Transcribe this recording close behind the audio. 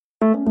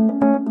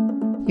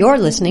You're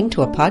listening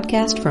to a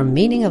podcast from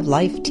Meaning of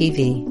Life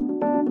TV.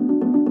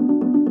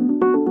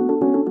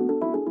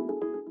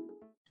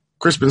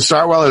 Crispin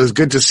Sartwell, it is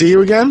good to see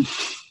you again.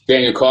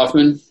 Daniel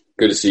Kaufman,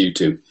 good to see you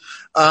too.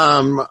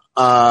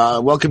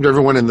 Welcome to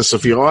everyone in the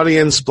Sophia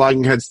audience,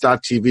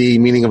 bloggingheads.tv,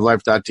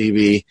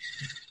 meaningoflife.tv.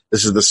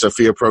 This is the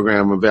Sophia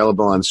program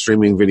available on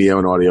streaming video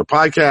and audio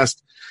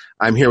podcast.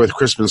 I'm here with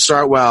Crispin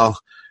Sartwell,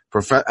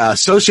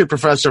 Associate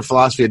Professor of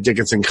Philosophy at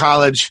Dickinson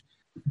College,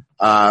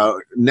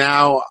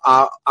 now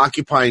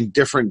occupying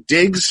different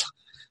digs,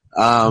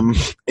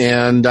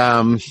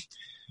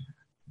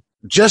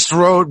 just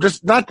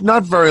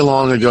not very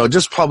long ago,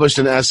 just published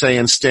an essay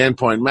in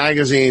Standpoint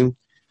magazine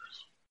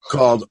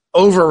called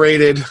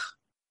Overrated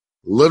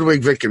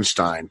Ludwig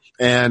Wittgenstein.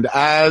 And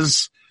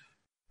as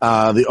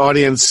the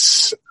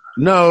audience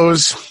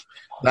knows,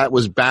 that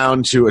was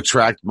bound to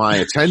attract my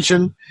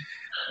attention.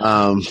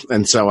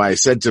 And so I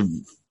said to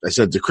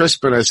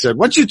Crispin, I said,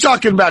 "What you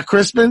talking about,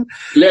 Crispin?"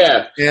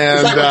 Yeah. And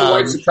it's like the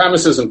white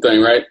supremacism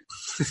thing, right?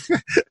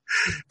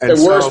 And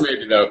it's worse,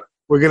 maybe, though.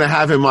 We're going to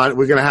have him on.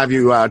 We're going to have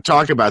you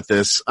talk about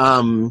this.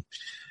 All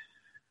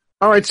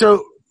right.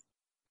 So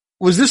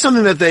was this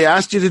something that they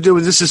asked you to do?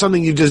 Is this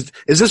something is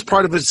this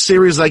part of a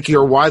series like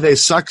your Why They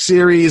Suck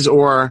series,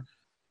 or?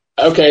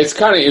 Okay. It's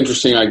kind of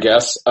interesting, I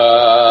guess.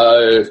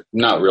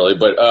 Not really,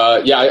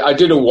 but, yeah, I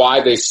did a Why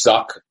They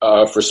Suck,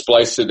 for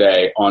Splice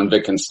Today on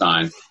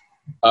Wittgenstein.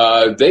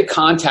 They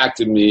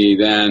contacted me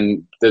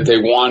then that they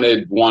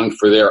wanted one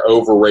for their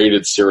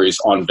overrated series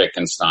on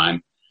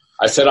Wittgenstein.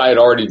 I said I had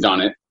already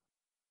done it.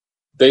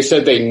 They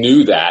said they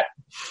knew that.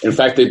 In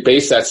fact, they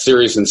based that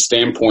series in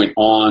Standpoint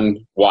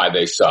on Why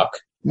They Suck.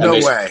 No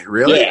way,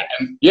 really?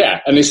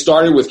 Yeah. And they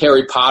started with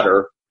Harry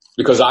Potter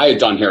because I had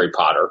done Harry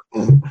Potter.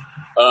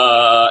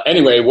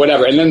 Anyway,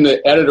 whatever. And then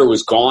the editor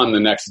was gone the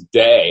next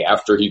day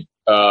after he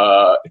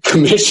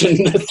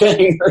commissioned the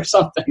thing or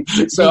something.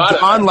 So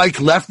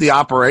left the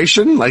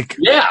operation?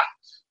 Yeah,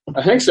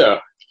 I think so.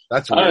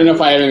 That's weird. I don't know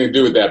if I had anything to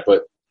do with that,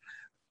 but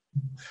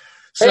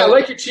hey, I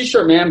like your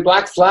t-shirt, man.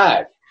 Black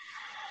Flag.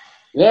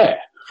 Yeah.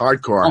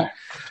 Hardcore.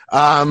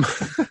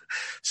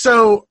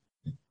 So,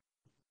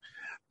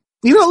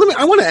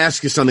 I want to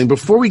ask you something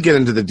before we get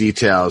into the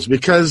details,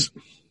 because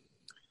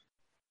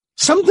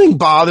something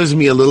bothers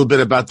me a little bit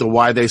about the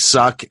Why They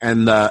Suck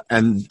and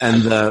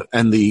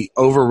the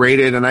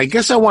overrated. And I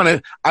guess I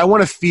want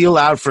to feel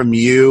out from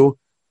you,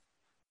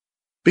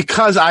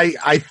 because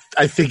I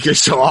think you're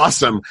so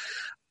awesome.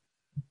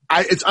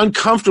 It's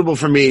uncomfortable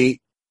for me.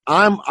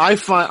 I'm a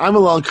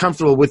little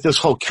uncomfortable with this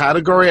whole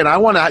category, and I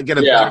want to get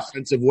a better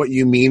sense of what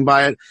you mean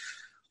by it.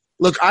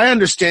 Look, I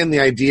understand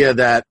the idea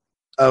that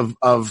of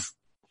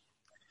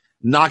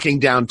knocking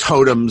down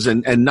totems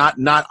and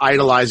not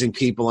idolizing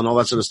people and all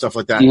that sort of stuff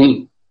like that.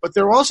 Mm-hmm. But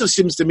there also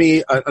seems to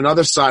me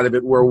another side of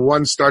it where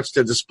one starts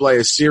to display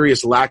a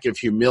serious lack of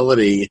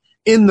humility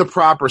in the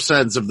proper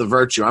sense of the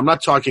virtue. I'm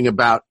not talking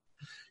about,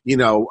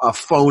 a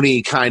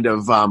phony kind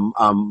of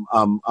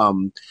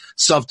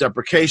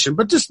self-deprecation,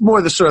 but just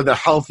more the sort of the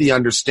healthy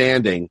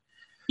understanding.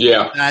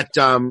 Yeah. That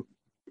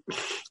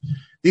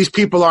these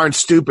people aren't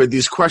stupid.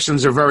 These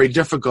questions are very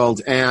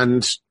difficult,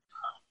 and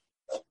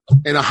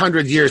in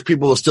 100 years,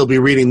 people will still be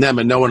reading them,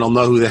 and no one will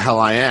know who the hell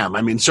I am.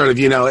 I mean, sort of,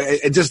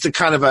 just to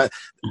kind of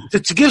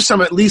to give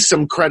at least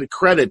some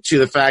credit to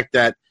the fact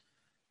that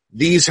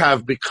these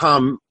have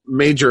become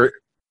major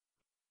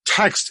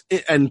texts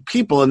and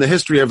people in the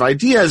history of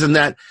ideas, and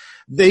that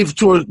they've,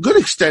 to a good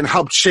extent,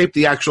 helped shape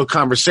the actual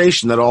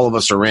conversation that all of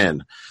us are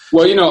in.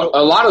 Well,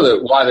 a lot of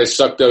the Why They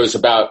Suck, though, is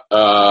about,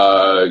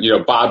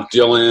 Bob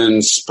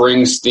Dylan,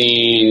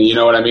 Springsteen, you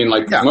know what I mean?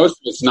 Most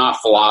of it's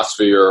not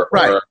philosophy or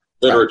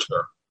literature.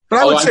 Yeah. But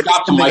I would say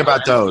something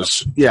about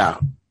those. Yeah.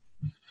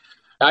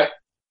 All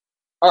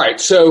right.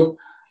 So,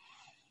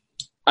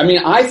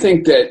 I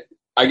think that,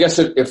 I guess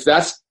if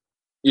that's,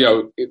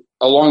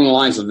 along the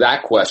lines of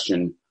that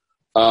question,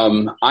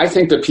 I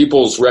think that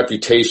people's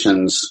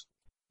reputations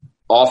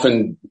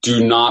often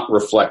do not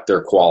reflect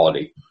their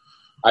quality.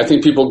 I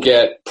think people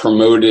get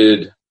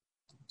promoted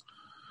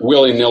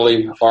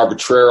willy-nilly,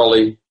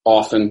 arbitrarily,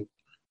 often.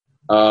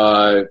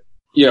 After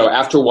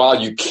a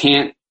while, you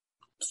can't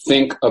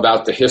think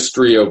about the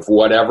history of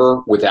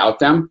whatever without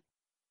them.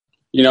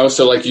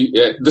 So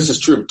this is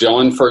true of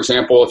Dylan, for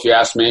example, if you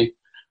ask me.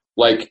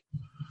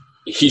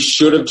 He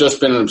should have just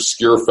been an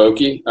obscure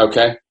folkie,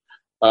 okay?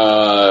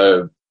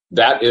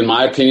 That, in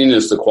my opinion,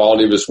 is the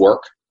quality of his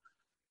work.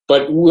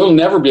 But we'll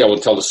never be able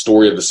to tell the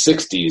story of the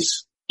 60s,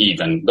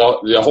 even,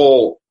 the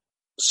whole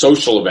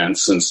social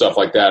events and stuff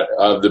like that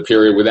of the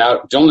period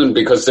without Dylan,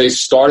 because they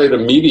started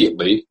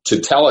immediately to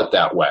tell it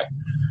that way.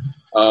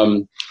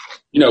 The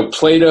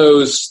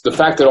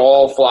fact that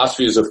all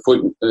philosophy is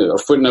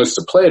footnotes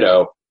to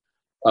Plato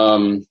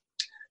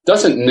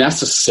doesn't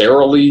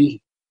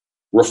necessarily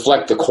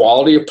reflect the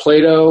quality of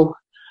Plato,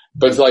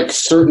 but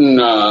certain,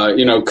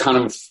 kind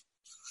of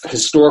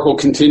historical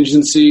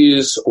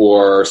contingencies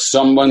or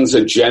someone's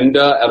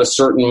agenda at a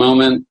certain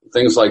moment,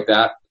 things like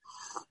that.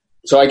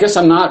 So I guess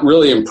I'm not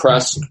really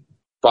impressed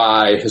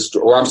by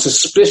or I'm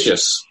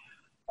suspicious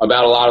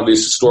about a lot of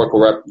these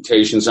historical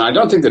reputations, and I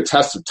don't think the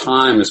test of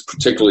time is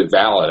particularly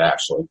valid,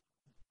 actually.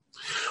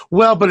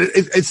 Well, but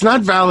it's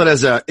not valid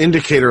as an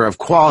indicator of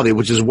quality,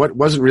 which is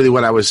wasn't really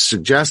what I was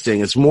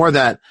suggesting. It's more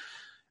that,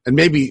 and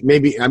maybe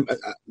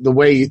the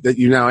way that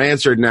you now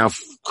answered now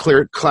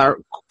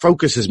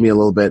focuses me a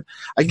little bit.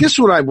 I guess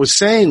what I was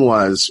saying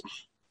was,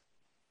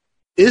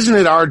 isn't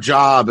it our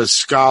job as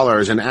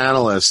scholars and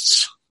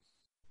analysts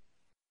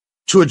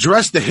to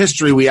address the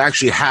history we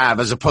actually have,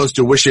 as opposed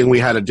to wishing we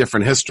had a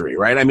different history,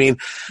 right? I mean,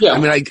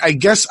 I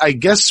guess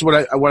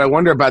what I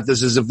wonder about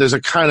this is if there's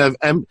a kind of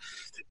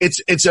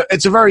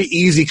it's a very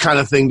easy kind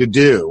of thing to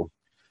do,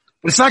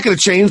 but it's not going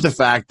to change the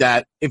fact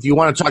that if you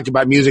want to talk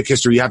about music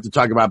history, you have to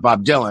talk about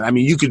Bob Dylan. I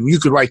mean, you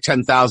could write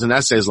 10,000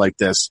 essays like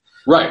this.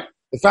 Right.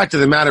 The fact of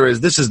the matter is,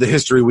 this is the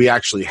history we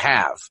actually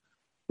have.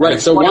 Right.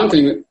 So one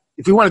thing,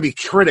 if we want to be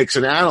critics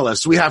and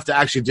analysts, we have to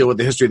actually deal with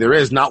the history there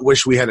is, not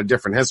wish we had a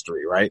different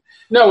history, right?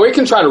 No, we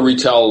can try to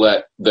retell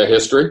the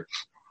history.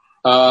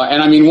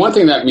 And I mean, one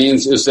thing that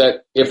means is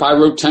that if I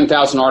wrote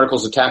 10,000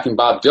 articles attacking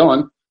Bob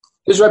Dylan,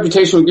 his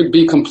reputation would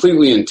be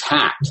completely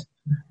intact.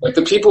 Like,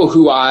 the people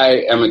who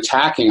I am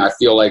attacking, I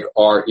feel like,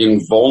 are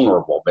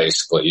invulnerable,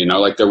 basically. You know,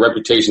 like, their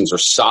reputations are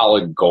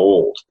solid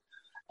gold.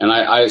 And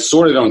I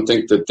sort of don't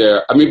think that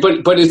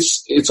but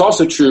it's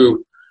also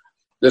true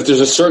that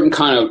there's a certain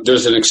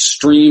there's an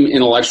extreme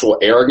intellectual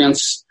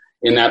arrogance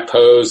in that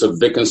pose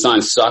of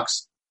Wittgenstein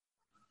sucks,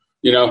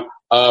 you know?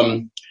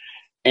 And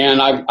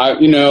I'm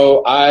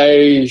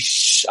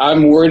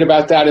worried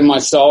about that in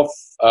myself.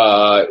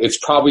 It's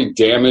probably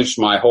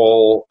damaged my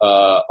whole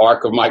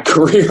arc of my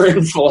career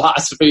in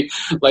philosophy.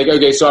 Like,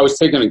 okay, so I was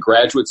taking a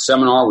graduate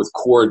seminar with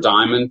Cora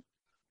Diamond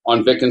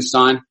on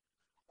Wittgenstein.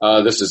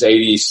 This is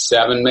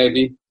 87,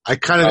 maybe. I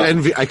kind of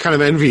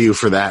envy you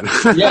for that.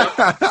 yeah,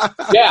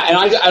 and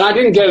I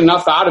didn't get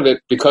enough out of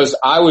it because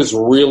I was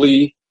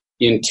really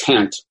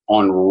intent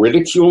on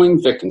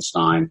ridiculing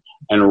Wittgenstein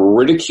and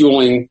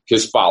ridiculing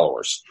his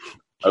followers.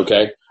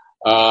 Okay.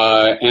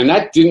 And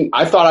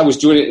I thought I was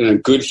doing it in a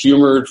good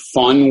humored,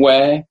 fun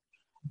way,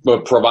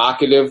 but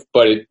provocative,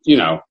 but it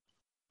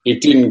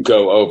didn't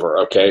go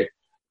over. Okay.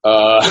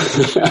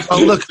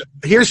 Oh, look,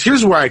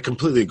 here's where I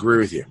completely agree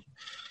with you.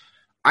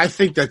 I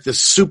think that the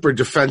super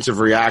defensive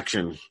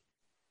reaction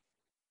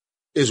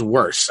is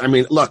worse. I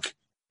mean, look,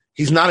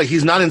 he's not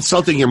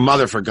insulting your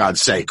mother, for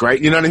God's sake, right?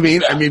 You know what I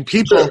mean? Yeah, I mean,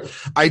 people, sure.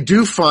 I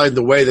do find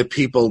the way that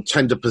people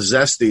tend to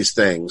possess these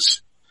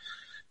things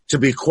to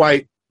be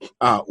quite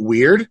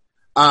weird.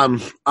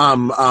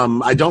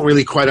 I don't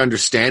really quite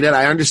understand it.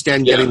 I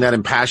understand getting that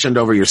impassioned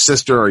over your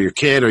sister or your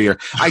kid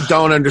I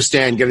don't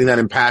understand getting that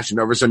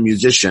impassioned over some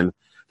musician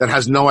that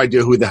has no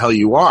idea who the hell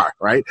you are,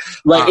 right?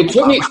 Right.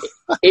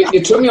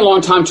 It took me a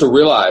long time to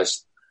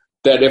realize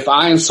that if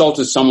I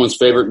insulted someone's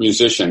favorite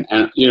musician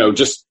and,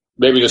 just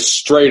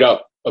straight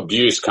up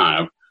abuse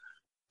kind of,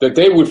 that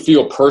they would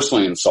feel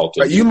personally insulted.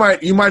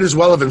 Right. You might as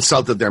well have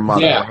insulted their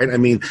mother, right? I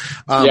mean,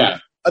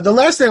 the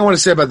last thing I want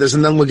to say about this,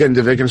 and then we'll get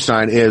into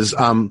Wittgenstein, is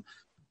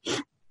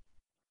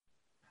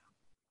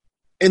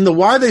in the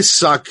Why They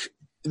Suck,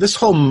 this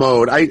whole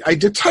mode, I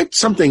detect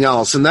something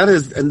else, and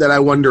that I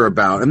wonder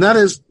about, and that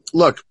is,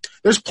 look,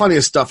 there's plenty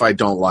of stuff I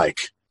don't like.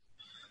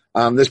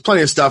 There's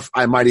plenty of stuff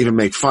I might even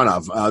make fun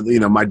of.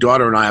 My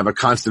daughter and I have a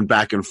constant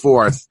back and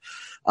forth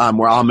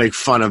where I'll make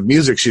fun of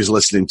music she's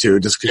listening to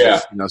just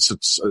because,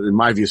 it's, in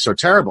my view, so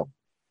terrible.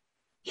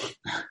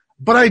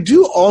 But I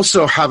do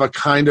also have a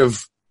kind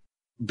of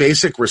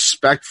basic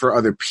respect for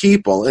other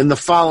people in the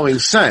following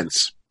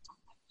sense.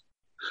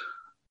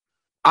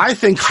 I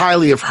think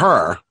highly of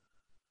her.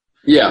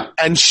 Yeah.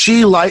 And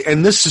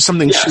and this is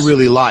something she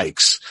really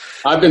likes.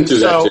 I've been through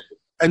that too.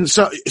 And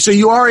so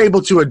you are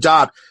able to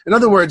adopt. In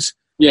other words,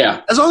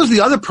 as long as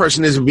the other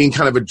person isn't being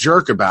kind of a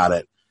jerk about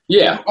it,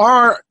 you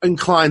are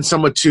inclined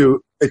somewhat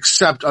to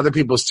accept other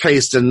people's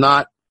taste and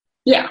not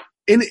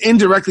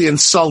indirectly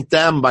insult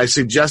them by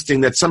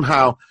suggesting that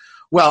somehow,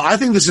 well, I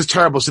think this is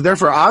terrible, so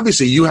therefore,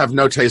 obviously, you have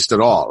no taste at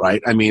all,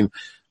 right? I mean,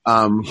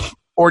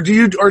 are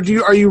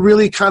you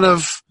really kind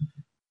of,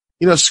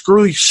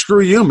 screw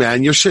you,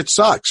 man, your shit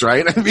sucks,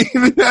 right? I mean,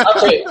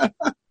 okay.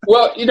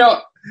 Well, I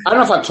don't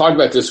know if I've talked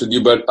about this with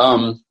you, but,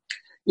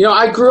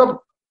 I grew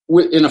up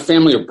in a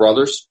family of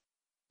brothers,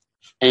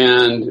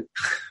 and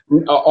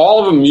all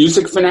of them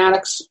music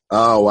fanatics.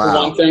 Oh, wow. For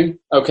one thing.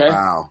 Okay.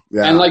 Wow.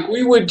 Yeah. And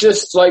we would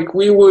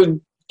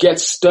get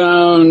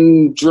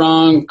stoned,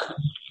 drunk,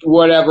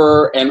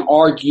 whatever, and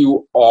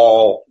argue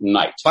all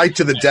night. Fight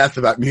to the death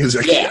about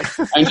music. Yeah.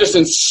 And just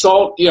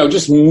insult,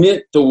 just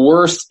mint the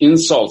worst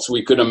insults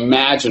we could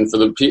imagine for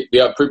the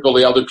people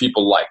the other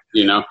people like,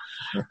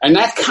 And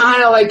that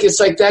kind of it's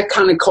like that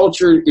kind of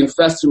culture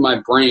infested my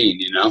brain,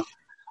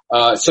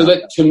 so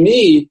that to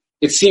me,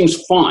 it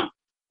seems fun.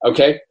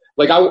 Okay.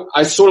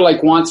 I sort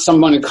of want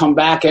someone to come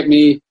back at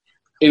me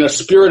in a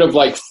spirit of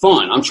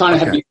fun. I'm trying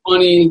to be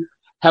funny,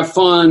 have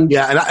fun.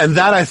 Yeah. And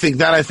that I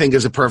think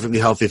is a perfectly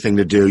healthy thing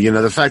to do.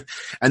 The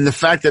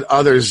fact that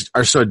others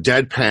are so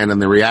deadpan in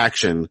the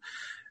reaction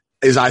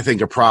is, I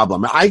think, a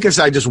problem. I guess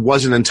I just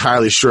wasn't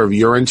entirely sure of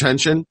your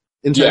intentions.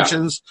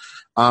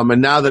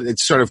 And now that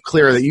it's sort of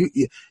clear that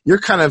you're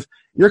kind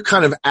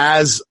of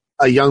as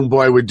a young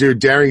boy would do,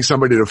 daring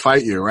somebody to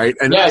fight you, right?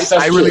 And yes,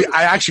 I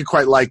actually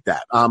quite like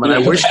that. And I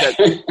wish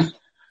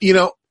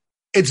that,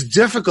 it's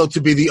difficult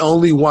to be the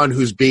only one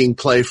who's being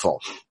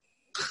playful.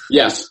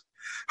 Yes.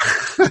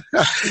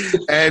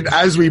 And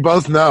as we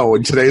both know,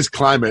 in today's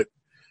climate,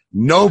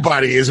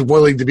 nobody is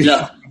willing to be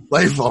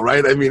playful,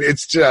 right? I mean,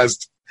 it's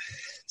just.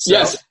 So.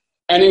 Yes.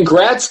 And in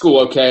grad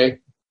school, okay,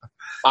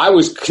 I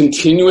was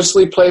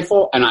continuously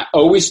playful, and I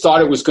always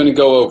thought it was going to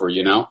go over,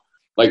 man,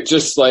 they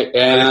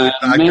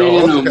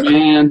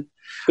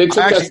took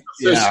that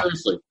so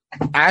seriously.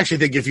 I actually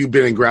think if you'd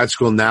been in grad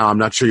school now, I'm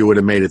not sure you would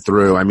have made it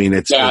through. I mean,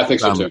 I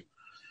think so too.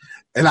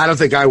 And I don't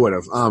think I would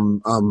have.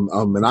 And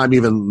I'm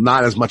even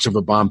not as much of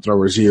a bomb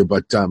thrower as you,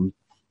 but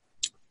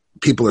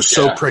people are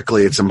so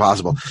prickly, it's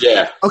impossible.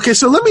 Yeah. Okay,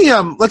 so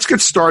let's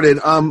get started.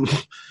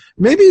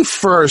 Maybe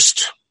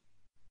first,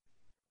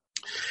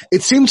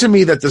 it seemed to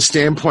me that the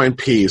Standpoint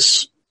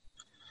piece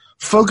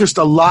focused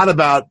a lot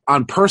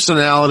on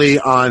personality,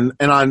 on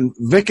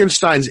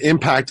Wittgenstein's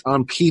impact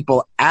on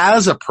people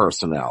as a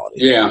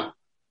personality. Yeah.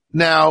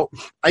 Now,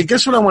 I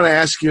guess what I want to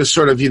ask you is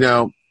sort of,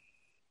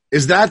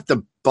 is that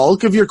the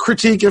bulk of your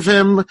critique of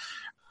him?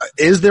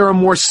 Is there a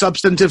more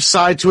substantive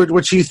side to it,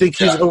 which you think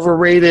he's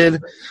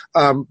overrated?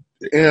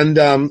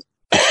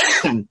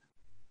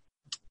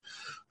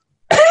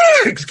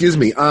 Excuse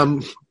me.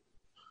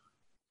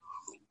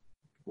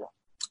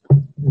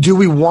 Do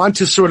we want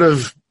to sort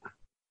of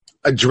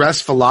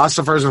address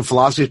philosophers and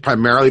philosophy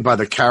primarily by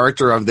the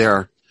character of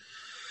their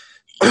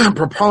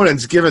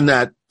proponents, given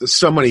that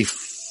so many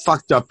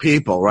fucked up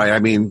people, right? I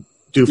mean,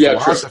 do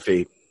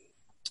philosophy.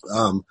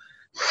 Sure.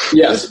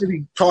 Yes. Let's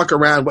maybe talk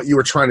around what you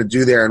were trying to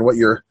do there and what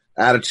your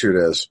attitude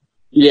is.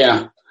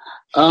 Yeah.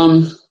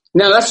 No,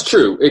 that's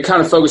true. It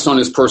kind of focused on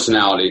his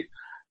personality.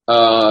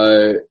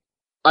 I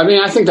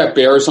think that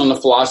bears on the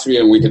philosophy,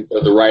 and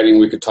the writing,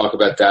 we could talk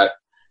about that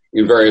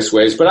in various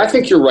ways. But I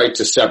think you're right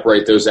to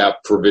separate those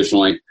out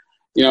provisionally.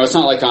 It's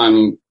not like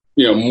I'm,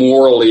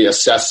 morally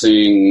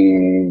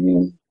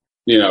assessing,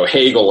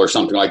 Hegel or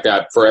something like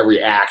that for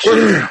every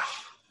action.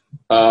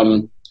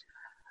 I'll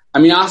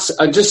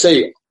just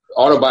say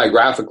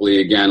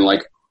autobiographically again,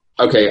 when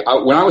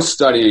I was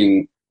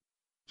studying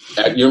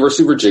at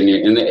University of Virginia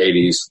in the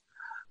 80s,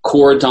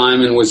 Cora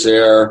Diamond was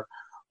there.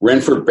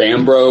 Renford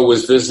Bambro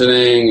was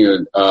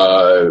visiting,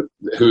 that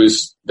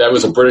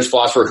was a British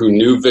philosopher who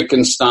knew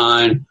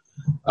Wittgenstein.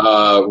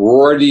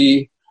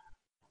 Rorty,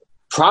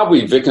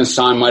 probably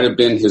Wittgenstein might have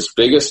been his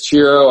biggest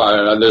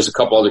hero. There's a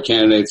couple other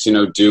candidates,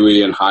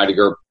 Dewey and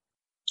Heidegger,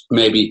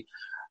 maybe.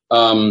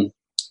 There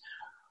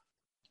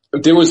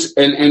was,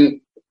 and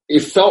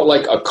it felt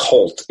like a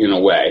cult in a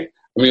way.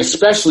 I mean,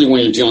 especially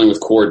when you're dealing with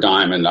Cora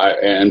Diamond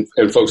and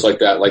folks like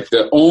that. Like,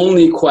 the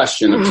only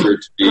question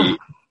appeared to be,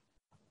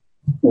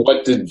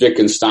 what did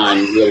Wittgenstein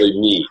really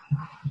mean?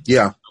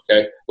 Yeah.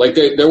 Okay. Like,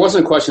 there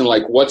wasn't a question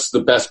like, what's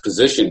the best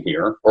position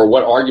here, or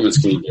what arguments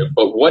can you give?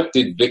 But what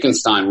did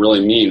Wittgenstein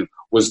really mean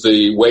was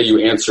the way you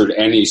answered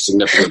any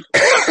significant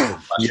question.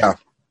 Yeah.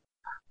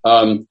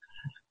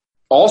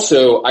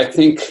 Also, I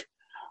think,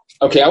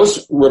 I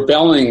was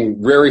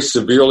rebelling very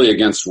severely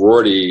against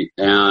Rorty,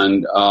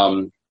 and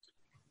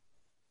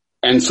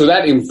so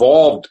that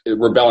involved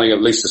rebelling,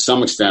 at least to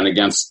some extent,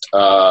 against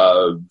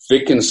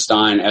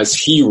Wittgenstein as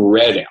he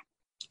read him.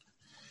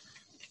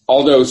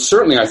 Although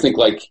certainly I think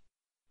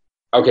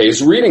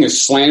his reading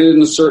is slanted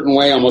in a certain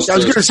way. Almost. I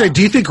was going to say,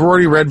 do you think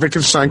Rorty read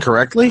Wittgenstein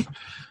correctly?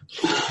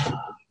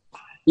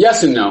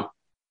 Yes and no.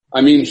 I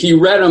mean, he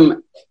read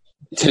him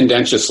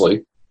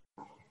tendentiously.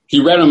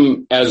 He read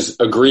him as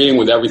agreeing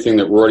with everything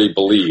that Rorty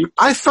believed.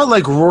 I felt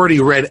like Rorty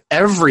read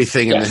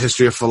everything in the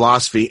history of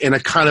philosophy in a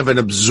kind of an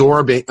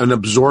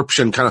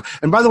absorption kind of.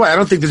 And by the way, I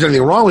don't think there's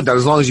anything wrong with that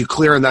as long as you're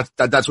clear and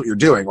that's what you're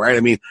doing, right? I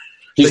mean,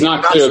 he's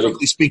not clear,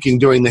 strictly speaking,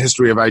 doing the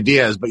history of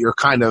ideas, but you're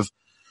kind of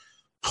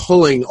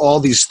pulling all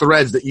these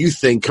threads that you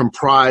think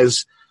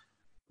comprise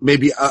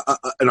maybe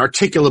an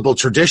articulable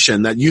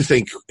tradition that you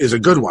think is a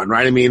good one,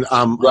 right? I mean,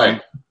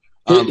 right.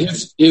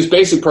 His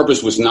basic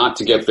purpose was not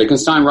to get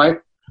Wittgenstein right,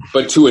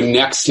 but to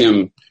annex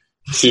him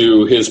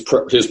to his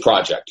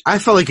project. I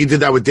felt like he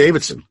did that with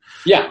Davidson.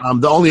 Yeah.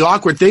 The only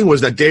awkward thing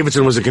was that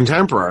Davidson was a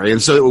contemporary,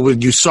 and so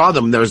when you saw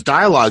them, there was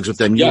dialogues with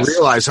them. You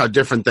realize how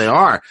different they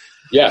are.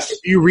 Yes. If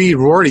you read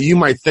Rorty, you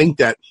might think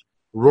that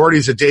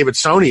Rorty's a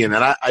Davidsonian,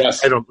 and I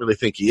don't really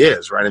think he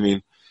is, right? I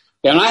mean,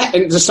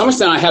 and to some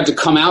extent, I had to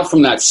come out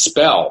from that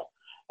spell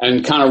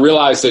and kind of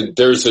realize that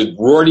there's a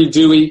Rorty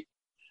Dewey,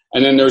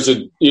 and then there's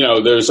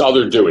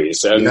other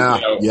Deweys, and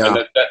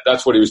and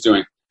that's what he was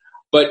doing.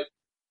 But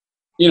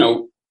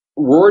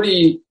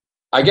Rorty's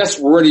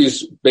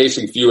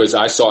basic view, as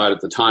I saw it at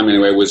the time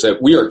anyway, was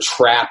that we are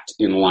trapped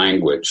in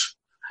language,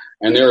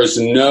 and there is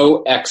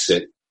no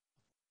exit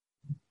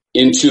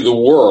into the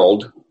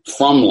world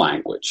from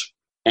language.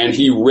 And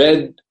he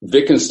read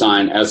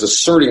Wittgenstein as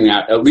asserting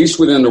that, at least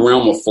within the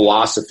realm of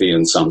philosophy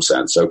in some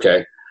sense,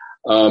 okay?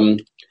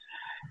 And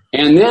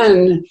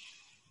then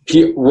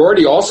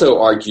Rorty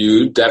also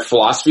argued that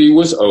philosophy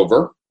was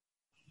over,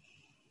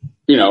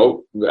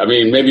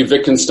 maybe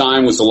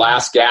Wittgenstein was the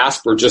last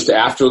gasp or just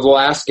after the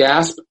last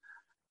gasp.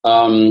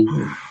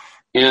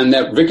 And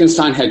that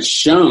Wittgenstein had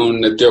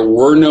shown that there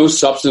were no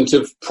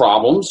substantive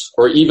problems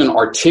or even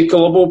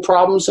articulable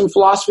problems in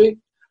philosophy.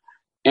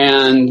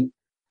 And,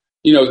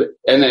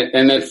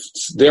 that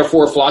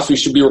therefore philosophy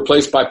should be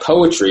replaced by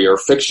poetry or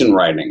fiction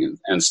writing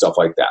and stuff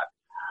like that.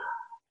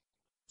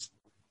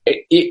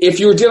 If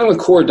you were dealing with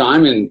Core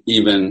Diamond,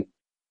 even,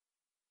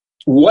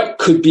 what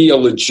could be a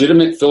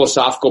legitimate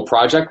philosophical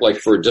project, like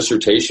for a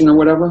dissertation or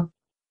whatever,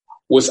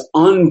 was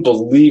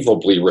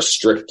unbelievably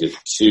restricted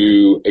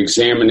to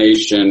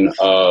examination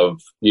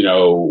of,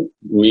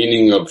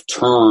 meaning of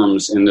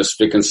terms in this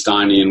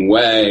Wittgensteinian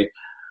way,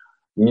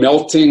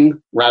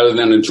 melting rather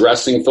than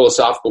addressing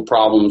philosophical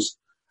problems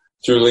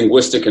through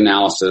linguistic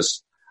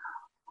analysis.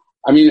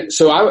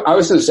 So I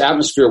was in this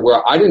atmosphere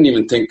where I didn't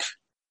even think,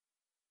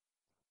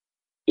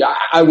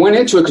 I went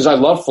into it because I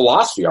love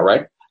philosophy, all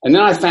right? And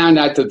then I found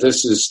out that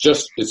this is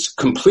it's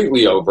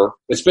completely over.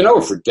 It's been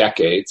over for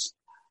decades.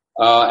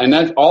 And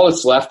that all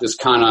that's left is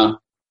kind of,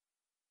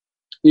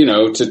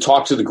 to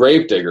talk to the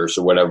grave diggers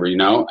or whatever,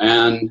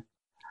 And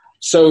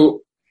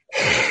so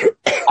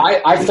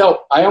I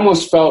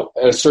almost felt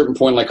at a certain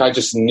point like I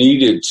just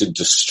needed to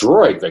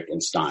destroy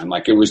Wittgenstein.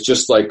 Like it was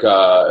just like,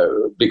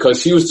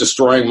 because he was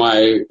destroying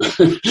my,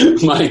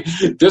 my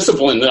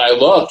discipline that I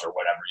loved or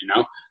whatever,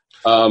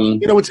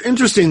 what's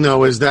interesting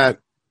though is that,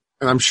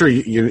 and I'm sure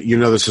you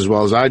know this as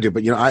well as I do,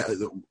 but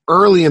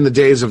early in the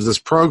days of this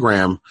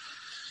program,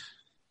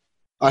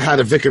 I had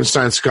a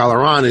Wittgenstein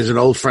scholar on. He's an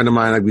old friend of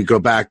mine. We go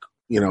back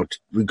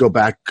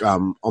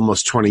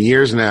almost 20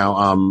 years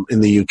now.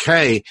 In the UK,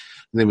 his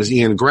name was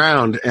Ian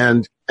Ground,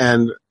 and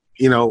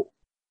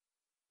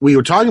we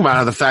were talking about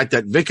how the fact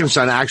that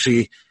Wittgenstein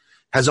actually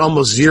has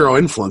almost zero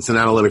influence in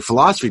analytic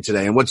philosophy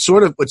today. And what's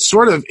sort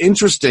of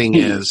interesting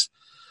is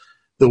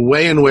the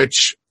way in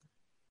which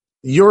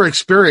your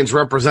experience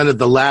represented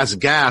the last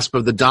gasp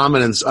of the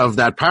dominance of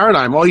that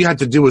paradigm. All you had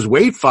to do was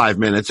wait 5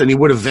 minutes and he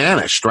would have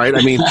vanished, right?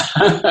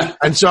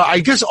 And so I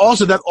guess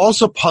that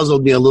also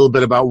puzzled me a little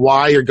bit about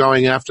why you're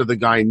going after the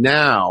guy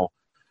now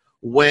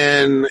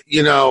when,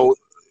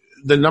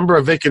 the number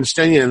of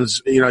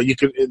Wittgensteinians,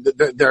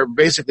 they're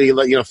basically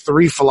like,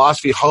 3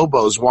 philosophy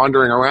hobos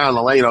wandering around,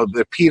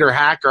 the Peter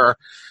Hacker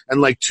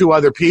and like 2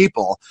 other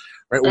people.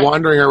 Right,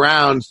 wandering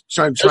around,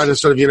 trying to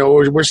sort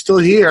of, we're still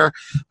here.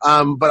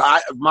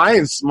 But my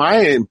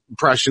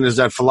impression is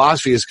that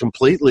philosophy is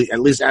completely,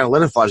 at least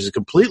analytic philosophy, is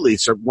completely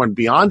went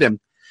beyond him,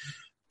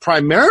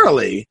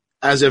 primarily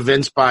as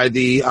evinced by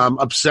the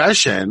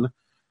obsession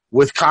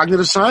with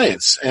cognitive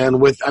science and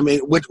with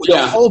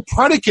the whole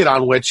predicate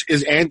on which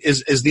is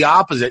the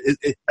opposite.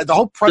 The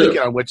whole predicate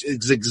on which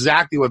is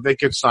exactly what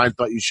Wittgenstein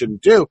thought you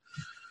shouldn't do.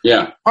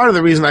 Yeah. Part of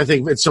the reason I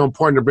think it's so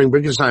important to bring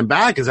Wittgenstein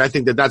back is I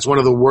think that that's one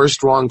of the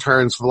worst wrong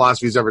turns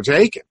philosophy's ever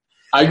taken.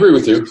 I agree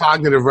with you. The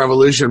cognitive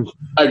revolution.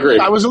 I agree.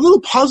 I was a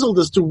little puzzled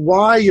as to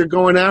why you're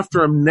going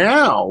after him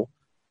now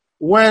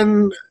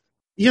when,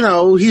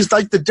 he's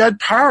like the dead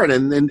parrot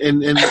in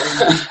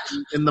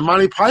the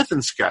Monty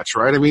Python sketch,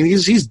 right?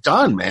 He's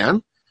done,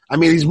 man.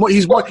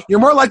 You're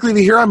more likely to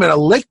hear him in a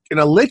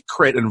lit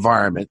crit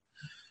environment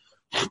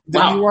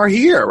than you are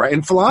here, right?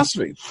 In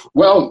philosophy.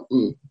 Well,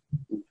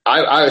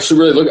 I should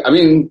really look.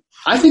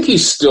 I think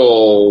he's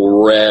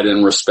still read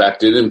and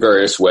respected in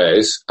various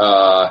ways.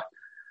 I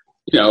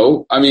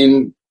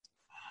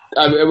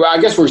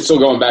guess we're still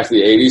going back to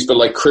the 80s, but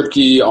like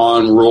Kripke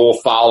on rule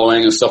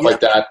following and stuff like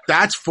that.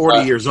 That's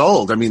 40 years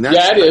old. It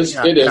is.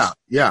 It is.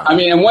 Yeah.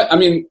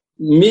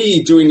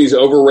 Me doing these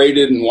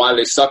overrated and why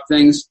they suck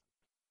things,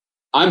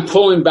 I'm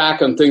pulling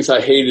back on things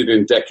I hated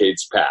in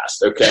decades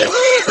past, okay?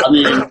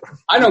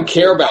 I don't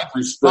care about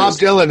Bruce Springsteen. Bob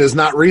Dylan is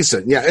not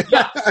recent, yeah.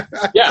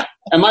 Yeah,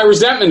 and my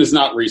resentment is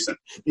not recent.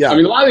 Yeah. A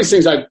lot of these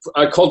things I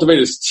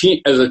cultivated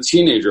as a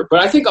teenager,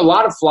 but I think a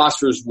lot of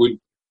philosophers would,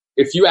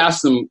 if you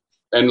ask them,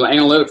 and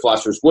analytic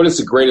philosophers, what is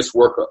the greatest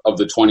work of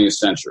the 20th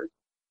century?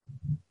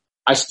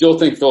 I still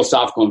think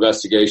philosophical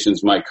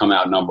investigations might come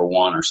out number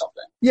 1 or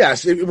something.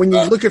 Yes, when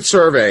you look at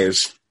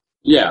surveys.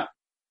 Yeah.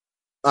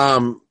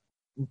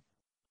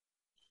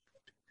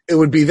 It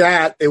would be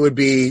that. It would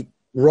be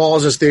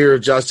Rawls's theory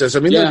of justice.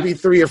 There'd be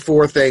 3 or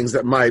 4 things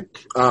that might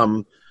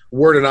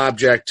word and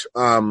object,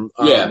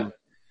 naming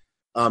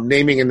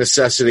and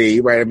necessity,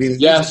 right? These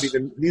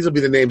will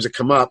be the names that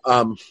come up.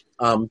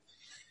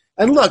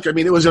 And look,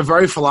 it was a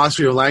very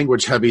philosophy of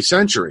language heavy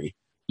century.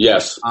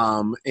 Yes.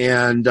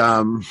 And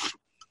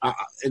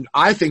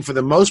I think for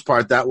the most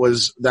part that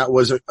was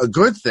a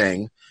good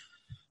thing.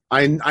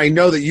 I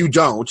know that you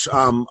don't.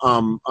 And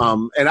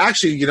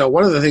actually,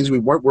 one of the things we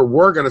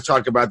were going to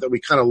talk about that we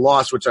kind of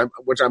lost, which I'm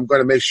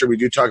going to make sure we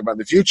do talk about in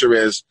the future,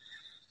 is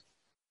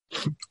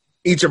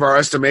each of our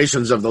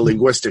estimations of the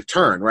linguistic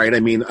turn, right?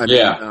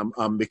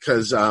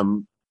 Because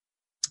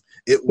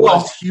it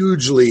was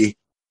hugely,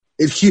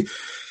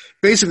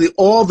 basically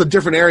all the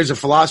different areas of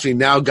philosophy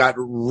now got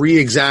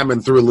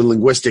re-examined through a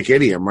linguistic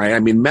idiom,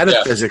 right?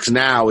 Metaphysics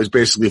now is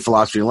basically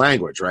philosophy of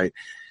language, right?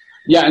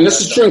 Yeah, and this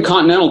is true in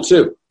continental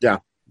too. Yeah.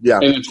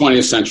 In the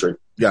 20th century.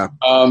 Yeah.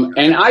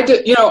 And I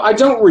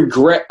don't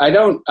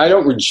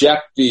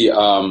reject the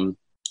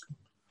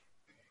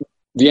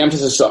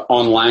emphasis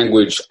on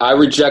language. I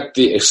reject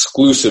the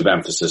exclusive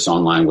emphasis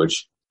on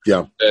language.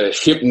 Yeah. The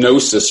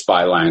hypnosis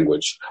by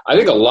language. I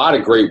think a lot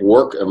of great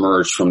work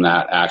emerged from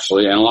that,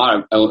 actually, and a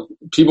lot of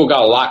people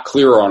got a lot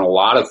clearer on a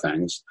lot of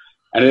things,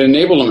 and it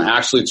enabled them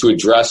actually to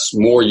address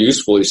more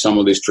usefully some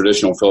of these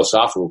traditional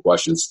philosophical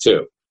questions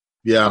too.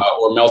 Yeah.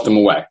 Or melt them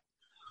away.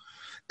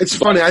 It's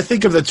funny. I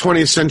think of the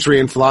 20th century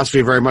in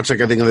philosophy very much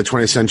like I think of the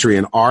 20th century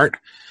in art.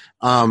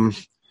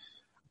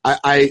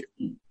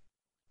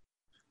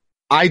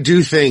 I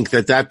do think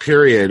that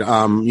period,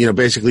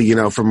 basically,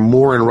 from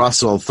Moore and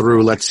Russell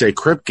through, let's say,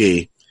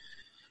 Kripke,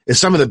 is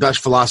some of the best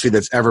philosophy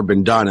that's ever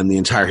been done in the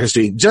entire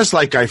history. Just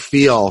like I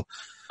don't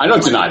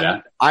deny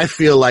that. I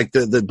feel like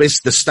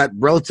that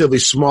relatively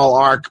small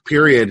arc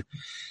period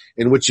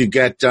in which you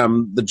get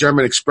the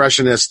German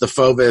expressionists, the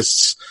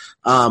Fauvists,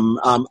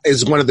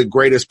 is one of the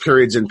greatest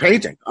periods in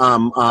painting.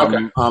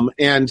 Okay.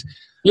 And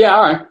yeah,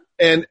 all right.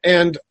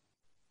 And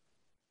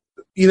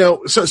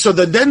so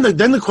then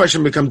the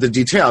question becomes the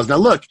details. Now,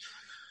 look,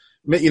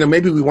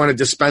 maybe we want to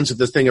dispense with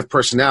this thing of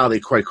personality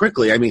quite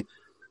quickly. I mean,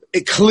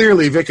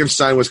 clearly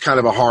Wittgenstein was kind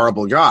of a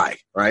horrible guy,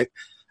 right?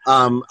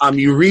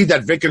 You read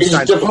that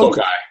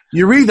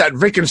You read that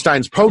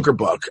Wittgenstein's poker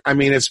book. I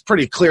mean, it's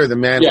pretty clear the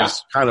man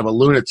was kind of a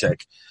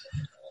lunatic.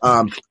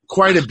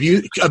 Quite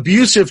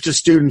abusive to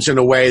students in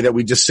a way that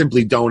we just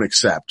simply don't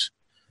accept.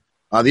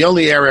 The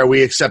only area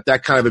we accept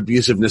that kind of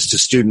abusiveness to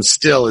students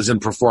still is in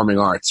performing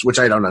arts, which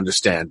I don't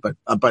understand. But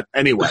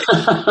anyway,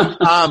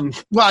 well,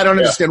 I don't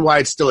understand why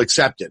it's still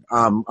accepted.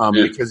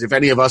 Because if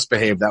any of us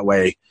behaved that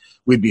way,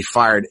 we'd be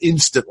fired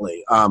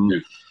instantly.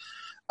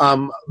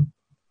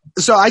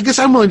 So I guess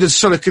I'm willing to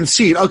sort of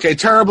concede. Okay,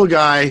 terrible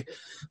guy,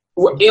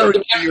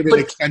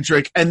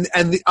 eccentric, and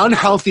the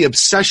unhealthy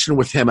obsession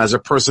with him as a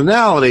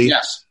personality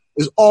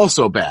is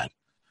also bad.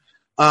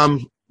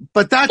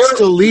 But that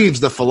still leaves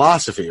the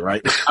philosophy,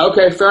 right?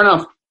 Okay, fair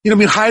enough.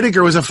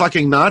 Heidegger was a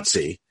fucking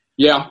Nazi.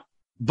 Yeah.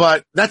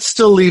 But that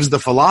still leaves the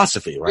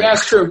philosophy, right? Yeah,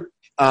 that's true.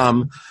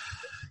 Some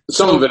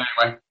of it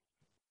anyway.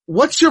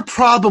 What's your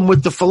problem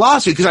with the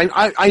philosophy? Because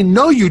I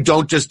know you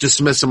don't just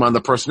dismiss him on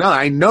the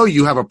personality. I know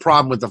you have a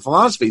problem with the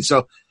philosophy.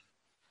 So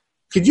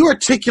could you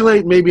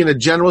articulate maybe in a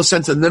general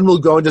sense, and then we'll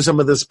go into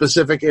some of the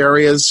specific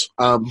areas?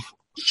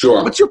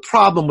 Sure. What's your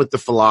problem with the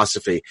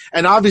philosophy?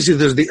 And obviously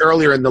there's the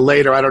earlier and the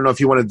later. I don't know if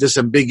you want to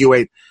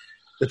disambiguate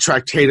the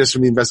Tractatus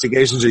from the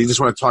Investigations or you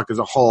just want to talk as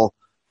a whole.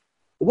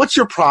 What's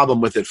your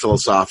problem with it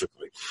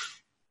philosophically?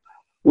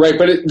 Right,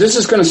 but this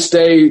is going to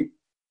stay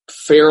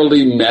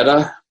fairly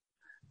meta.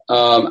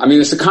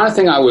 It's the kind of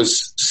thing I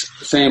was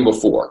saying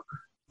before.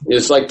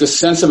 It's like the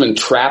sense of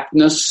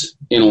entrappedness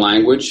in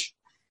language.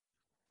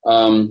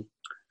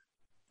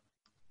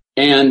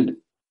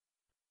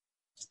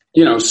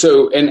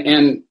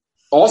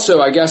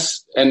 Also, I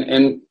guess,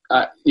 maybe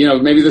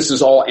this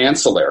is all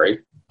ancillary,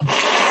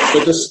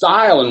 but the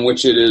style in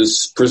which it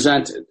is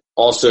presented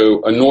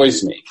also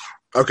annoys me.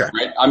 Okay.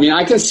 Right?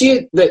 I can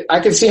see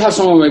how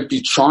someone might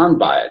be charmed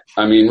by it.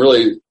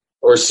 Really,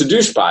 or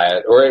seduced by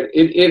it, or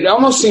it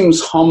almost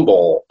seems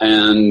humble.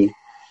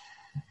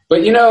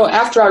 But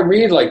after I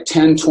read like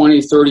 10,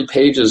 20, 30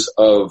 pages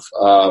of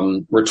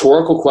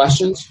rhetorical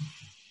questions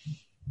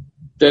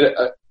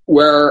that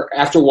where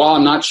after a while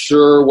I'm not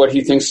sure what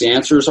he thinks the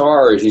answers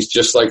are, or he's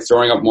just like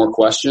throwing up more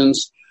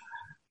questions.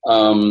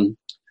 Or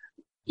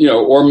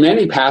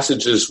many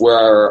passages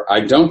where I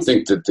don't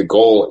think that the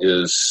goal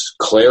is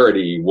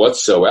clarity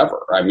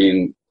whatsoever.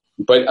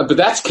 But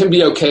that can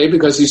be okay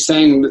because he's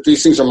saying that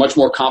these things are much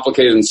more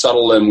complicated and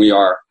subtle than we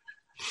are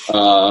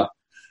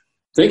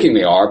thinking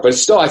they are. But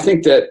still, I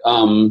think that,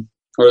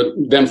 or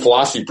then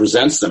philosophy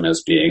presents them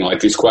as being like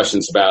these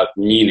questions about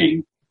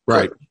meaning.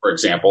 Right. For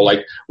example,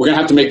 like we're going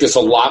to have to make this a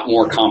lot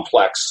more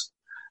complex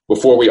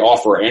before we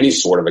offer any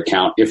sort of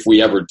account, if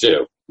we ever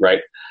do. Right.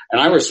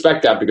 And I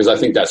respect that because I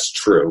think that's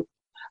true.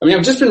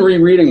 I've just been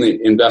rereading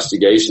the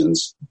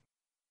Investigations,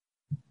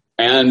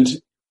 and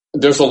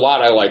there's a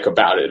lot I like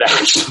about it,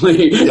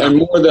 actually, and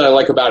more that I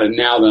like about it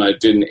now than I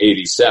did in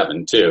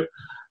 87, too.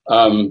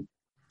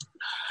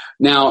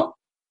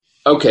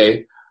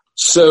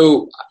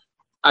 So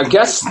I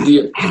guess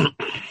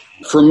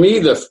for me,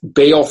 the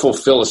baleful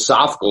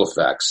philosophical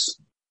effects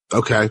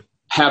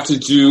have to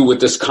do with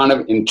this kind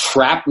of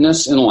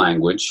entrapness in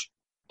language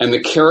and the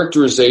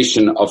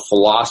characterization of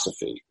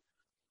philosophy.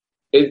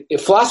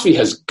 Philosophy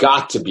has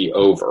got to be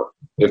over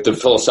if the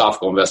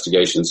Philosophical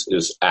Investigations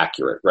is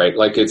accurate, right?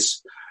 Like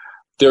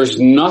there's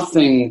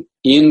nothing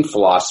in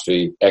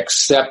philosophy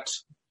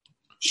except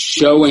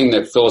showing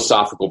that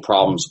philosophical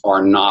problems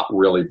are not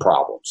really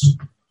problems.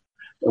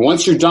 And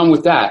once you're done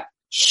with that,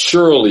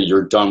 surely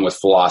you're done with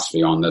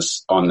philosophy on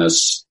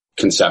this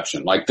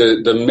conception. Like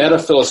the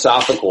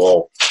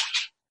meta-philosophical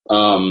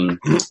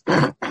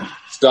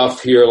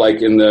stuff here,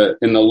 like in the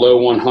low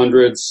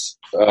 100s.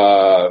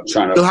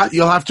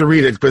 You'll have to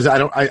read it because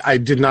I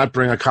did not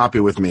bring a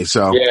copy with me.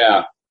 So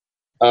yeah.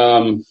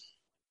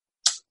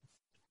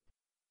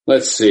 Let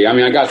let's see. I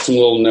mean, I got some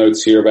little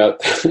notes here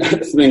about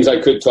things I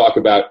could talk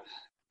about.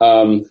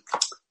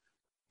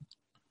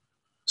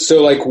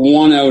 So like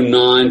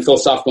 109,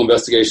 Philosophical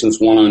Investigations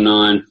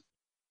 109.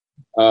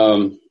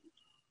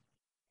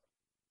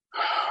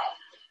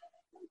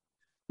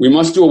 We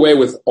must do away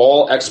with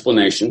all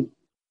explanation,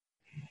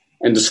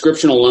 and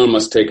description alone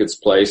must take its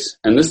place,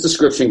 and this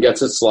description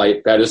gets its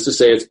light, that is to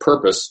say, its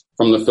purpose,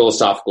 from the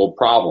philosophical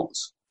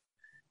problems.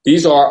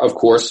 These are, of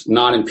course,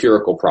 not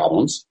empirical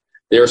problems.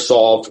 They are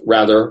solved,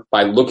 rather,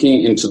 by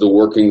looking into the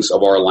workings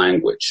of our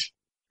language,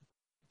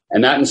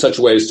 and that in such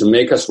a way as to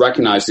make us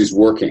recognize these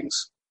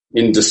workings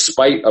in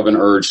despite of an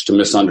urge to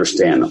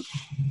misunderstand them.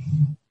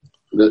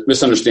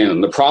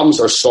 The problems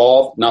are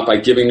solved not by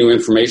giving new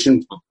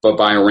information, but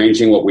by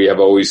arranging what we have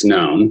always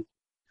known.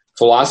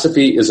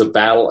 Philosophy is a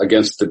battle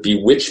against the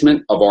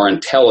bewitchment of our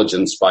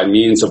intelligence by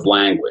means of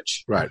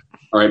language. Right.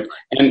 All right.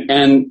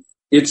 And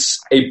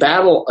it's a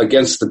battle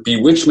against the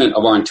bewitchment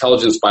of our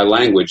intelligence by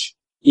language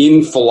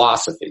in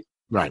philosophy.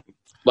 Right.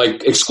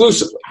 Like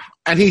exclusively.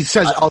 And he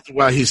says,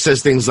 he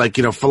says things like,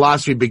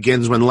 philosophy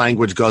begins when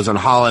language goes on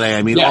holiday.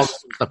 I mean, yes. all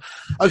this stuff.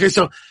 Okay.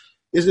 So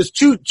there's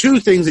two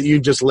things that you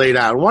just laid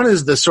out. One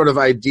is the sort of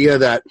idea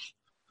that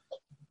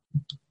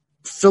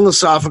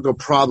philosophical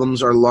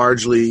problems are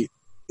largely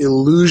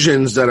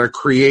illusions that are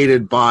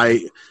created by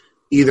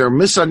either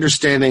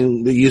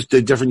misunderstanding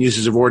the different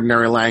uses of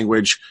ordinary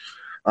language,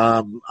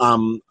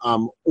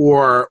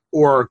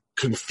 or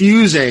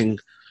confusing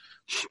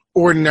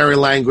ordinary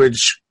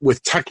language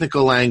with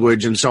technical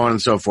language and so on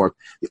and so forth.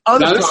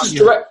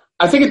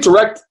 I think it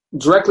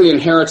directly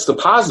inherits the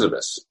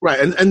positivists. Right.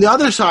 And the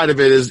other side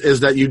of it is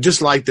that you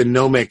just like the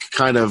gnomic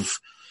kind of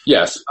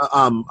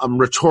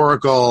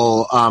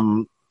rhetorical,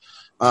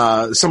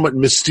 somewhat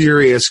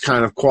mysterious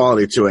kind of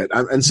quality to it.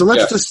 And so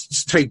let's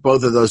just take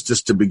both of those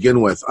just to begin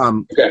with.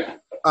 Okay.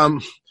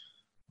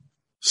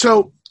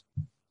 So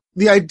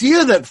the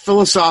idea that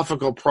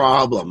philosophical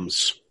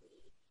problems,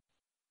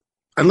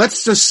 and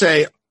let's just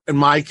say in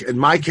my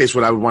case,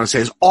 what I would want to say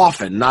is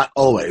often, not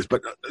always,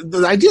 but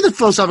the idea that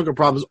philosophical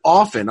problems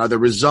often are the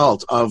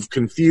result of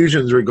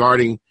confusions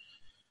regarding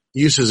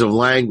uses of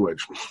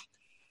language.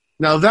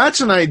 Now,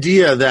 that's an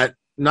idea that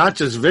not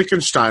just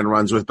Wittgenstein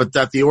runs with, but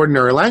that the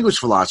ordinary language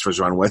philosophers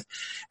run with.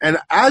 And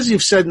as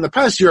you've said in the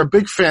past, you're a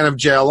big fan of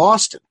J.L.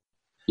 Austin.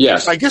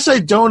 Yes. I guess I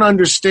don't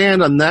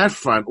understand on that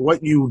front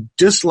what you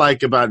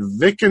dislike about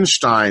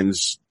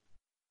Wittgenstein's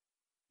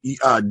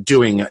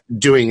doing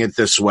it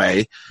this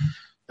way,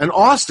 and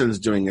Austin's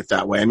doing it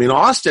that way. I mean,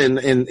 Austin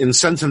in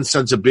Sense and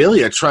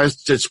Sensibilia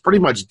tries to pretty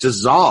much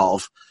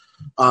dissolve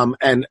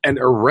and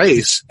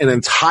erase an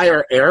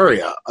entire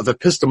area of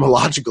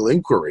epistemological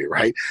inquiry,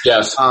 right?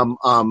 Yes.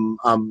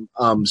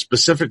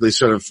 Specifically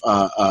sort of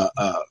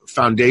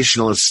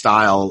foundationalist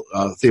style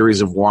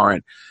theories of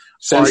warrant.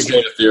 Sense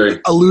data theory.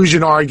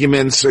 Illusion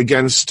arguments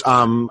against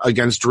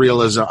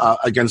realism,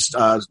 against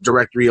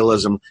direct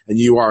realism, and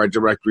you are a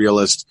direct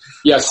realist.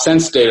 Yes,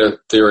 sense data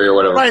theory or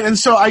whatever. Right, and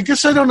so I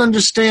guess I don't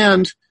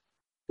understand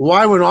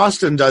why when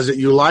Austin does it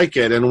you like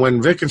it, and when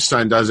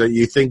Wittgenstein does it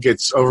you think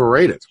it's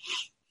overrated.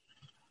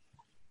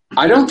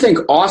 I don't think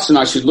Austin,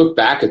 I should look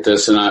back at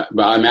this, and I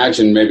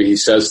imagine maybe he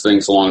says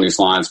things along these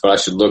lines, but I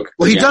should look.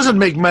 Well, he doesn't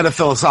make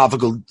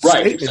metaphilosophical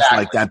statements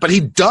like that, but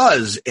he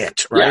does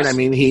it, right? Yes. I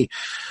mean,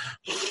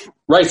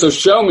 Right, so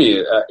show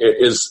me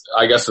is,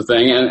 I guess, the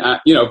thing. And,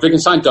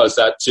 Wittgenstein does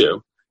that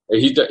too.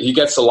 He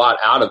gets a lot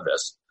out of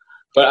this.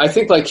 But I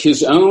think like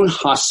his own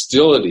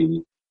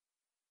hostility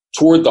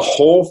toward the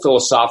whole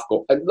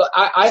philosophical,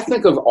 I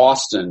think of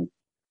Austin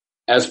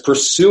as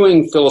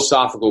pursuing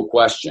philosophical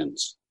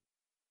questions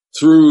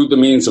through the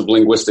means of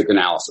linguistic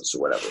analysis or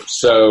whatever.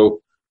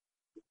 So,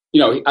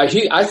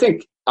 I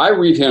think I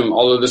read him,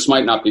 although this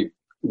might not be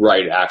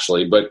right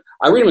actually, but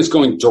I read him as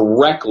going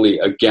directly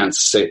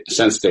against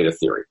sense data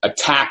theory,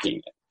 attacking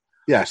it.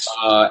 Yes.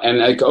 And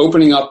like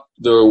opening up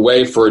the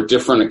way for a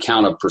different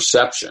account of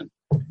perception.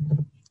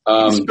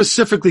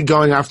 Specifically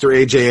going after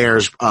A.J.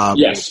 Ayer's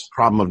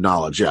problem of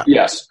knowledge, yeah.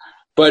 Yes.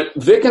 But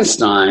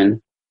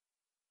Wittgenstein,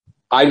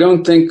 I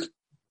don't think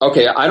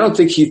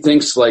he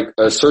thinks like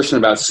assertion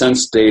about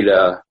sense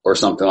data or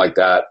something like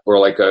that, or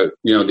like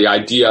the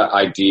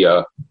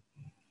idea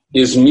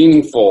is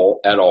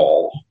meaningful at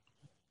all,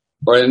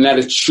 or in that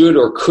it should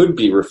or could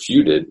be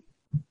refuted.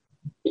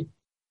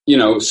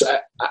 So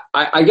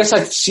I guess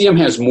I see him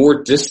as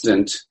more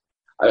distant.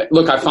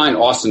 Look, I find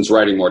Austin's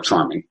writing more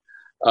charming.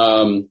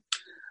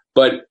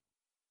 But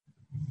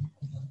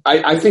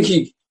I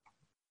think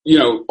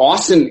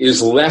Austin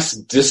is less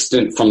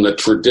distant from the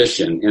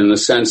tradition in the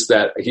sense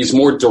that he's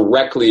more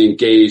directly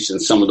engaged in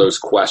some of those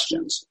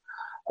questions.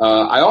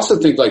 I also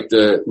think like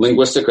the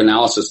linguistic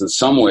analysis in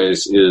some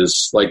ways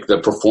is like the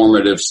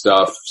performative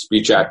stuff,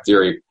 speech act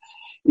theory,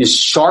 is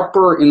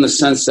sharper in the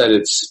sense that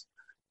it's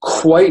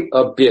quite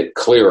a bit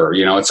clearer.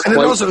 It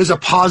also is a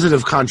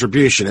positive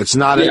contribution. It's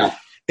not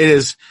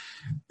he's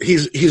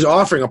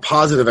offering a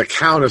positive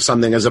account of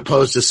something as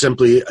opposed to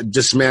simply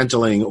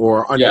dismantling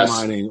or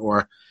undermining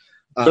or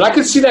But I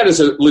could see that as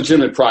a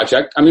legitimate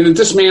project. I mean, the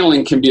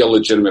dismantling can be a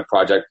legitimate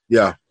project.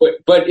 Yeah.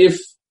 But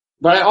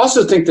I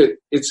also think that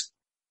it's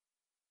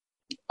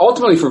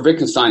ultimately for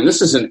Wittgenstein,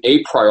 this is an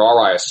a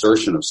priori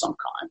assertion of some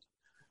kind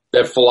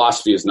that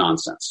philosophy is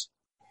nonsense.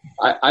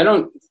 I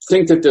don't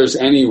think that there's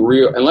any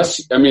real, unless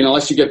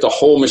you get the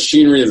whole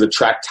machinery of the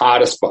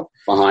Tractatus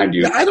behind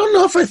you. I don't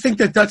know if I think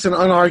that that's an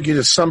unargued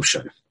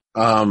assumption.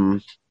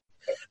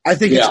 I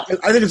think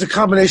it's a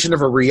combination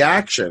of a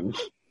reaction.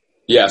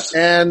 Yes.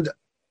 And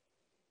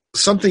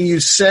something you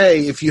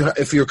say if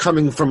you're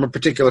coming from a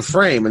particular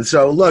frame. And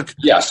so, look.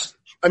 Yes.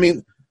 I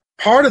mean,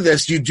 part of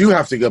this, you do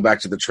have to go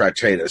back to the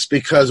Tractatus,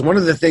 because one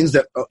of the things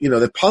that,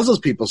 that puzzles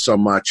people so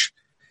much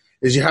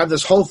is you have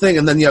this whole thing,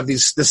 and then you have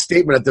this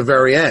statement at the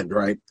very end,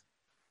 right?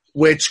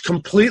 Which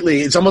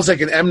completely, it's almost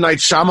like an M. Night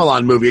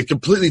Shyamalan movie. It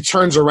completely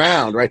turns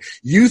around, right?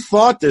 You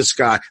thought this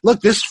guy,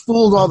 look, this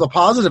fooled all the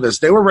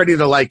positivists. They were ready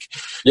to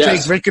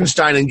take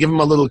Wittgenstein and give him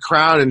a little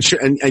crown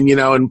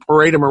and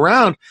parade him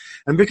around.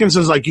 And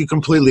Wittgenstein's like, you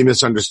completely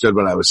misunderstood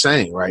what I was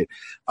saying, right?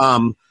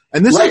 And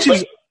this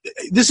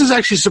this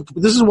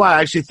is why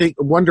I actually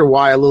wonder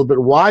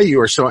why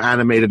you are so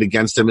animated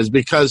against him, is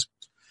because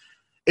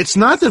it's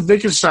not that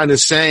Wittgenstein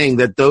is saying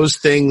that those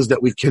things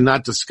that we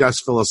cannot discuss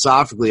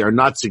philosophically are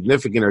not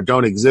significant or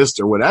don't exist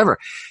or whatever.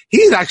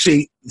 He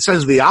actually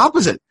says the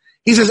opposite.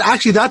 He says,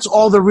 actually, that's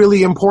all the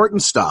really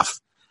important stuff.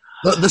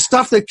 The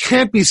stuff that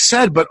can't be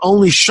said but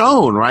only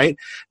shown, right?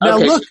 Now,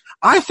 okay. Look,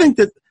 I think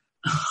that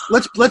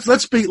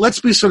let's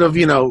be sort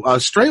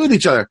of, straight with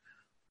each other.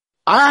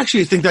 I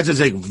actually think that's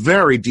a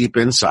very deep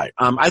insight.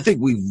 I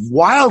think we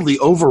wildly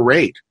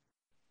overrate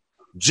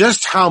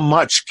just how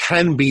much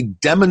can be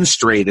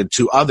demonstrated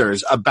to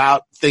others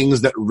about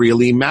things that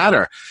really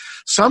matter.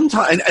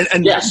 Sometimes,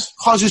 and yes,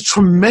 causes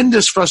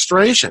tremendous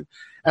frustration.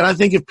 And I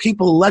think if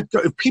people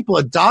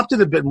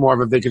adopted a bit more of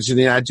a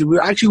Wittgensteinian attitude, we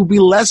actually would be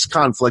less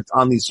conflict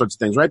on these sorts of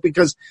things, right?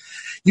 Because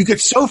you get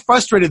so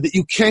frustrated that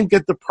you can't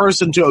get the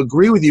person to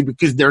agree with you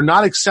because they're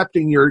not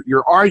accepting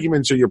your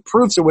arguments or your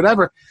proofs or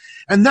whatever.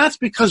 And that's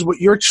because what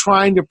you're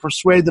trying to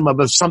persuade them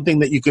of is something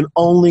that you can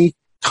only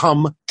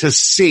come to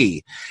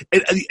see.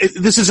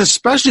 This is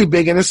especially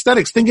big in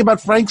aesthetics. Think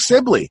about Frank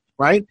Sibley,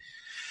 right?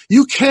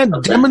 You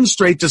can't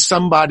demonstrate to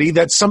somebody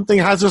that something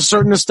has a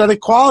certain aesthetic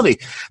quality.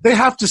 They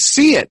have to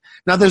see it.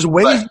 Now, there's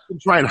ways you can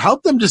try and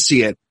help them to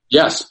see it.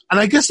 Yes. And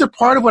I guess that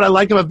part of what I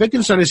like about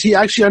Wittgenstein is he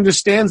actually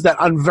understands that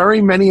on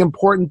very many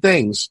important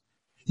things,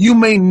 you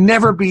may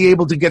never be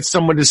able to get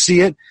someone to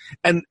see it,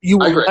 and you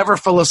will never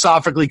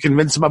philosophically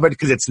convince them of it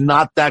because it's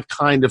not that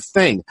kind of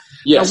thing.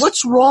 Yes. Now,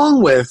 what's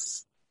wrong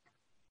with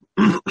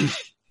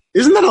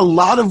isn't that a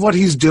lot of what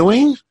he's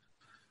doing?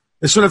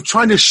 Is sort of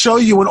trying to show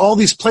you in all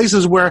these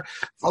places where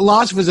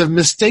philosophers have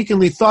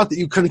mistakenly thought that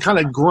you can kind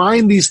of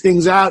grind these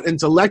things out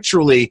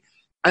intellectually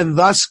and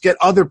thus get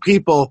other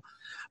people,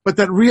 but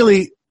that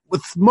really,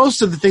 with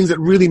most of the things that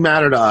really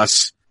matter to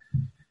us,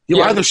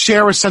 you either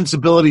share a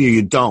sensibility or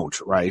you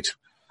don't, right?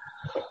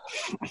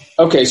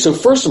 Okay, so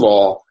first of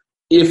all,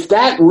 if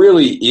that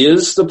really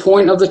is the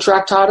point of the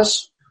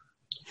Tractatus,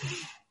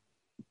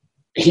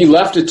 he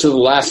left it to the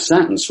last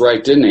sentence,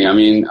 right? Didn't he? I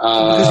mean,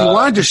 because he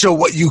wanted to show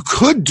what you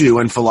could do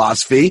in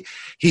philosophy.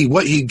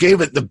 He gave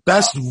it the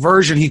best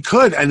version he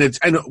could, and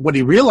what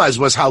he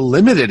realized was how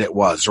limited it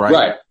was, right?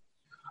 Right.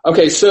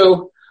 Okay,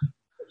 so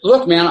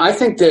look, man, I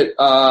think that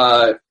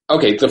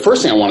the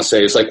first thing I want to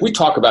say is we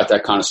talk about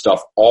that kind of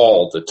stuff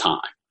all the time.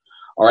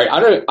 All right,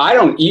 I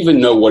don't even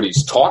know what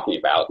he's talking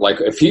about.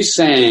 If he's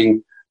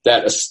saying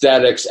that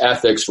aesthetics,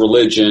 ethics,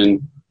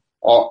 religion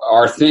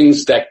are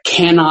things that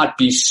cannot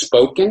be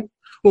spoken.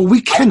 Well,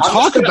 we can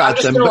talk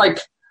about them.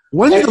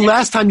 When is the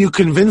last time you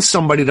convinced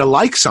somebody to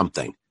like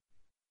something?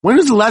 When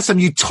is the last time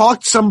you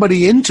talked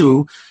somebody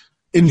into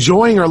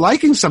enjoying or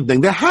liking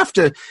something? They have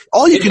to.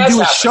 All you can do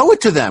is show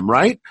it to them,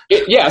 right?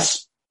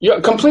 Yes,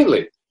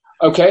 completely.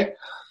 Okay,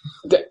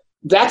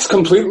 that's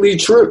completely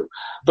true.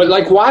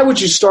 But why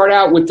would you start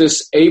out with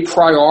this a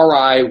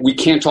priori? We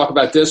can't talk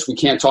about this. We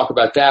can't talk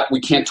about that. We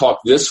can't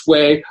talk this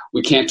way.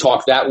 We can't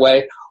talk that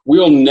way.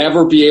 We'll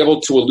never be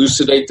able to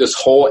elucidate this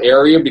whole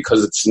area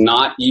because it's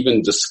not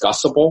even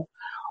discussable.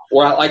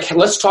 Or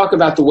let's talk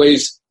about the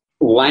ways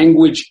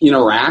language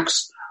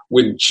interacts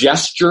with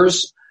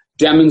gestures,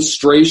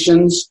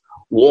 demonstrations,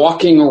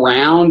 walking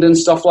around and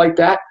stuff like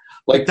that.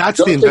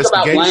 That's the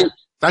investigation.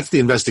 That's the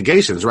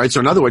investigations, right?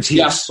 So in other words,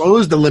 he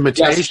exposed the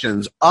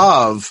limitations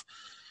of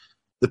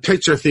the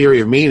picture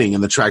theory of meaning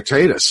in the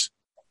Tractatus,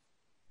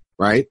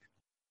 right?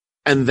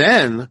 And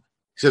then he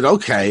said,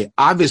 okay,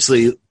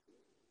 obviously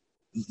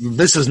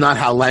this is not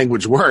how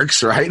language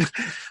works, right?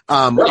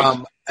 And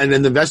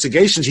in the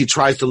investigations, he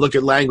tries to look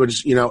at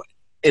language,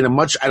 at a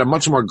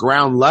much more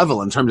ground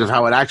level in terms of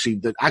how it actually,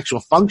 the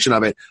actual function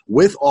of it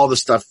with all the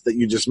stuff that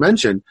you just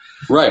mentioned.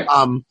 Right.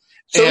 Look,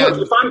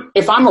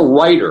 if I'm a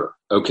writer,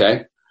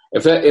 okay,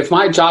 if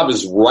my job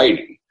is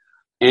writing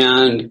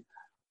and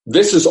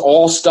this is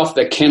all stuff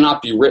that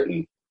cannot be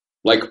written,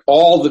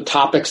 all the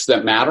topics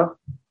that matter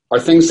are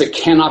things that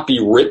cannot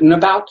be written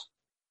about.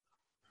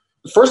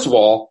 First of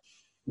all,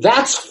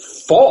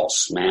 That's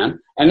false, man.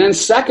 And then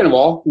second of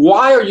all,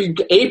 why are you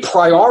a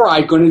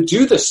priori going to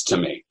do this to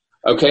me?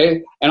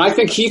 Okay. And I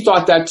think he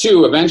thought that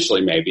too,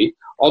 eventually, maybe.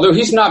 Although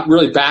he's not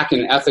really back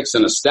in ethics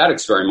and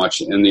aesthetics very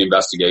much in the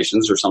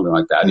investigations or something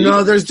like that.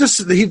 No,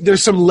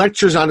 there's some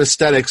lectures on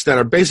aesthetics that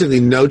are basically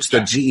notes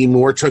that G.E.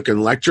 Moore took in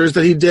lectures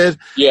that he did.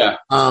 Yeah.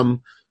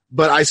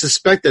 But I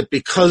suspect that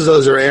because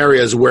those are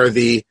areas where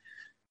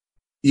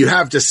you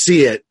have to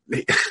see it,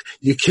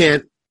 you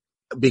can't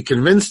be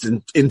convinced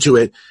into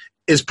it,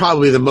 is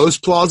probably the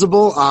most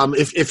plausible.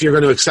 If you're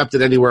going to accept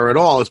it anywhere at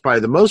all, it's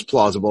probably the most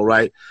plausible,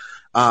 right?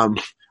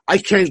 I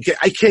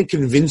can't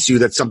convince you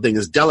that something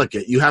is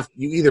delicate. You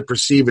either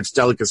perceive its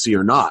delicacy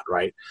or not,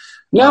 right?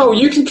 No,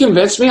 you can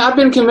convince me. I've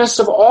been convinced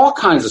of all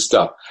kinds of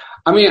stuff.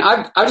 I mean,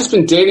 I've just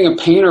been dating a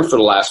painter for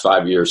the last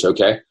 5 years,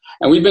 okay?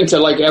 And we've been to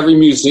like every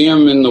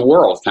museum in the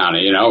world, kind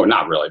of,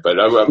 not really,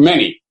 but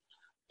many.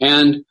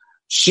 And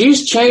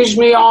she's changed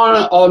me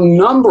on a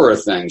number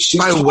of things.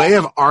 By way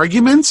of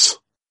arguments?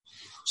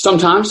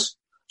 Sometimes.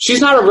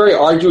 She's not a very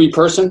arguey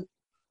person,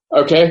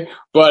 okay?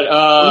 But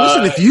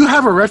listen, if you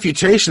have a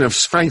refutation of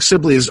Frank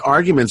Sibley's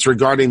arguments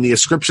regarding the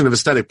ascription of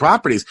aesthetic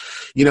properties,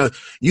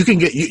 you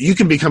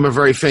can become a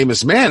very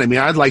famous man. I mean,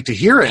 I'd like to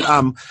hear it.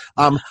 That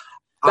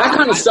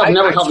kind of stuff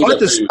never helped me. I've taught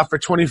this stuff for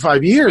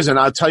 25 years, and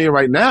I'll tell you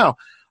right now,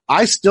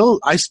 I still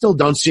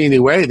don't see any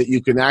way that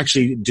you can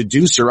actually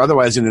deduce or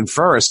otherwise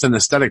infer a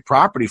synesthetic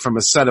property from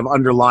a set of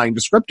underlying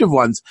descriptive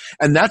ones.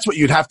 And that's what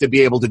you'd have to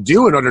be able to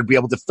do in order to be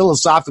able to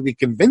philosophically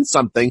convince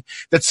something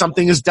that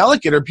something is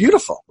delicate or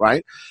beautiful,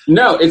 right?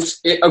 No,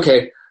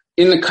 okay.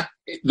 In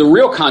the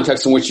real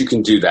context in which you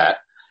can do that,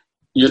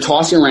 you're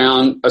tossing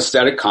around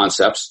aesthetic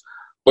concepts,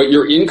 but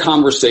you're in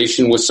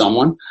conversation with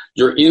someone.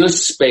 You're in a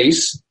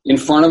space in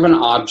front of an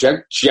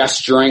object,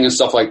 gesturing and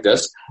stuff like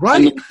this. Right.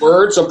 And the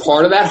words are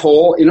part of that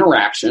whole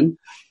interaction.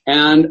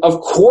 And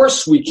of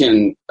course we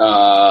can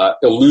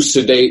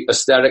elucidate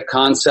aesthetic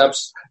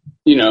concepts,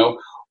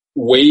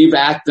 wave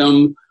at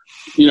them,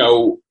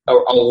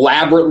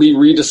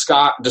 elaborately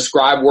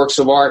describe works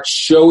of art,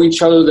 show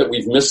each other that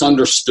we've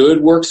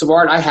misunderstood works of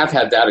art. I have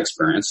had that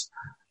experience.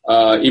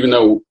 Even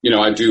though,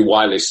 I do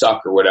Why They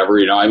Suck or whatever,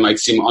 I might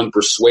seem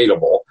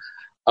unpersuadable.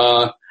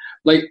 But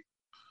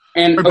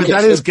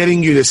that is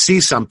getting you to see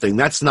something.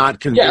 That's not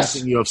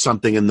convincing you of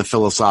something in the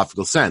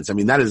philosophical sense. I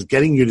mean, that is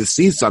getting you to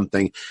see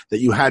something that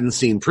you hadn't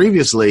seen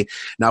previously.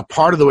 Now,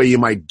 part of the way you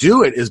might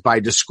do it is by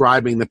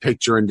describing the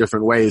picture in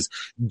different ways,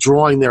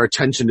 drawing their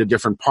attention to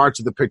different parts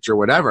of the picture,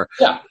 whatever.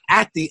 Yeah.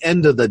 At the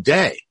end of the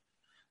day,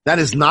 that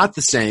is not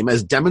the same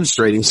as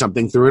demonstrating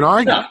something through an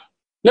argument. Yeah.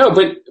 No,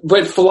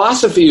 but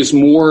philosophy is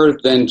more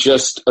than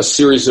just a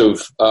series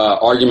of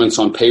arguments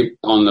on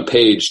the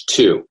page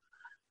too.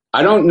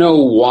 I don't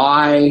know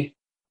why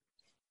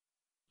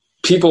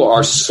people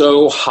are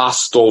so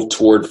hostile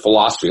toward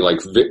philosophy, like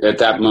at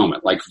that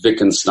moment, like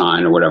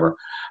Wittgenstein or whatever.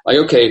 Like,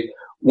 okay,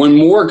 when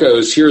Moore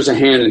goes, here's a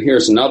hand and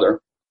here's another,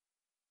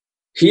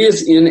 he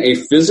is in a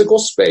physical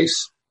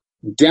space,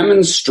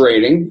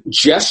 demonstrating,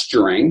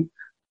 gesturing.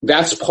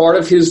 That's part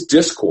of his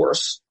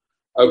discourse,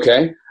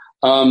 okay?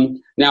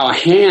 Now, a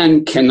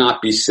hand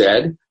cannot be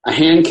said. A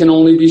hand can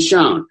only be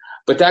shown.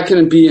 But that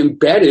can be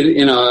embedded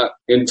in an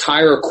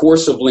entire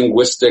course of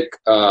linguistic,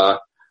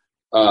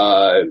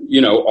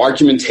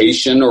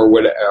 argumentation or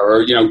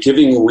whatever,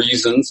 giving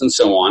reasons and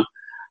so on.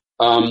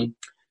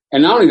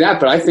 And not only that,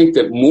 but I think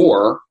that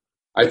Moore,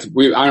 I don't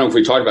know if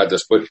we talked about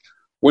this, but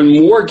when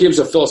Moore gives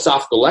a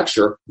philosophical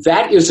lecture,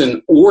 that is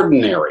an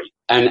ordinary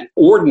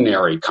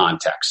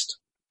context.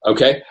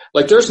 Okay?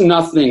 Like there's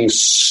nothing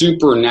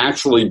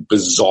supernaturally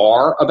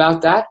bizarre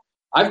about that.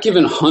 I've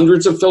given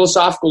hundreds of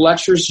philosophical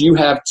lectures. You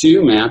have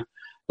too, man.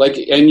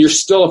 And you're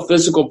still a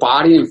physical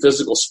body in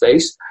physical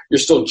space. You're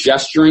still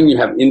gesturing. You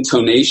have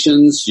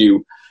intonations. Here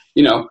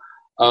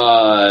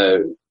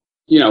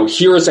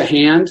is a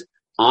hand,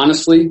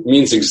 honestly,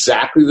 means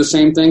exactly the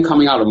same thing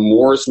coming out of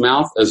Moore's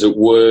mouth as it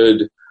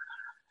would,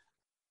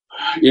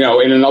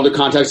 in another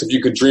context, if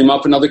you could dream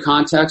up another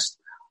context.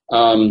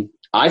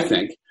 I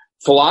think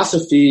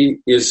philosophy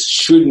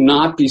should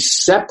not be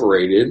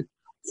separated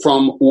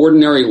from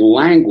ordinary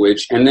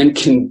language and then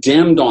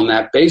condemned on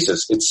that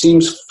basis. It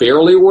seems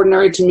fairly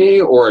ordinary to me,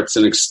 or it's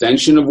an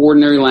extension of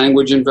ordinary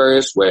language in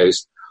various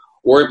ways,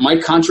 or it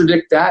might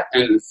contradict that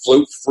and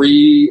float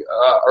free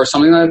or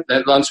something like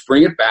that. Let's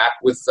bring it back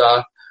with,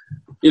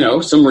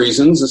 some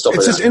reasons and stuff like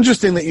that. It's just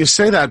interesting that you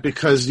say that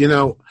because,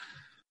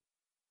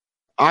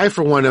 I,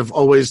 for one, have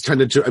always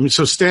tended to.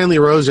 So Stanley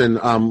Rosen,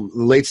 the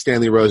late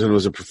Stanley Rosen,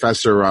 was a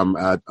professor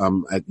at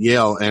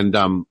Yale,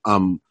 and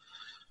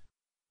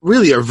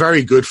really a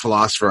very good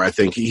philosopher. I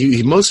think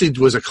he mostly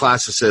was a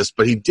classicist,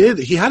 but he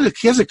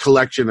has a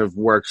collection of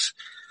works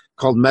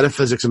called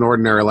Metaphysics in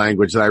Ordinary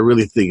Language that I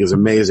really think is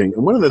amazing.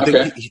 And one of the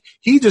things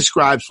he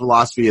describes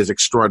philosophy as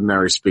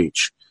extraordinary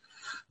speech.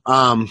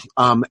 And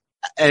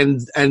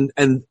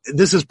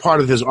this is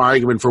part of his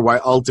argument for why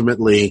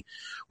ultimately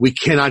we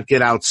cannot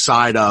get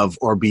outside of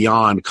or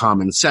beyond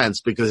common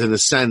sense, because in a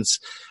sense,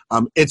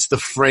 it's the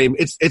frame,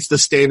 it's the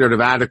standard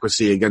of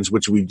adequacy against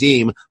which we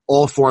deem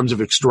all forms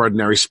of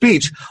extraordinary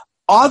speech.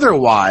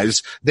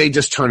 Otherwise, they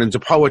just turn into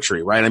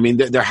poetry, right? I mean,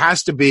 there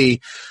has to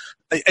be,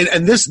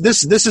 and this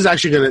is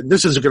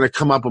actually gonna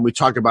come up when we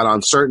talk about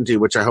uncertainty,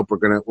 which I hope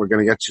we're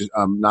gonna get to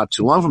not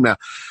too long from now.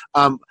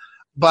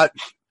 But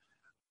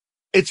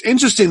it's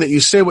interesting that you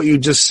say what you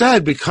just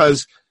said,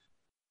 because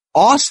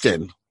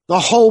Austen, the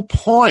whole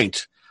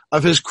point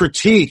of his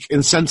critique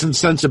in Sense and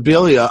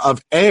Sensibilia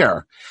of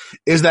Air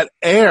is that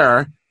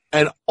Air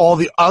and all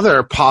the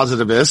other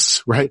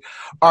positivists, right,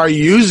 are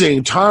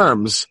using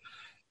terms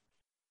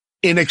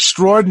in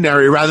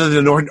extraordinary rather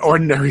than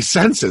ordinary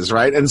senses,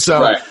 right? And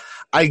so right.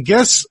 I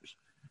guess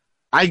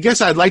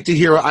I'd like to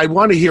hear, I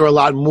want to hear a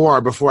lot more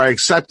before I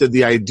accepted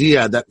the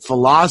idea that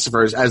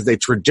philosophers, as they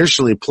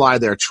traditionally ply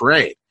their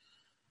trade,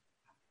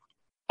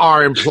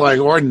 are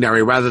employing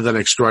ordinary rather than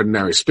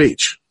extraordinary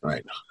speech,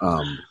 right?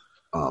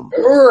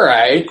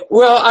 Right.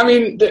 Well, I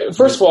mean,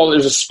 first of all,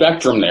 there's a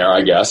spectrum there,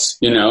 I guess,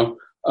 you know.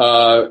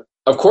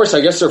 Of course,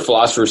 I guess there are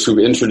philosophers who've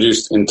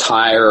introduced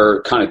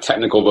entire kind of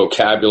technical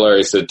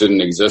vocabularies that didn't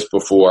exist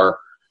before.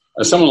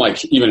 Someone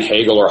like even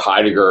Hegel or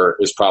Heidegger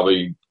is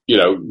probably, you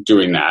know,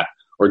 doing that,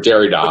 or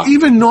Derrida. But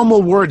even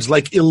normal words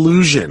like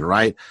illusion,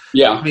 right?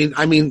 Yeah.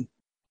 I mean,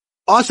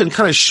 Austen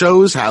kind of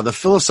shows how the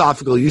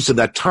philosophical use of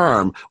that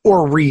term,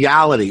 or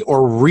reality,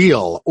 or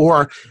real,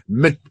 or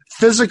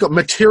physical,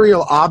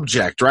 material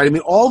object, right? I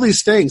mean, all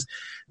these things.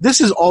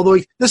 This is all the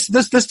way.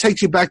 This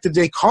takes you back to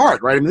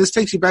Descartes, right? I mean, this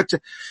takes you back to.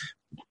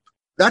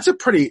 That's a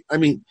pretty. I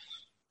mean,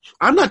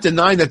 I'm not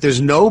denying that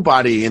there's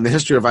nobody in the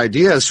history of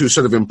ideas who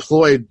sort of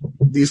employed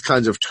these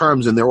kinds of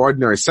terms in their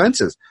ordinary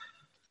senses.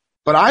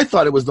 But I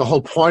thought it was the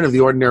whole point of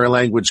the ordinary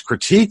language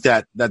critique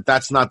that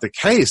that's not the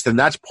case. And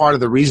that's part of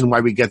the reason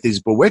why we get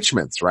these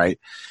bewitchments, right?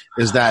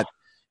 Is that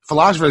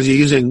philosophers are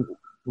using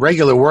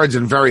regular words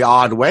in very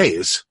odd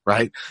ways,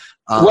 right?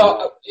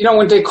 Well, you know,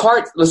 when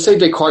let's say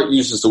Descartes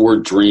uses the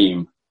word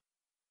dream.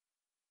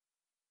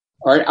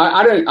 All right,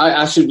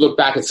 I should look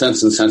back at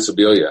Sense and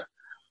Sensibilia,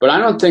 but I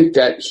don't think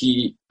that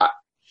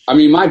I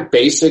mean, my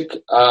basic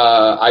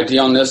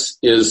idea on this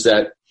is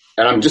that,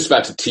 and I'm just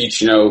about to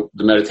teach, you know,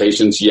 the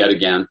Meditations yet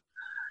again,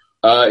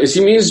 is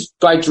he means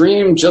by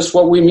dream just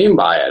what we mean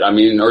by it. I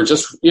mean, or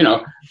just, you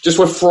know, just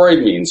what Freud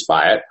means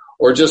by it,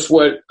 or just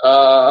what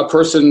a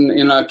person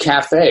in a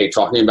cafe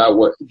talking about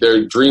what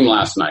their dream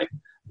last night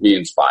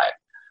means by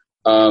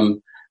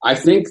it. I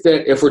think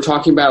that if we're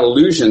talking about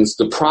illusions,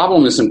 the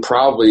problem isn't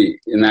probably,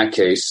 in that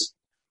case,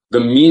 the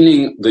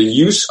meaning, the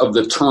use of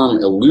the term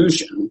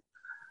illusion,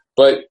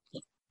 but,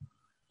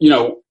 you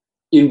know,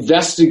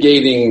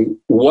 investigating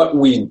what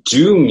we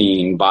do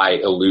mean by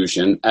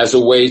illusion as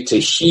a way to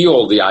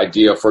heal the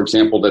idea, for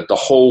example, that the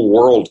whole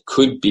world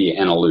could be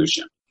an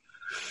illusion.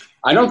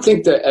 I don't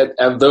think that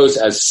of those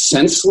as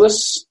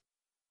senseless.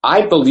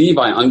 I believe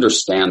I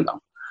understand them.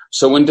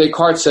 So when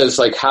Descartes says,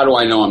 like, how do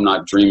I know I'm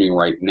not dreaming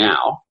right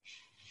now?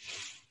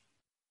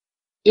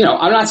 You know,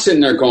 I'm not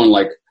sitting there going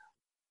like,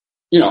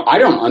 you know, I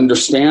don't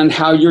understand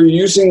how you're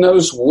using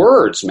those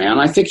words, man.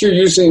 I think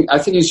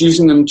he's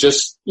using them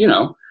just, you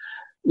know.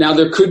 Now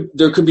there could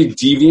be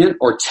deviant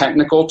or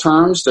technical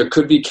terms. There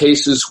could be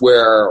cases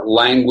where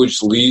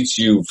language leads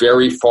you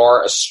very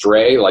far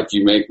astray, like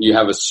you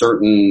have a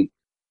certain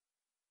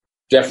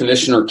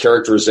definition or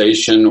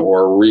characterization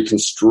or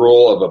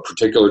reconstrual of a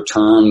particular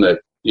term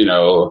that, you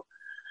know,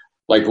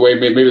 like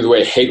maybe the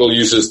way Hegel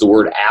uses the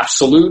word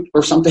absolute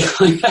or something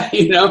like that,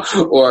 you know,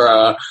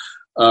 or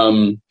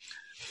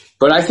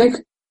but I think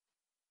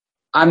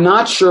I'm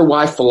not sure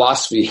why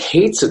philosophy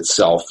hates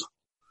itself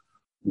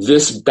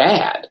this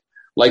bad.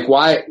 Like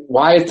why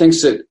it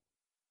thinks that,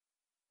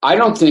 I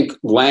don't think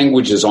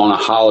language is on a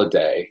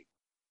holiday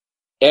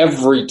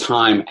every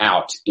time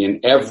out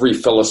in every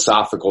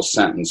philosophical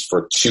sentence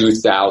for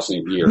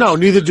 2,000 years. No,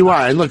 neither do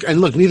I. And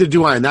look, neither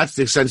do I. And that's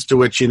the sense to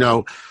which, you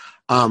know,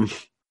 I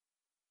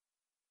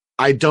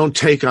don't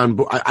take on,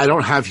 I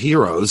don't have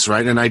heroes,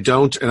 right?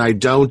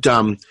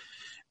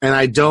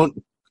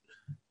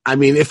 I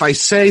mean, if I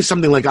say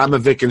something like I'm a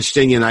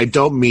Wittgensteinian, I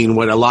don't mean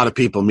what a lot of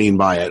people mean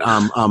by it.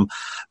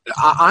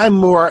 I'm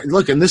more,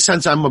 look, in this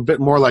sense, I'm a bit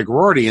more like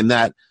Rorty in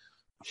that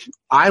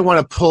I want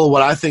to pull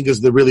what I think is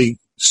the really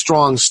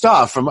strong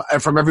stuff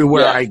from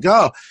everywhere I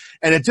go.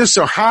 And it just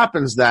so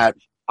happens that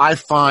I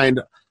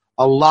find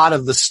a lot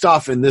of the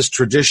stuff in this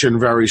tradition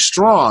very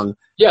strong.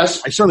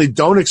 Yes. I certainly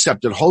don't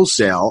accept it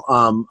wholesale.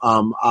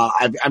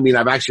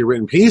 I've actually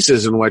written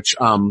pieces in which,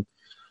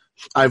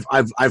 I've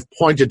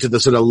pointed to the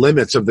sort of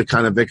limits of the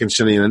kind of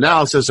Wittgensteinian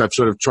analysis. I've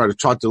sort of tried to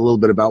talk a little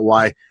bit about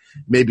why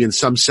maybe in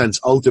some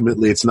sense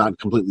ultimately it's not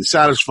completely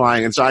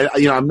satisfying. And so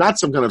I'm not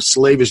some kind of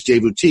slavish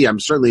devotee. I'm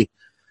certainly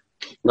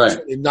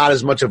not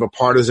as much of a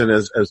partisan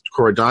as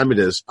Cora Diamond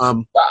is. I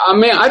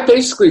mean, I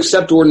basically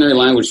accept ordinary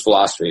language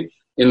philosophy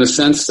in the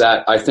sense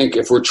that I think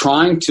if we're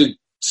trying to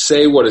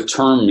say what a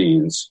term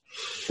means,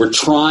 we're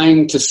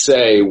trying to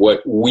say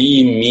what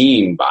we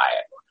mean by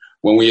it.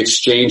 when we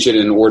exchange it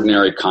in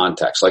ordinary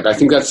context. Like, I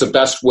think that's the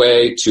best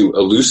way to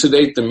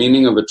elucidate the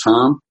meaning of a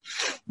term.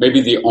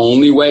 Maybe the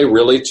only way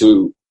really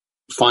to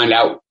find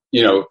out,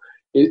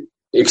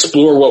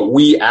 explore what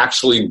we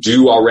actually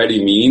do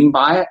already mean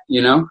by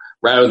it,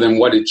 rather than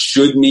what it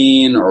should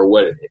mean or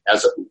what it,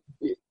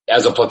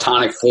 as a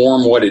Platonic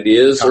form, what it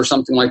is or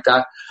something like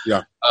that.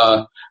 Yeah.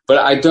 But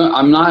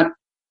I'm not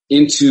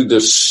into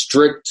the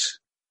strict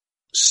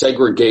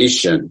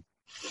segregation,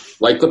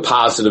 like the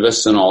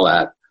positivists and all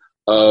that,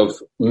 of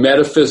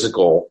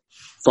metaphysical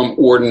from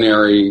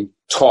ordinary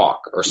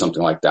talk or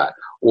something like that.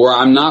 Or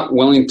I'm not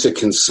willing to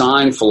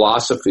consign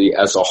philosophy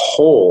as a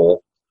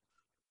whole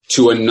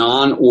to a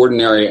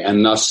non-ordinary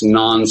and thus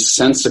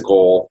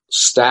nonsensical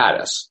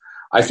status.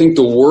 I think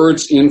the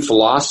words in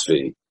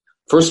philosophy,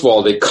 first of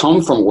all, they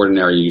come from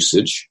ordinary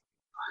usage.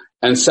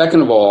 And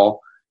second of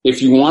all,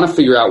 if you want to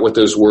figure out what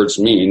those words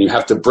mean, you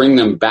have to bring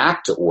them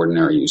back to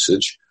ordinary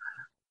usage.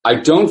 I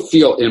don't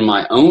feel in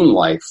my own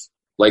life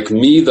like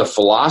me, the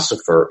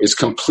philosopher, is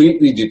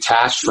completely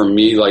detached from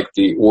me, like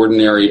the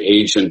ordinary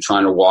agent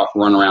trying to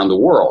run around the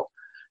world.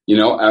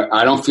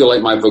 I don't feel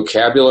like my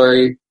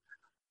vocabulary,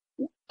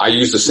 I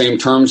use the same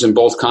terms in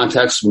both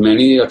contexts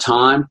many a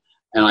time,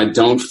 and I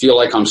don't feel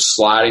like I'm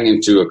sliding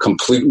into a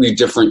completely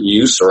different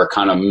use or a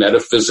kind of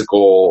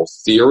metaphysical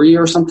theory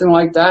or something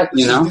like that,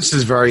 This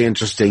is very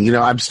interesting.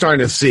 I'm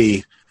starting to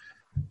see,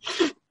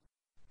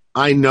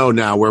 I know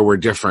now where we're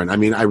different. I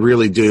mean, I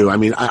really do. I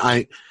mean,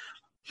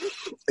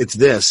 it's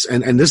this,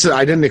 and this is,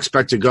 I didn't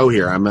expect to go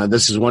here.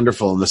 This is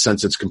wonderful in the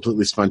sense it's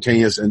completely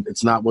spontaneous and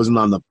wasn't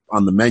on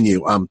the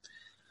menu.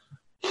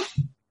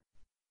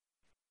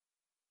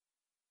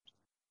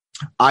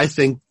 I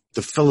think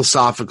the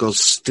philosophical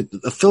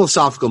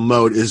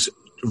mode is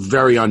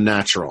very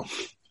unnatural.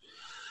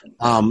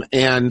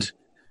 And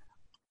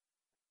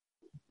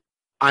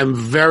I'm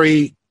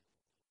very,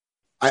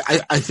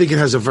 I think it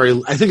has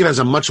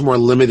a much more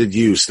limited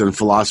use than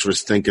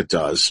philosophers think it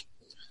does.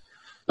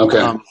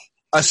 Okay.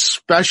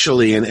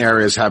 Especially in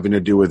areas having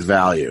to do with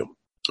value,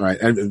 right?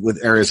 And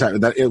with areas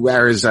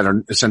that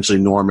are essentially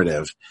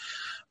normative.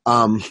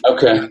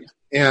 Okay.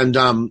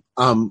 And,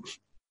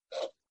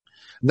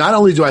 not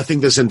only do I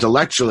think this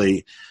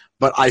intellectually,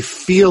 but I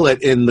feel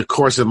it in the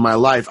course of my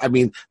life. I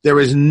mean, there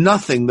is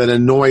nothing that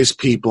annoys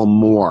people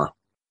more.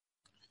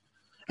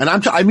 And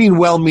I mean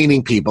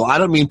well-meaning people. I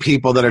don't mean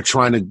people that are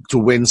trying to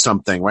win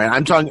something, right?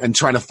 I'm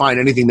trying to find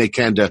anything they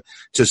can to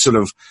sort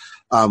of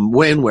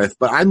win with,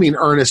 but I mean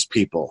earnest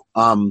people.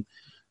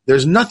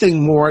 There's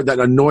nothing more that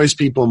annoys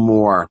people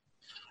more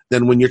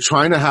than when you're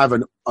trying to have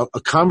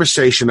a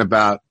conversation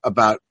about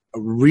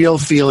real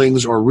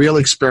feelings or real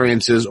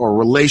experiences or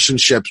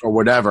relationships or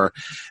whatever,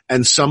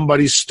 and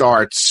somebody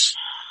starts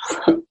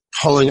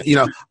pulling,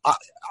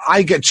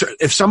 I get,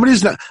 if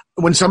somebody's not,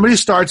 when somebody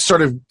starts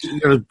sort of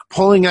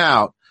pulling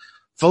out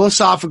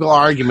philosophical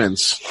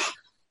arguments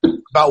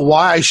about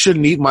why I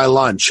shouldn't eat my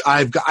lunch,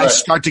 I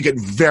start to get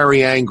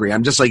very angry.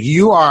 I'm just like,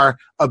 you are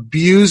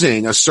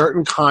abusing a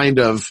certain kind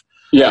of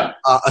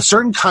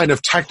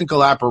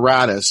technical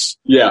apparatus.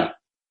 Yeah.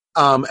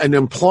 And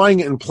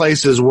employing it in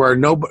places where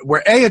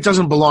A, it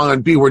doesn't belong,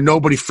 and B, where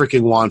nobody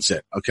freaking wants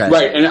it. Okay.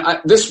 Right. And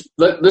this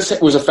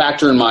was a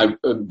factor in my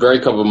very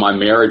couple of my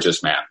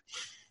marriages, man.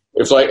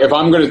 It's like, if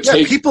I'm going to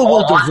take people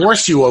will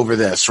divorce you over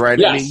this, right?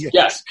 Yes. I mean,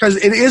 yes. Because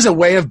it is a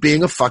way of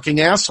being a fucking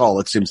asshole,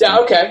 it seems. Yeah.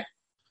 Okay.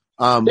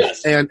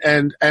 Yes.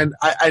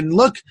 And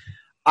look,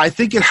 I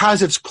think it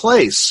has its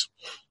place,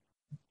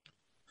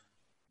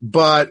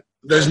 but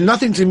there's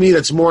nothing to me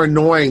that's more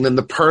annoying than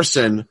the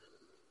person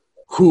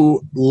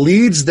who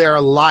leads their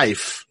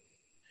life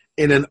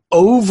in an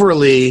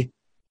overly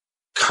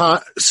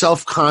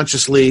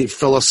self-consciously,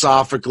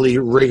 philosophically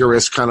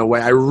rigorous kind of way.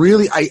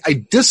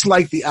 I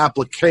dislike the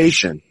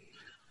application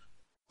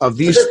of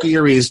these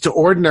theories to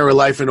ordinary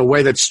life in a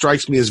way that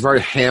strikes me as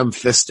very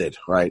ham-fisted,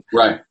 right?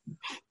 Right.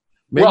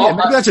 Maybe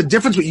that's a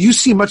difference, but you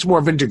see much more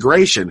of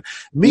integration.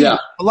 A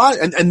lot,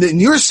 and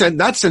in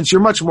that sense,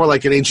 you're much more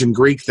like an ancient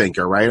Greek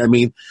thinker, right? I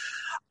mean,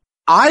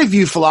 I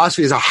view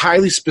philosophy as a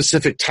highly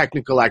specific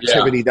technical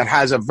activity that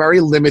has a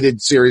very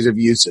limited series of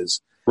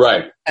uses.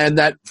 Right. And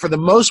that for the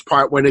most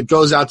part, when it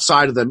goes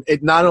outside of them,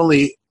 it not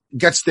only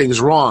gets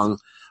things wrong,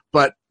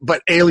 but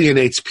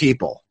alienates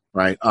people,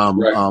 right?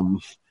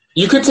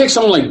 You could take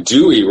someone like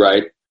Dewey,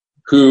 right,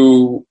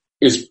 who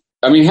has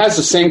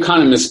the same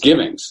kind of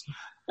misgivings.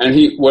 And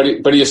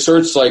he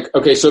asserts like,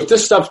 okay, so if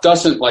this stuff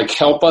doesn't like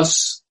help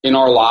us in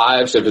our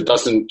lives, if it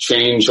doesn't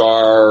change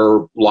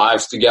our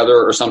lives together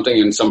or something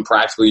in some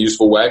practically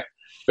useful way,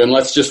 then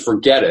let's just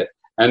forget it.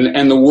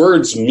 And the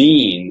words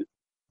mean,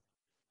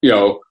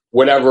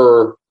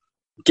 whatever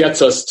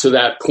gets us to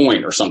that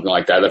point or something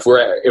like that. If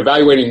we're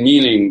evaluating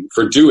meaning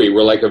for Dewey,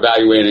 we're like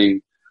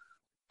evaluating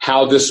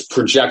how this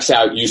projects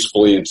out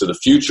usefully into the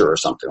future or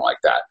something like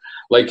that.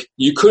 Like,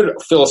 you could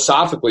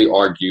philosophically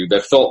argue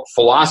that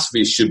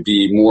philosophy should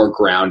be more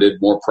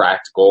grounded, more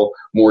practical,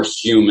 more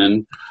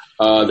human.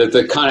 That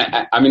the kind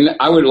of,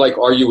 I would like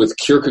argue with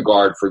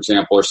Kierkegaard, for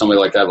example, or somebody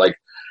like that. Like,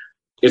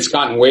 it's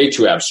gotten way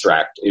too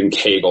abstract in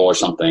Hegel or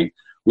something.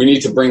 we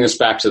need to bring this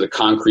back to the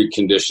concrete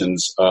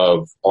conditions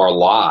of our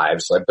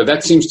lives. But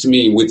that seems to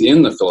me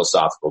within the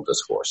philosophical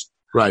discourse.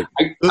 Right.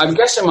 I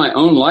guess in my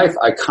own life,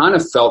 I kind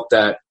of felt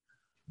that,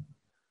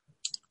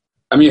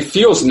 I mean, it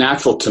feels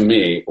natural to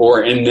me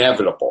or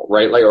inevitable,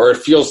 right? Like, or it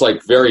feels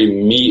like very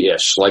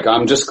me-ish. Like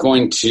I'm just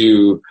going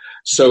to,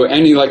 so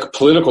any like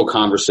political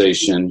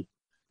conversation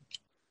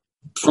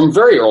from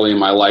very early in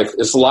my life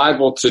is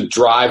liable to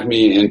drive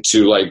me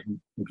into like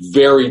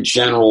very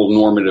general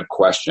normative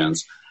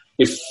questions.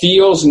 It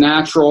feels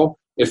natural.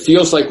 It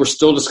feels like we're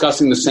still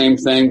discussing the same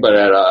thing, but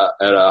at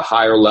a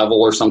higher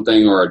level or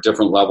something, or a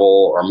different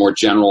level or a more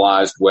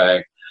generalized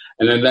way.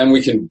 And then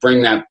we can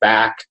bring that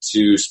back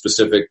to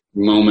specific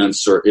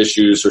moments or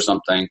issues or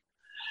something.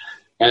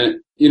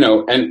 And, you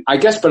know, and I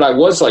guess, but I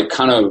was like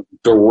kind of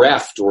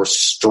bereft or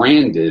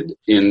stranded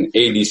in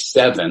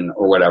 87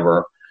 or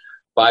whatever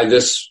by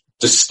this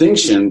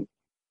distinction,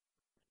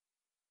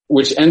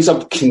 which ends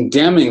up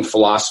condemning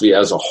philosophy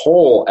as a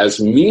whole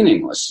as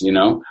meaningless, you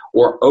know,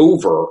 or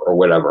over or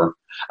whatever.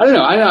 I don't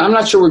know. I'm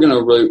not sure we're going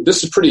to really,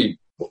 this is pretty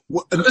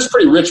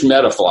rich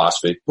meta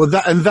philosophy. Well,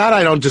 that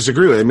I don't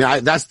disagree with. I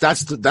mean, that's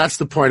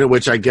the point at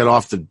which I get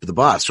off the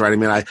bus, right? I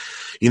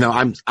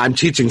mean, I'm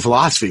teaching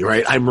philosophy,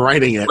 right? I'm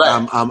writing it.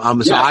 Right.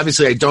 So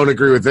obviously I don't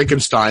agree with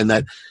Wittgenstein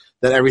that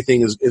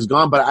everything is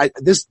gone, but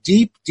this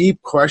deep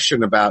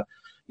question about,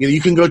 you know,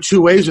 you can go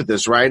two ways with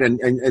this, right? And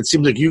it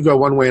seems like you go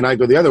one way and I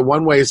go the other.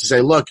 One way is to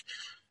say, look,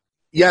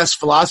 yes,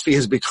 philosophy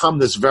has become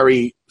this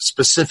very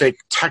specific,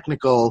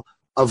 technical,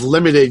 of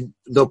limited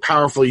though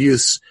powerful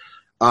use,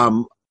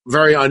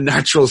 very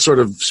unnatural sort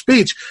of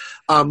speech.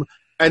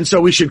 And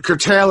so we should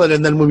curtail it.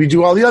 And then when we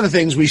do all the other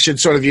things, we should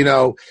sort of, you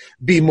know,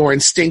 be more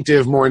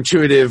instinctive, more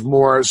intuitive,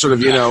 more sort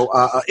of, you know,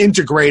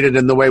 integrated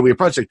in the way we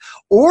approach it.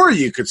 Or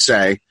you could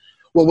say,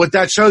 well, what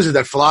that shows is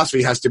that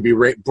philosophy has to be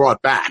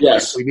brought back.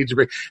 Yes. We need to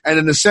bring, and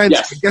in a sense,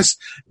 yes. I guess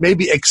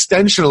maybe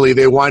extensionally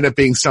they wind up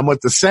being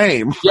somewhat the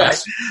same.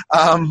 Yes.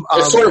 Right?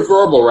 It's sort of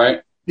verbal,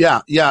 right?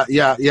 Yeah.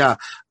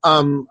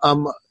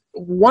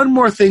 One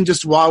more thing,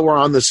 just while we're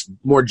on this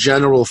more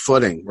general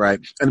footing, right?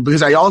 And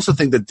because I also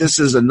think that this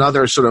is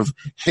another sort of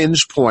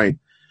hinge point,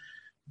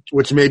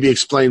 which may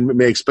explain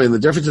the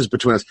differences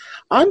between us.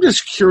 I'm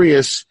just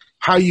curious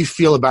how you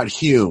feel about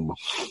Hume.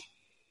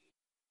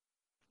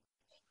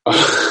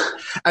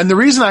 And the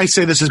reason I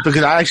say this is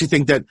because I actually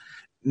think that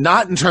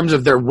not in terms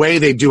of their way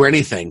they do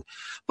anything,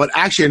 but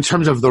actually in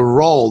terms of the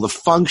role, the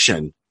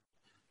function,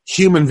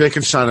 Hume and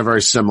Wittgenstein are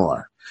very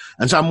similar.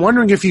 And so I'm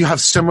wondering if you have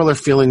similar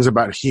feelings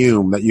about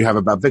Hume that you have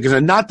about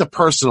Wittgenstein, not the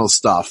personal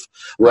stuff,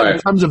 right, but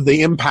in terms of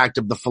the impact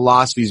of the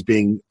philosophies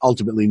being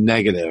ultimately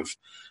negative.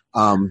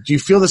 Do you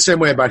feel the same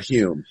way about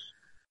Hume?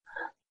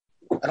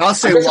 And I'll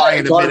say why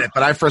in a minute,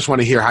 but I first want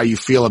to hear how you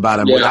feel about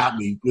him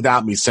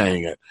without me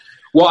saying it.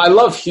 Well, I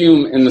love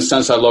Hume in the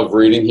sense I love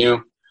reading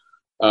Hume.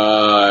 He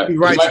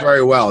writes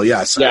very well,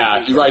 yes.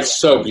 Yeah, he writes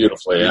so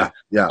beautifully.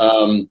 Yeah.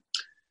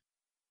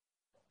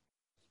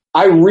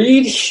 I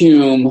read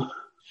Hume.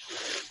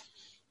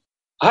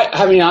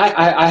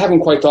 I haven't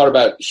quite thought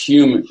about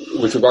Hume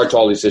with regard to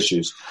all these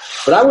issues,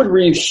 but I would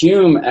read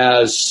Hume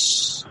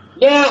as,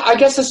 I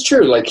guess that's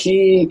true. Like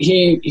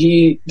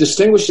he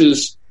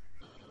distinguishes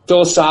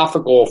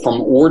philosophical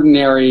from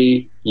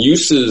ordinary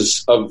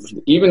uses of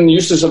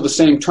the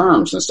same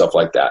terms and stuff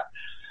like that.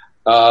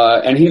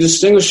 And he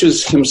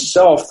distinguishes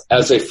himself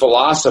as a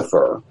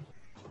philosopher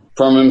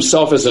from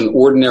himself as an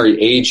ordinary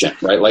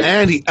agent, right? Like,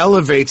 and he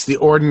elevates the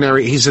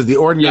ordinary. He says the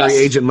ordinary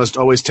agent must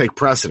always take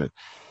precedent.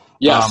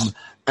 Yes.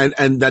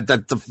 And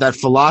that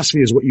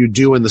philosophy is what you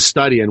do in the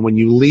study, and when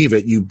you leave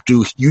it, you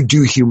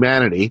do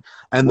humanity,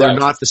 and they're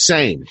not the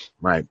same,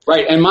 right?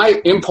 Right. And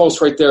my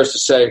impulse right there is to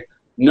say,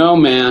 no,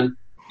 man,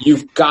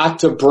 you've got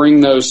to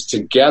bring those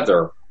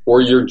together,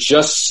 or you're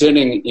just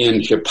sitting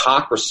in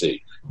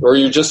hypocrisy, or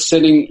you're just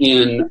sitting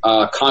in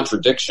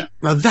contradiction.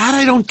 Now that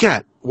I don't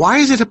get. Why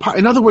is it?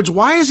 In other words,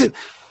 why is it?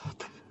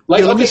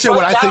 Like, let me say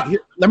what I think.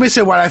 Let me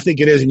say what I think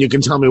it is, and you can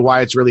tell me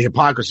why it's really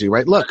hypocrisy,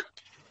 right? Look.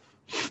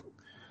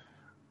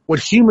 What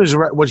Hume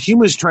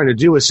is trying to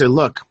do is say,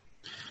 look,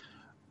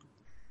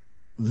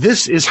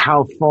 this is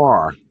how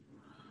far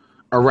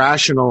a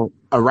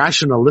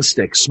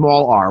rationalistic,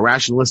 small r,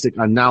 rationalistic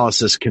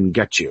analysis can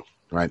get you,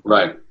 right?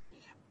 Right.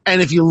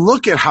 And if you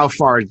look at how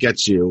far it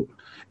gets you,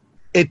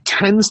 it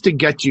tends to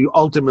get you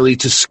ultimately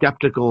to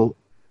skeptical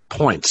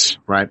points,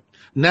 right?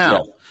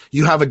 Now,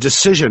 you have a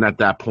decision at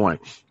that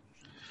point.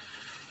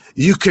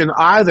 You can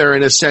either,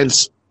 in a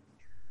sense,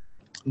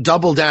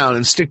 double down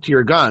and stick to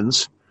your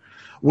guns,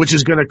 which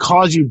is going to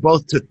cause you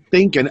both to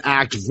think and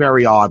act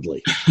very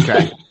oddly.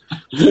 Okay.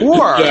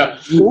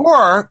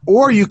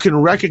 Or you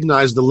can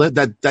recognize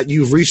that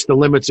you've reached the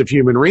limits of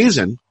human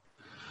reason,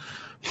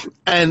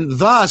 and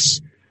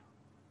thus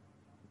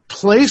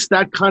place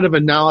that kind of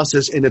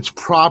analysis in its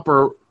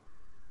proper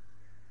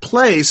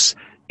place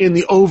in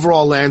the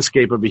overall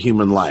landscape of a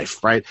human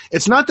life, right?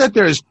 It's not that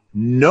there's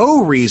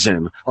no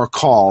reason or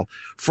call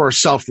for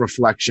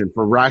self-reflection,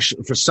 for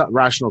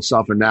rational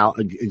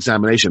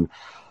self-examination.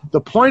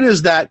 The point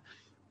is that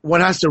one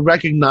has to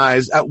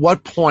recognize at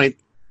what point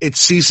it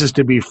ceases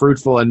to be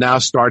fruitful and now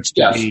starts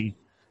to be,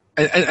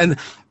 and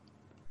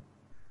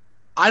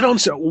I don't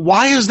say,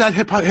 why is that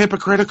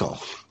hypocritical?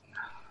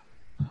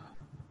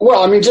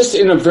 Well, I mean, just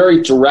in a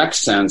very direct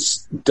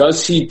sense,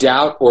 does he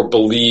doubt or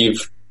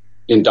believe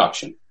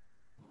induction?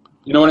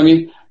 You know what I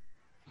mean?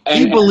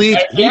 He believes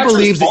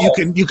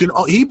that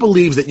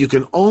you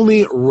can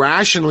only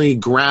rationally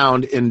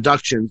ground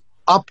induction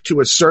up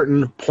to a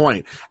certain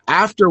point,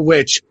 after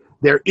which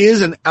there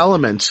is an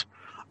element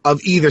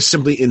of either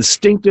simply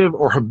instinctive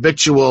or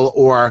habitual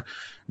or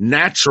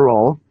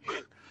natural,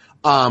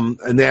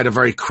 and they had a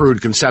very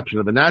crude conception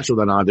of the natural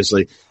then,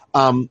 obviously,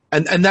 and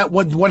that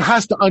one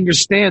has to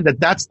understand that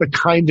that's the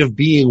kind of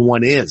being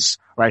one is,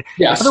 right?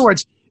 Yes. In other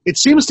words, it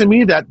seems to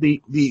me that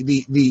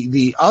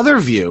the other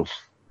view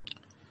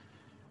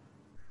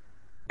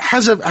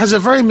has a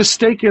very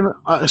mistaken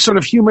sort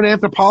of human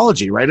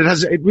anthropology, right?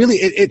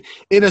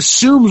 It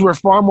assumes we're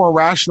far more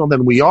rational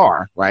than we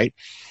are, right?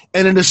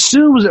 And it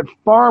assumes that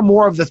far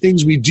more of the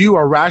things we do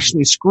are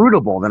rationally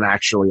scrutable than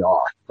actually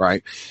are,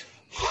 right?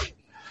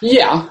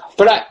 Yeah,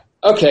 but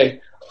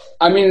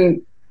I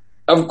mean,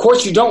 of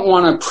course you don't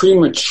want to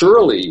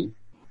prematurely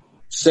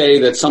say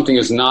that something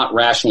is not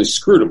rationally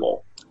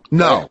scrutable.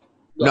 No, right?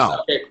 no.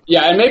 Okay.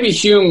 Yeah, and maybe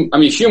Hume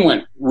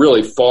went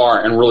really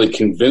far and really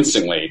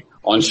convincingly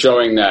on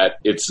showing that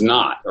it's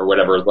not, or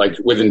whatever, like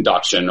with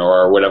induction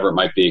or whatever it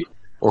might be.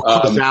 Or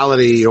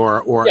causality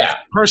or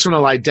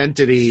personal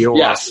identity or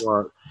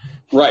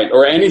right,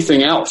 or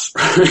anything else,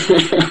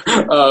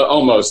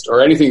 almost,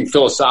 or anything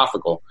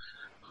philosophical.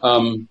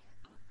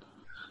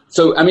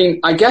 So, I mean,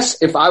 I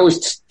guess if I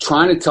was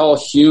trying to tell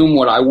Hume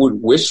what I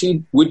would wish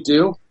he would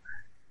do,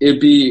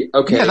 it'd be,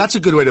 okay. Yeah, that's a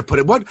good way to put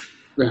it.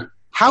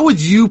 How would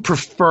you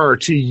prefer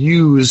to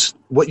use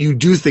what you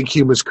do think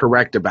Hume is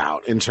correct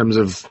about in terms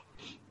of...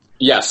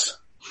 Yes.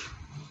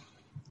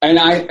 And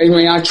I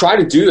mean, I try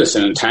to do this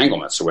in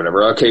entanglements or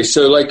whatever. Okay,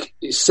 so like,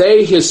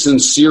 say his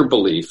sincere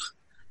belief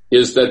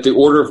is that the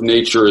order of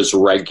nature is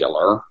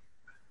regular.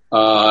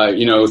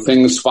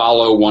 Things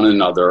follow one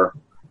another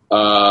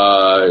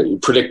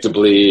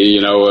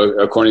predictably,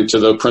 according to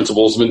the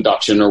principles of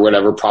induction or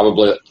whatever,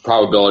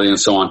 probability and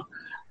so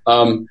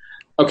on.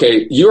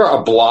 Okay, you're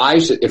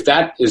obliged, if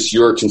that is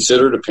your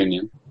considered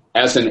opinion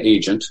as an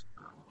agent,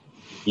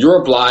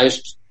 you're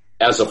obliged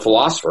as a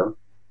philosopher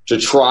to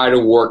try to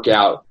work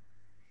out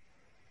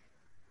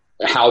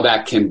how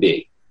that can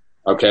be.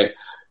 Okay?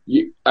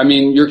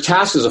 Your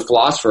task as a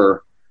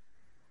philosopher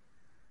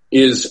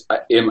is,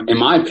 in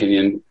my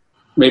opinion,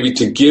 maybe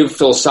to give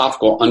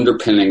philosophical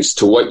underpinnings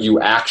to what you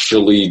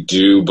actually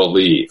do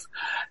believe.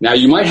 Now,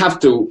 you might have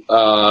to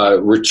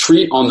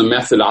retreat on the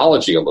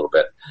methodology a little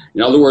bit.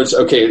 In other words,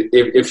 okay,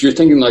 if you're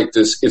thinking like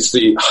this, it's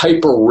the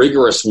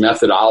hyper-rigorous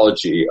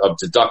methodology of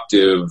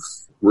deductive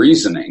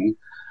reasoning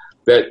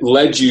that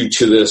led you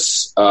to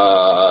this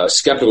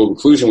skeptical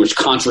conclusion, which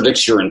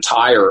contradicts your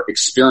entire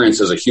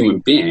experience as a human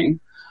being,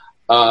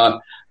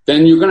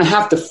 then you're going to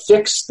have to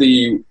fix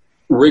the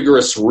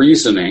rigorous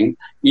reasoning,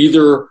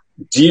 either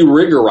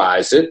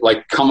de-rigorize it,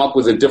 like come up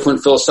with a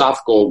different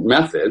philosophical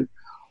method,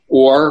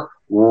 or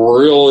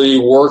really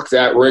work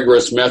that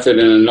rigorous method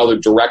in another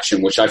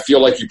direction, which I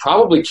feel like you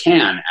probably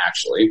can,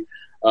 actually,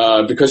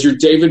 because you're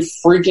David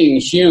freaking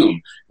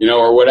Hume,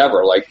 or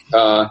whatever.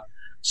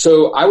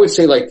 So I would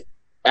say,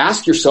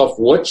 ask yourself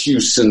what you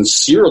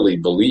sincerely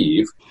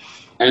believe,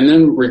 and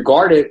then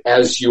regard it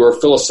as your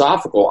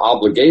philosophical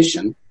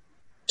obligation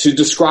to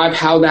describe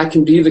how that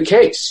can be the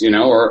case,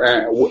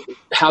 or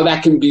how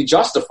that can be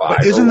justified.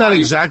 But isn't that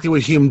exactly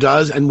what Hume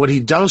does? And what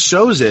he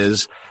shows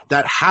is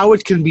that how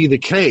it can be the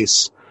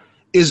case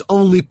is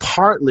only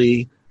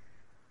partly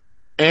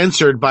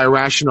answered by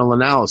rational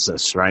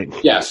analysis, right?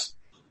 Yes.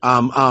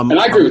 And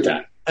I agree with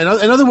that. In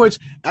other words,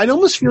 it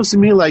almost feels to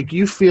me like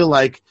you feel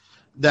like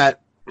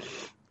that.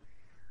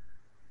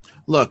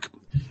 Look,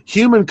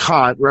 Hume and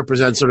Kant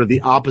represent sort of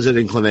the opposite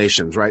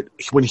inclinations, right?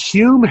 When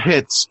Hume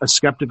hits a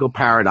skeptical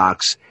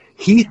paradox,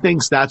 he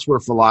thinks that's where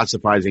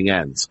philosophizing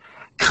ends.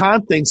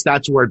 Kant thinks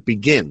that's where it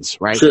begins,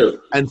 right? True.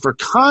 And for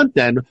Kant,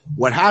 then,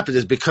 what happens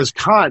is because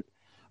Kant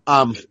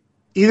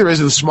either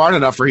isn't smart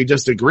enough or he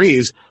just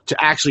agrees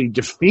to actually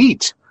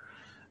defeat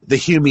the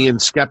Humean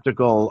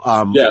skeptical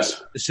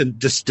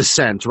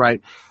dissent,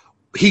 right?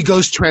 He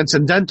goes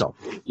transcendental.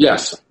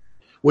 Yes.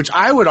 Which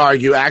I would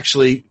argue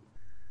actually,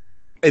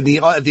 at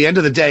the end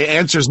of the day,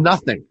 answers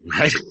nothing,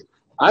 right?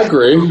 I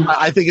agree.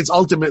 I think it's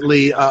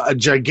ultimately a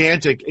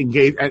gigantic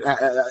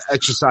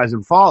exercise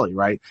in folly,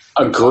 right?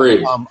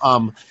 Agree.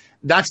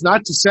 That's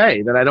not to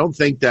say that I don't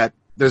think that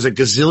there's a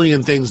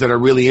gazillion things that are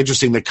really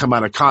interesting that come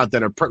out of Kant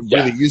that are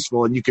really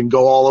useful and you can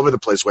go all over the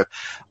place with.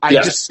 I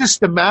just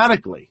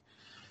systematically,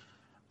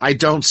 I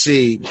don't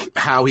see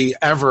how he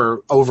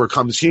ever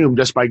overcomes Hume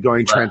just by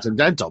going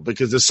transcendental,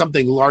 because there's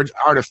something large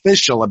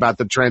artificial about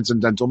the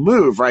transcendental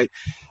move, right?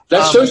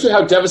 That shows you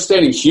how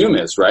devastating Hume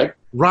is, right?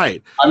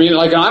 Right. I mean,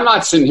 like, I'm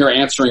not sitting here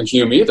answering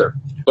Hume either.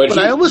 But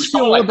I almost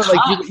feel a little bit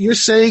like what you're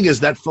saying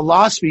is that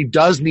philosophy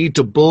does need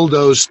to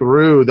bulldoze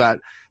through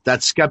that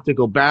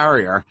skeptical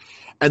barrier,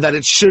 and that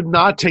it should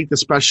not take the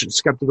special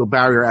skeptical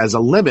barrier as a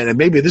limit. And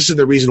maybe this is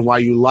the reason why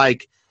you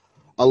like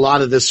a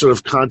lot of this sort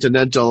of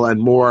continental and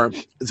more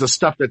the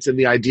stuff that's in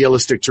the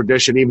idealistic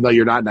tradition, even though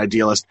you're not an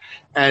idealist,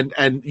 and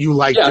you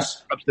like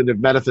substantive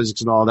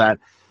metaphysics and all that.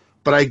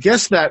 But I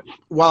guess that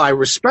while I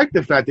respect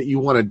the fact that you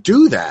want to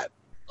do that,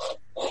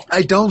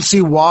 I don't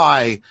see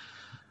why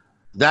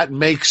that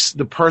makes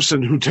the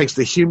person who takes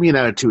the Humean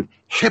attitude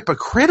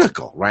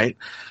hypocritical, right?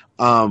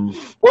 Well,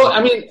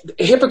 I mean,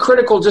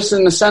 hypocritical just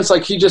in the sense,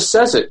 like he just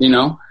says it,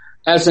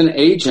 as an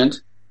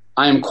agent,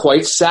 I am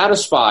quite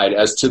satisfied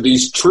as to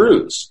these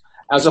truths.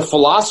 As a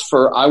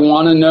philosopher, I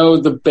want to know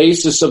the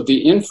basis of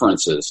the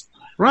inferences.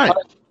 Right.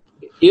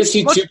 Is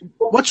he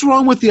what's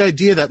wrong with the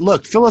idea that,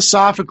 look,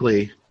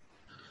 philosophically,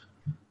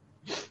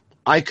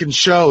 I can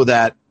show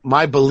that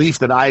my belief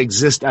that I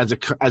exist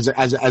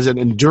as an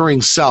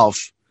enduring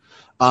self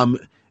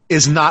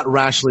is not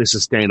rationally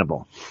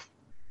sustainable.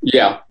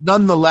 Yeah.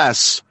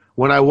 Nonetheless,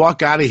 when I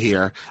walk out of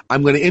here,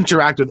 I'm going to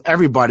interact with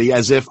everybody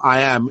as if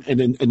I am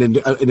an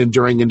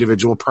enduring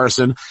individual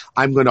person.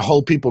 I'm going to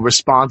hold people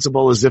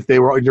responsible as if they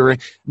were enduring.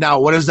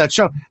 Now, what does that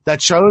show?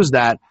 That shows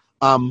that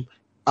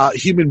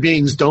human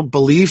beings don't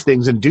believe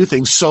things and do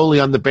things solely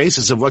on the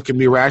basis of what can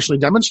be rationally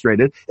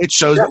demonstrated. It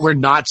shows that we're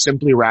not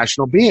simply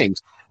rational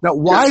beings. Now,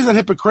 why is that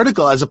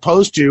hypocritical as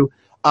opposed to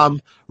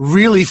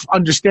really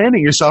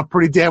understanding yourself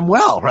pretty damn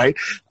well, right?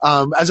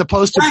 As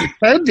opposed to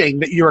pretending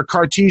that you're a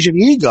Cartesian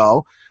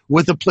ego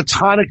with a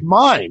Platonic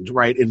mind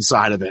right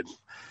inside of it.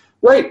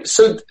 Right.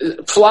 So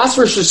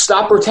philosophers should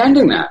stop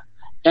pretending that,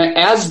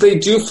 as they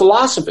do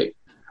philosophy.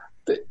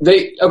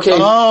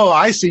 Oh,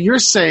 I see. You're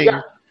saying,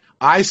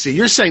 I see.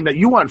 You're saying that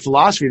you want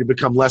philosophy to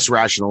become less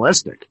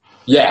rationalistic.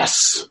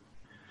 Yes.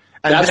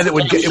 And then it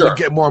would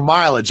get more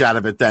mileage out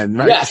of it then,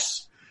 right?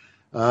 Yes.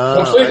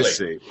 Completely. I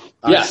see.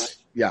 Yes.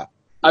 Yeah.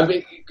 I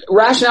mean,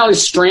 rationality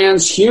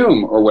strands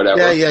Hume or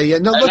whatever. Yeah.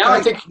 No, look,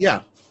 I think.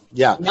 Yeah.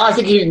 Now I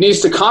think he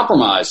needs to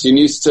compromise. He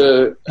needs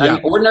to. I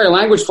mean, ordinary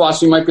language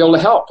philosophy might be able to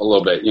help a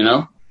little bit.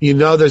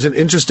 There's an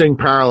interesting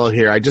parallel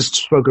here. I just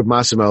spoke with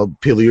Massimo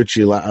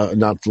Pigliucci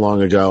not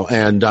long ago,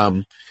 and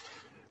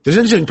there's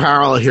an interesting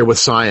parallel here with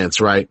science,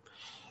 right?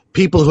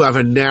 People who have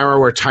a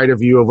narrower, tighter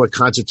view of what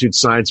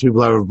constitutes science,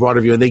 people who have a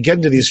broader view, and they get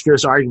into these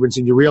fierce arguments,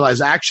 and you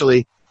realize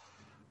actually,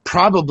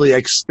 probably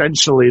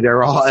extensionally,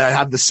 they're all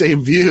have the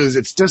same views.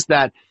 It's just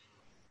that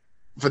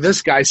for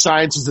this guy,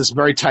 science is this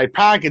very tight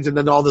package, and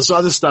then all this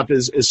other stuff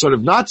is sort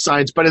of not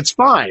science, but it's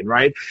fine,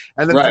 right?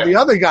 And then for the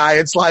other guy,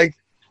 it's like,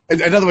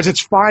 in other words,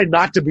 it's fine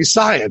not to be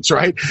science,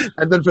 right?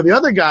 And then for the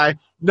other guy,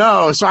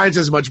 no, science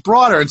is much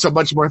broader, and so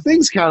much more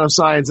things count as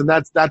science, and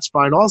that's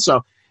fine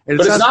also. And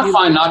but it's not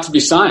fine not to be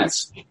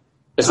science.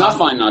 It's not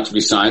fine not to be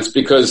science,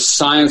 because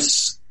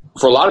science,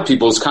 for a lot of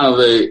people, is kind of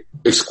the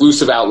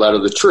exclusive outlet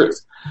of the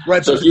truth.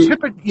 Right. So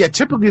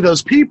typically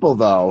those people,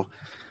 though,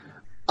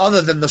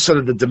 other than the sort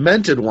of the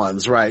demented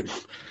ones, right,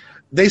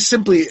 they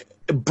simply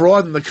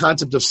broaden the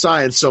concept of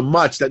science so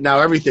much that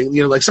now everything,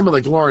 like someone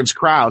like Lawrence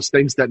Krauss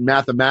thinks that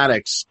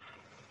mathematics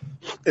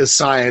is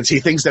science. He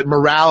thinks that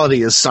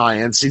morality is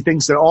science. He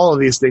thinks that all of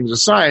these things are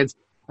science.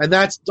 And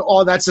that's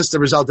just the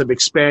result of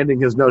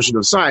expanding his notion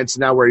of science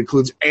now, where it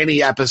includes any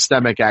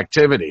epistemic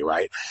activity,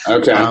 right?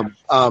 Okay.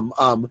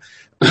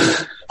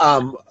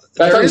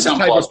 There is a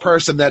type of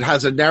person that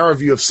has a narrow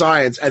view of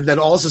science and then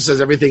also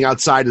says everything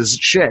outside is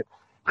shit.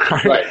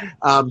 Right.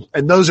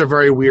 And those are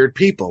very weird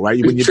people,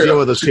 right? When you deal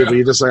with those people,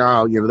 you're just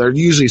like, they're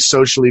usually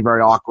socially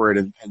very awkward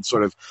and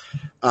sort of.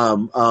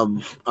 Well,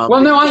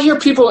 no, I hear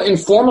people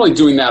informally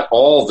doing that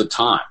all the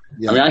time.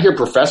 Yeah. I mean, I hear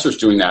professors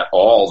doing that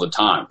all the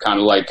time, kind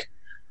of like,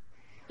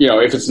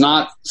 if it's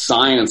not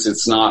science,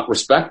 it's not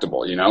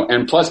respectable,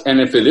 and plus, and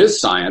if it is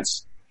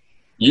science,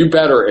 you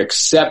better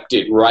accept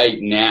it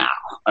right now.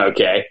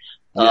 Okay.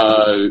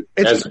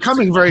 It's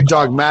becoming very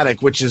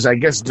dogmatic, which is, I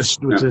guess,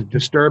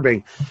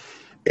 disturbing.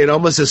 It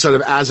almost is sort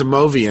of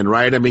Asimovian,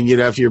 right? I mean,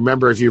 if you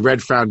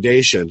read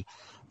Foundation,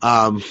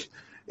 anyway,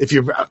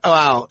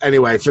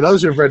 for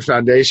those who've read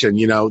Foundation,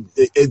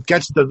 it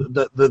gets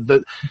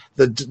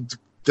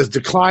the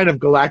decline of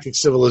galactic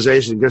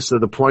civilization gets to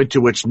the point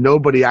to which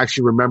nobody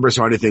actually remembers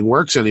how anything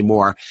works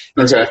anymore.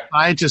 And so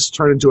scientists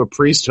turn into a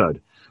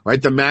priesthood,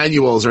 right? The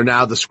manuals are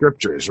now the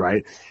scriptures,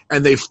 right?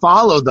 And they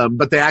follow them,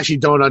 but they actually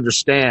don't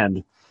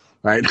understand,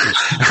 right?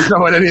 Know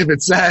what any of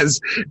it says.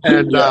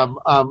 And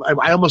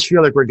I almost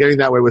feel like we're getting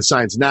that way with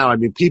science now. I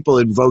mean, people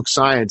invoke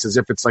science as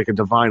if it's like a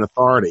divine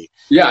authority.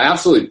 Yeah,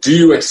 absolutely. Do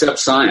you accept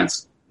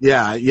science?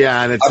 Yeah,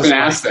 and it's I've been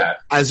asked that.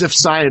 As if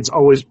science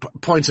always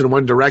points in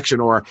one direction,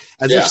 or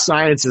as if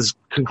science's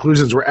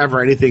conclusions were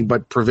ever anything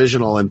but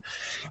provisional. And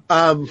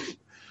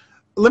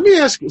let me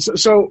ask you,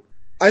 so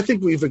I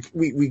think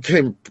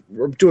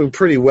we're doing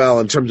pretty well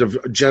in terms of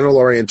general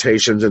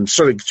orientations and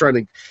sort of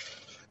trying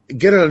to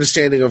get an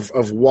understanding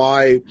of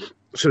why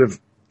sort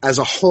of as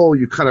a whole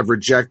you kind of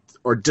reject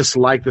or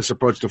dislike this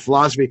approach to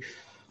philosophy.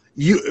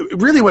 You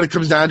really, what it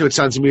comes down to, it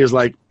sounds to me, is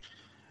like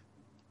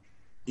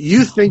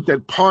you think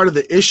that part of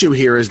the issue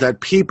here is that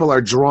people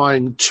are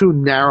drawing too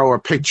narrow a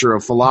picture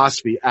of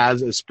philosophy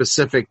as a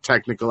specific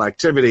technical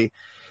activity,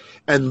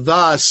 and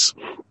thus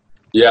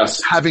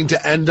having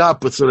to end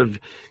up with sort of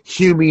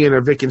Humean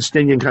or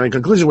Wittgensteinian kind of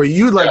conclusion where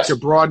you'd like to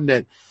broaden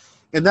it.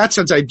 In that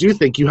sense, I do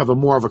think you have a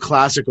more of a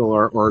classical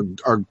or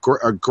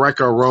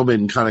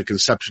Greco-Roman kind of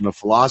conception of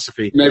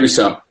philosophy. Maybe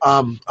so.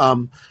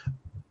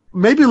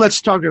 Maybe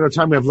let's talk at the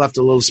time we have left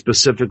a little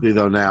specifically,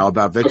 though, now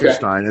about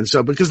Wittgenstein. Okay. And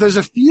so, because there's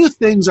a few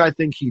things I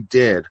think he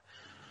did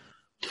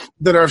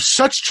that are of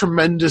such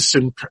tremendous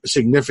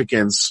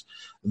significance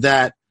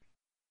that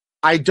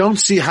I don't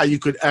see how you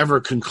could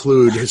ever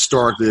conclude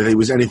historically that he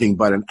was anything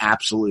but an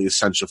absolutely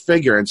essential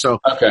figure. And so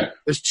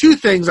there's two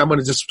things I'm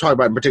going to just talk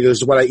about in particular.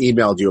 This is what I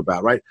emailed you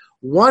about, right?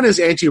 One is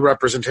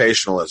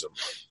anti-representationalism,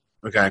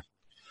 okay?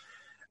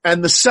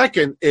 And the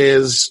second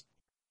is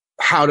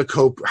how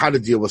to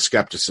deal with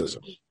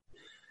skepticism.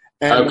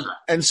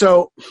 And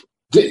so,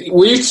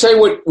 will you say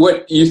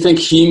what you think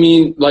he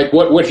mean? Like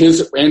what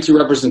his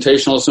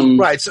anti-representationalism?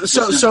 Right.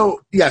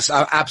 So yes,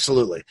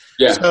 absolutely.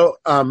 Yeah. So,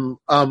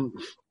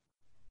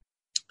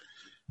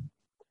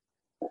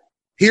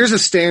 here's a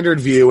standard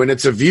view, and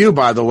it's a view,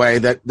 by the way,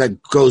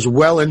 that goes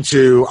well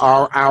into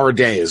our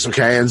days.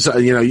 Okay. And so,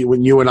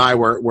 when you and I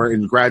were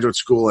in graduate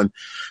school and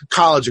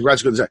college and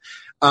graduate school,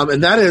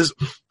 and that is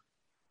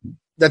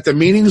that the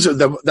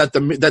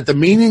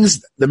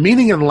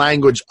meaning in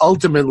language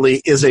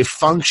ultimately is a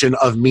function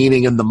of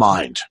meaning in the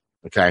mind.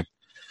 Okay.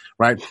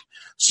 Right.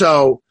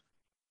 So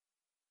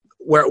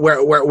where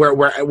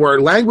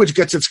language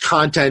gets its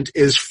content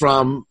is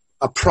from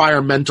a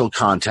prior mental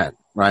content.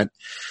 Right.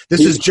 This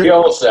is Jerry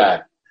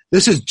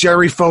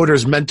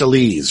Fodor's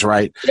mentalese.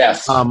 Right.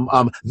 Yes.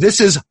 This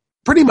is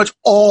pretty much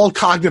all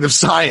cognitive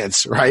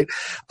science, right?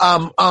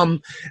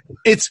 And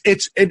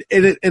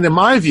in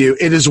my view,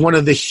 it is one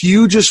of the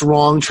hugest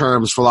wrong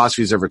terms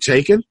philosophy has ever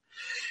taken.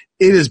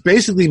 It has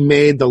basically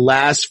made the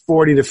last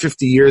 40 to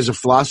 50 years of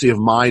philosophy of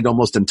mind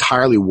almost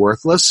entirely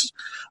worthless,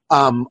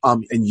 and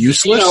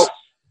useless.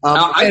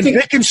 And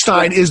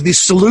Wittgenstein is the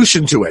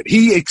solution to it.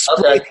 He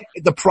explains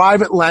the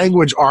private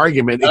language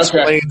argument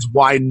explains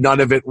why none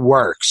of it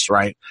works,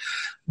 right?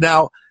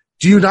 Now,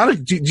 do you not,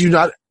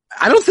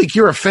 I don't think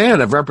you're a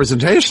fan of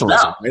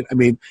representationalism, right? I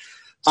mean,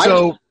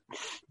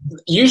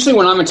 usually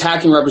when I'm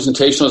attacking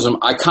representationalism,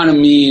 I kind of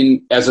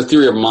mean as a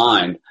theory of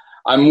mind.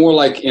 I'm more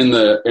like in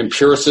the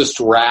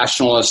empiricist,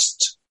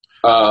 rationalist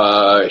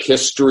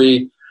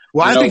history.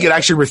 Well, I think it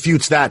actually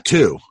refutes that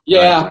too.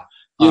 Yeah,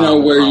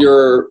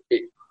 where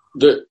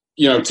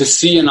to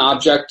see an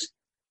object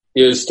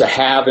is to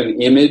have an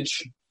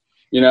image,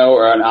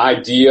 or an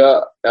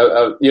idea,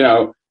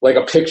 like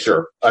a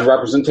picture, a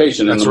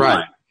representation. That's right.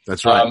 Mind.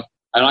 That's right.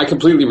 And I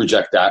completely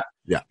reject that.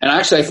 Yeah. And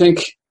actually, I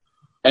think,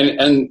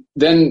 and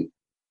then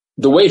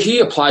the way he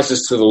applies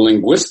this to the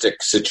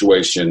linguistic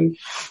situation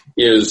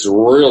is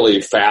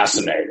really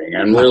fascinating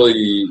and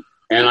really,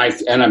 and I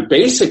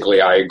basically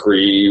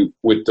agree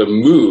with the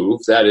move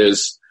that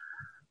is,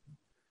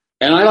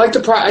 and I like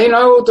to,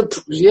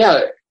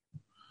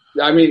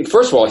 I mean,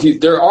 first of all,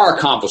 there are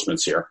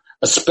accomplishments here,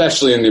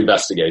 especially in the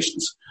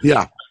investigations.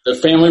 Yeah. The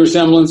family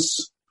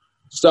resemblance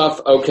stuff,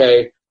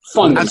 okay.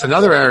 Fun. That's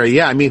another area.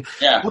 Yeah. I mean,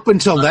 up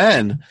until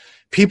then,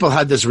 people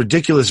had this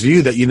ridiculous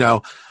view that,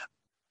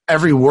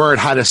 every word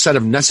had a set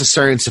of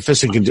necessary and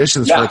sufficient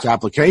conditions for its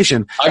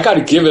application. I got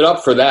to give it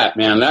up for that,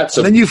 man.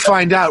 Then you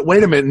find out,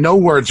 wait a minute, no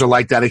words are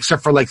like that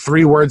except for like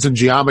 3 words in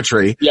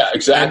geometry. Yeah,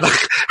 exactly.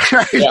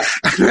 But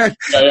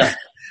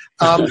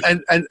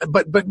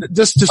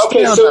just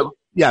stay on that.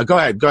 Yeah, go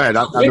ahead.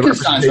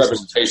 Wittgenstein's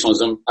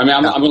representationalism. I mean,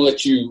 I'm going to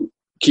let you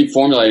keep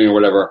formulating or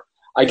whatever.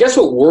 I guess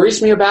what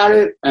worries me about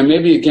it, and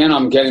maybe again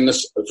I'm getting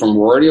this from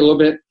Rorty a little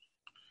bit,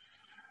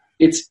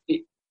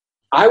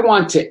 I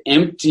want to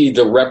empty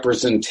the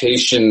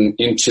representation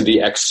into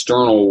the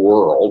external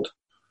world,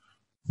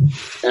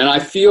 and I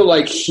feel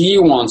like he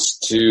wants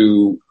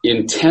to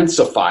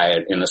intensify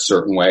it in a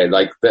certain way.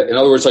 Like, in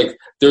other words, like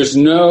there's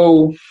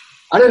no,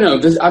 I don't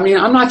know.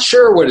 I'm not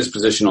sure what his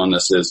position on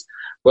this is,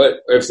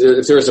 but if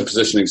there is a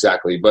position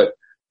exactly, but.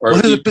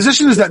 The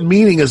position is that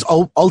meaning is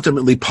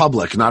ultimately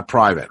public, not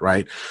private,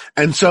 right?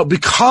 And so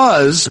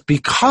because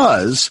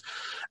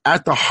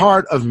at the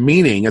heart of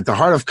meaning, at the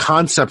heart of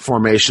concept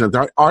formation,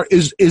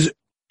 is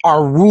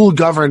our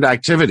rule-governed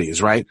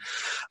activities, right?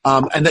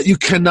 And that you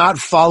cannot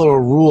follow a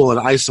rule in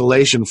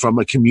isolation from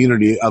a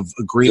community of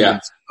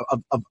agreements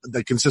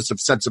that consists of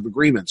sets of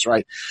agreements,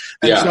 right?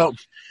 And so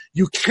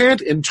you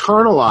can't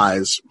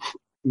internalize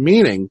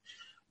meaning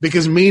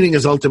because meaning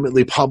is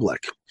ultimately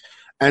public.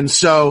 And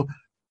so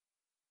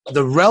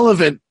the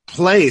relevant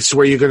place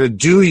where you're going to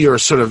do your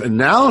sort of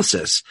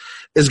analysis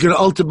is going to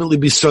ultimately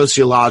be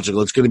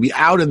sociological. It's going to be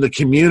out in the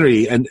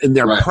community and in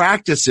their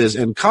practices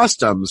and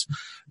customs,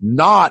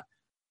 not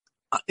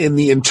in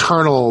the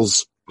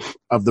internals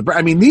of the brain.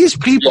 I mean, these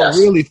people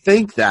really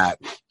think that.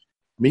 I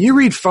mean, you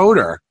read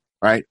Fodor,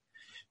 right?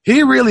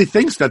 He really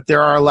thinks that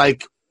there are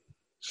like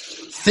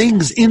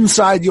things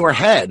inside your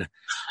head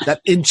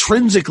that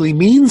intrinsically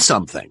mean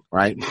something,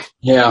 right?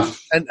 Yeah.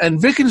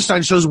 And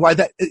Wittgenstein shows why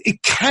that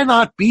it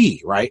cannot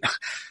be, right?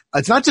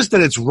 It's not just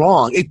that it's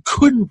wrong. It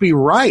couldn't be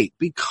right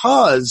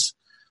because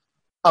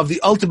of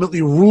the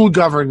ultimately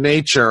rule-governed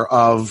nature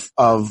of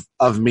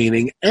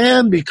meaning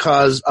and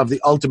because of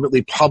the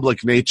ultimately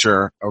public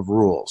nature of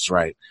rules,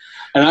 right?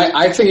 And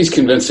I think he's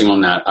convincing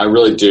on that. I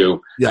really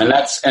do. Yeah.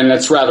 And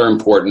that's rather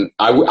important.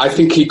 I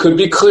think he could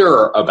be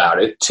clearer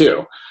about it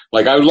too.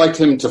 Like I would like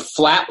him to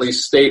flatly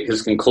state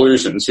his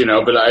conclusions,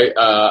 but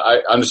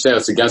I understand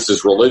it's against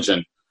his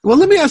religion. Well,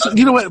 let me ask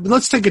you know what?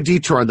 Let's take a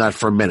detour on that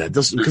for a minute,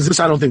 because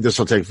I don't think this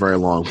will take very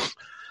long.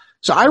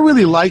 So I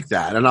really like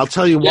that, and I'll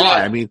tell you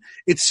why. I mean,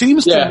 it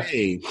seems to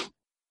me,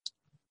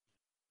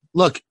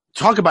 look,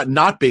 talk about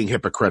not being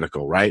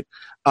hypocritical, right?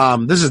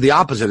 This is the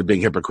opposite of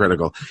being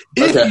hypocritical.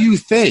 If you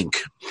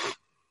think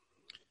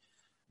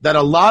that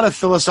a lot of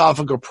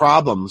philosophical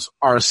problems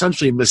are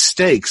essentially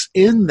mistakes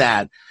in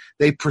that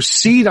they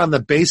proceed on the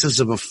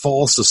basis of a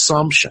false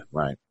assumption,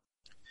 right?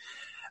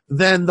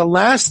 Then the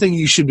last thing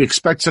you should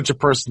expect such a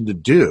person to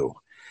do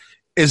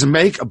is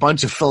make a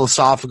bunch of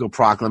philosophical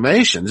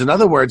proclamations. In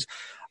other words,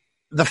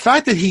 the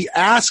fact that he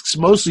asks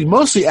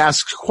mostly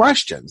asks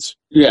questions.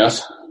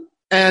 Yes.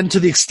 And to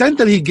the extent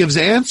that he gives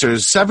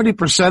answers,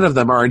 70% of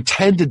them are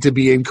intended to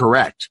be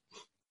incorrect.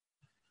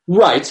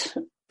 Right.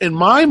 In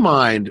my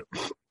mind,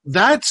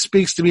 that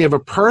speaks to me of a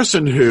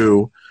person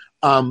who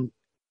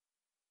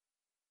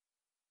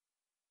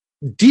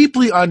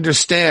deeply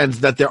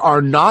understands that there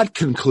are not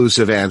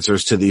conclusive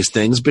answers to these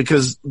things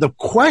because the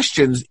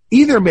questions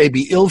either may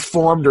be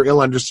ill-formed or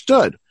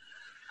ill-understood.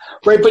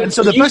 Right, but and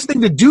so the best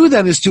thing to do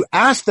then is to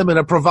ask them in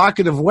a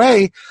provocative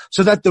way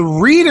so that the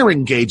reader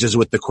engages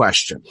with the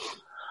question.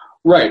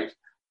 Right.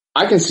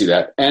 I can see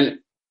that.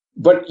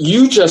 But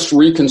you just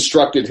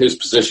reconstructed his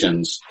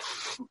positions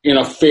in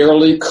a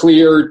fairly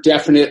clear,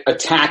 definite,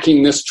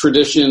 attacking this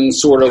tradition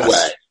sort of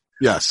way.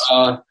 Yes.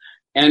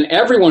 And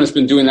everyone has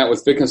been doing that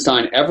with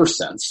Wittgenstein ever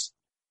since.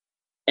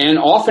 And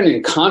often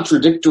in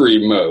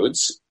contradictory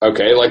modes,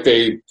 okay, like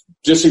they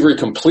disagree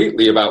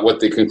completely about what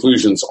the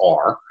conclusions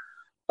are.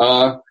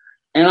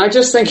 And I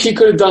just think he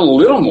could have done a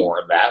little more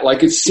of that.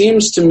 Like it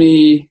seems to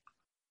me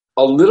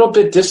a little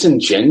bit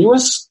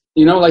disingenuous.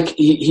 Like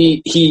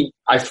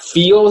I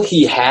feel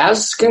he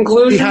has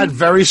conclusions. He had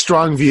very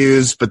strong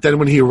views, but then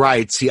when he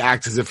writes, he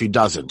acts as if he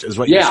doesn't, is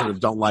what you sort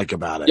of don't like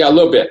about it. Yeah, a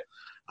little bit.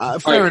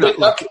 Fair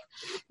enough.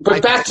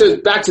 But back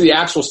to the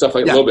actual stuff,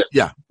 like a little bit.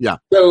 Yeah.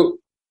 So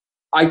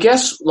I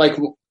guess like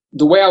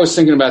the way I was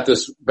thinking about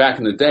this back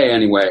in the day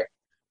anyway,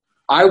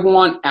 I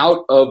want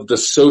out of the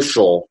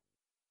social,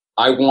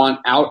 I want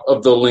out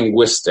of the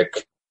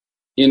linguistic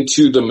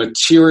into the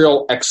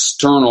material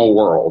external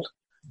world.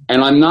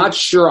 And I'm not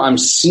sure I'm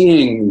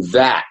seeing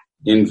that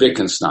in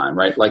Wittgenstein,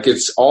 right? Like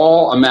it's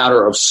all a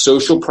matter of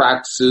social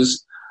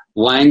practices,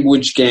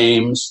 language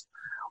games.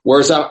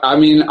 Whereas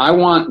I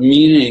want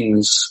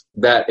meanings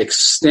that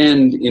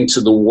extend into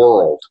the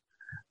world.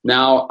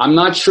 Now, I'm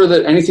not sure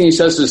that anything he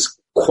says is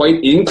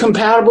quite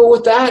incompatible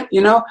with that,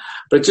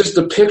 but just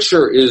the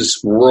picture is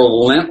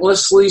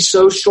relentlessly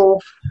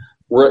social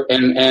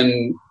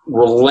and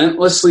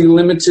relentlessly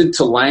limited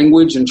to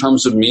language in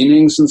terms of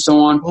meanings and so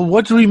on. Well,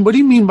 what do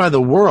you mean by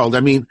the world?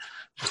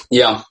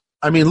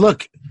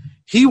 Look,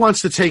 he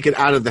wants to take it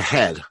out of the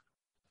head.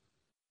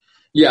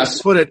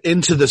 Yes. Put it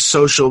into the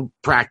social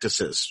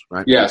practices,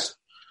 right? Yes.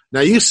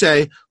 Now you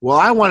say, well,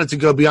 I want it to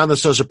go beyond the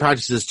social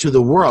practices to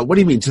the world. What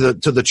do you mean? To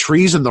the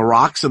trees and the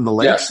rocks and the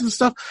lakes and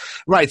stuff?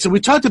 Right. So we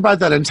talked about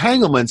that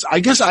entanglements. I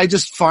guess I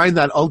just find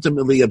that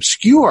ultimately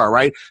obscure,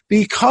 right?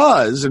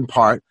 Because in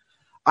part,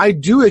 I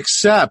do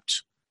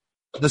accept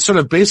the sort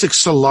of basic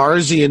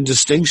Salarzian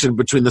distinction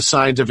between the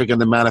scientific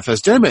and the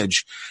manifest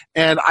image.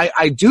 And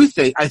I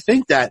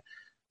think that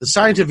the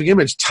scientific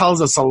image tells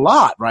us a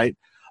lot, right?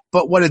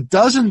 But what it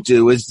doesn't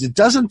do is it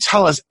doesn't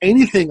tell us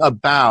anything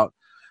about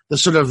the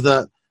sort of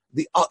the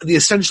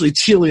essentially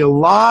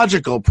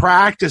teleological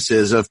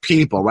practices of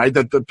people, right?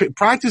 The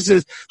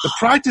practices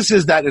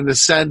that in a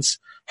sense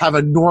have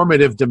a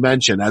normative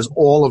dimension, as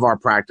all of our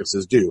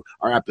practices do.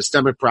 Our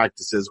epistemic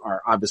practices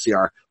are obviously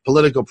our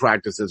political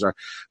practices are,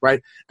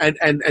 right?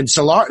 And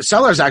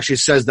Sellars actually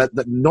says that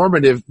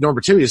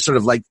normativity is sort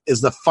of like, is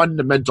the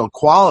fundamental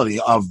quality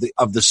of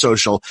the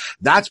social.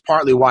 That's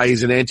partly why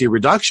he's an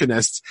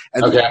anti-reductionist.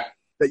 And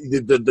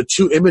the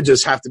two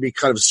images have to be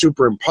kind of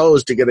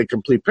superimposed to get a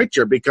complete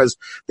picture because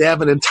they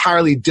have an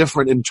entirely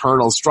different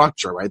internal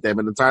structure, right? They have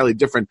an entirely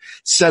different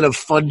set of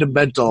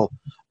fundamental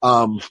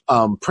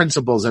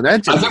principles and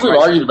entities. I think we've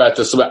argued about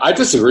this, but I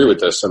disagree with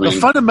this. The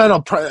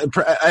fundamental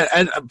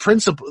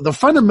principle, the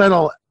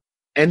fundamental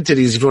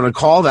entities, if you want to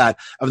call that,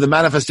 of the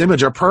manifest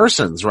image are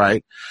persons,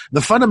 right? The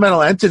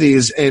fundamental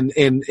entities in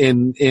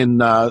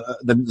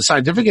the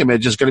scientific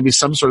image is going to be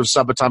some sort of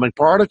subatomic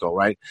particle,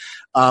 right?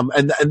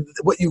 And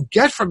what you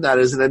get from that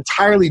is an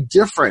entirely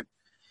different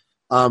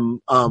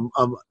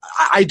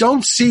I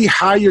don't see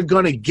how you're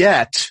going to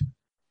get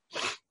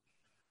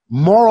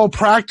moral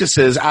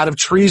practices out of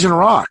trees and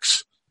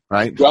rocks,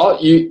 right? Well,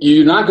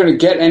 you're not going to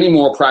get any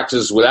more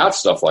practices without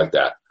stuff like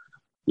that.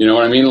 You know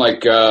what I mean?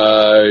 Like,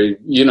 you're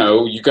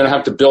going to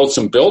have to build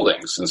some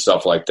buildings and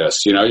stuff like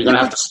this. You're going to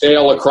have to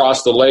sail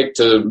across the lake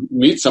to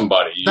meet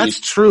somebody. That's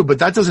true, but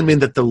that doesn't mean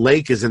that the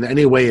lake is in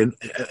any way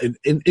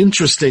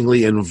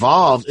interestingly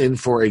involved in,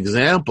 for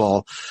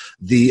example,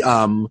 the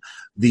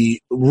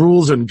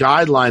rules and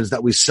guidelines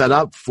that we set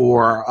up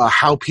for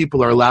how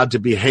people are allowed to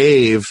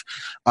behave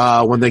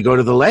when they go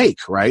to the lake,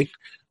 right?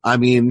 I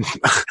mean,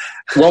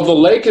 well, the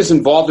lake is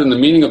involved in the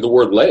meaning of the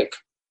word lake.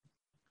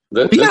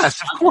 Yes,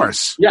 of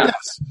course. Yeah.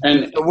 Yes.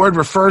 And the word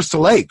refers to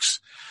lakes.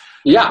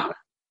 Yeah.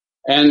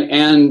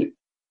 And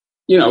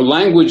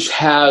language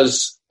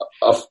has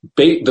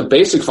the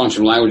basic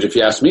function of language, if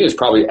you ask me, is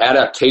probably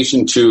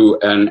adaptation to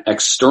an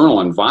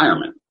external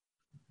environment.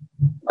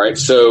 All right.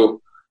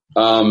 So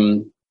are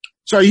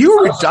you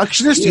a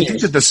reductionist? Do you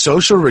think that the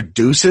social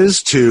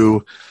reduces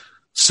to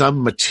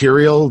some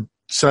material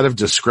set of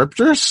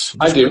descriptors?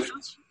 I do.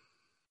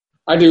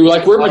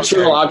 Like, we're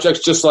material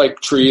objects, just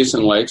like trees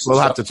and lakes. We'll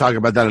have to talk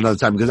about that another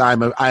time, because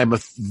I'm a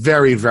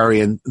very,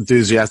 very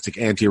enthusiastic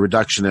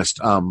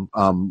anti-reductionist.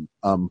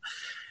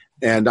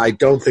 And I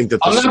don't think that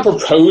I'm not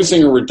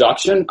proposing a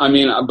reduction. I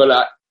mean,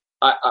 but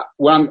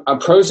I'm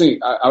proposing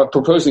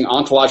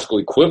ontological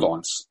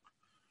equivalence.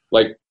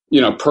 Like,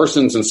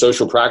 persons and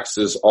social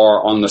practices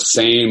are on the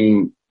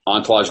same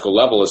ontological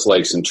level as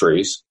lakes and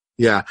trees.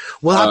 Yeah,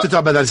 we'll have to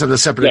talk about that on a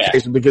separate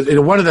occasion, because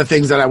one of the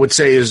things that I would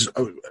say is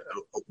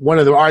one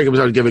of the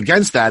arguments I would give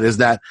against that is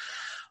that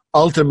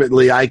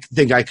ultimately I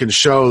think I can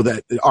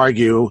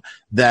argue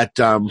that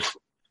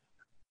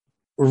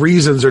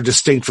reasons are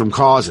distinct from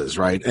causes,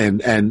 right?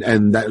 And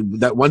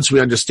that once we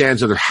understand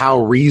sort of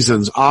how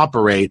reasons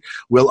operate,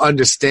 we'll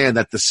understand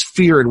that the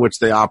sphere in which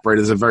they operate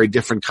is a very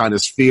different kind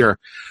of sphere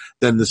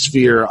than the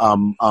sphere of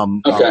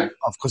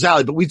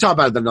causality. But we talk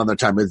about that another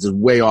time. It's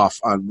way off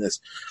on this.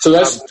 So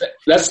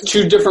that's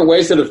two different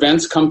ways that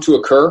events come to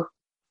occur,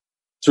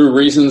 through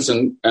reasons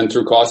and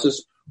through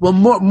causes. Well,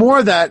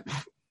 more that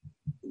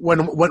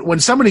when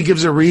somebody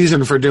gives a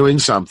reason for doing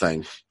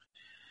something,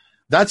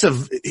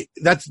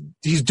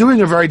 he's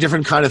doing a very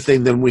different kind of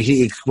thing than when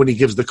he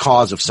gives the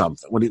cause of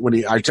something, when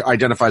he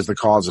identifies the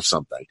cause of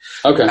something.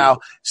 Okay. Now,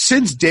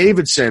 since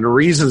Davidson,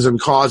 reasons and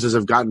causes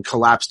have gotten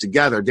collapsed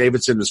together.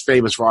 Davidson is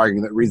famous for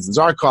arguing that reasons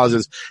are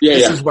causes.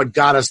 This is what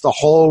got us the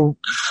whole,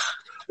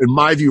 in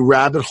my view,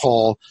 rabbit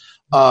hole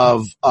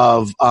of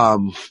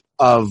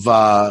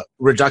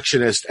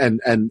reductionist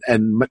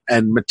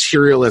and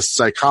materialist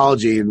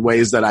psychology in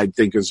ways that I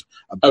think is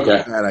a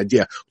bad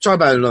idea. We'll talk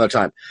about it another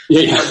time.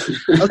 Yeah.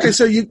 Okay,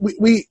 so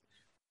we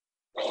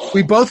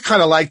both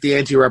kind of like the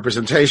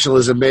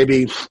anti-representationalism.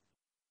 Maybe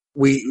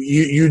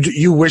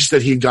you wish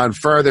that he'd gone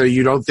further.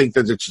 You don't think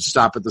that it should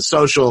stop at the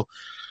social.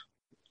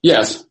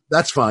 Yes.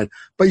 That's fine.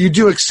 But you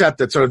do accept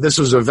that sort of this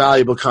was a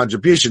valuable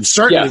contribution.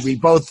 Certainly we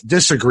both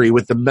disagree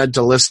with the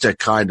mentalistic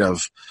kind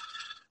of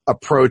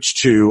approach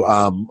to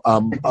a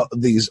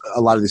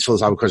lot of these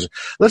philosophical questions.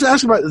 Let's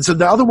ask about. So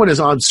the other one is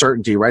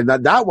uncertainty, right?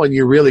 That one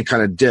you really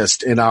kind of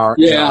dissed in our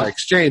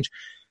exchange,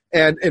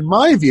 and in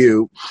my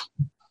view,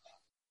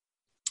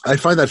 I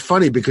find that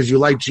funny because you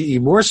like G.E.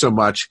 Moore so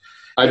much.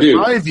 I do. In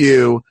my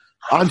view,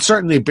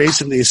 uncertainty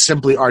basically is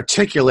simply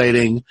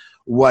articulating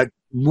what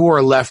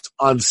Moore left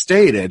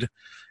unstated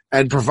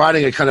and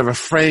providing a kind of a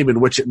frame in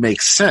which it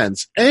makes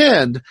sense.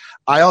 And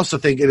I also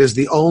think it is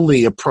the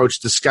only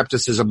approach to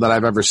skepticism that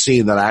I've ever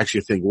seen that I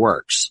actually think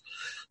works.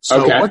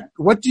 So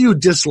what do you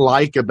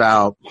dislike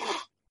about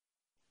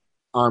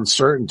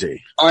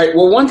uncertainty? All right.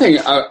 Well, one thing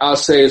I'll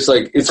say is,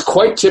 like, it's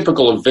quite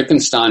typical of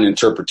Wittgenstein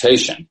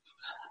interpretation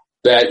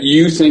that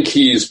you think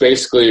he's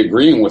basically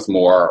agreeing with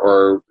Moore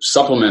or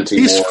supplementing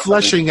Moore. He's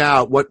fleshing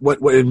out what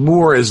in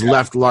Moore is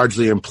left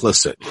largely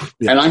implicit.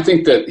 Yeah. And I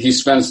think that he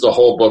spends the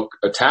whole book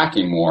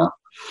attacking Moore.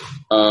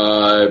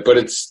 But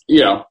it's,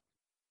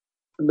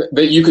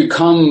 that you could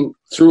come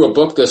through a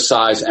book this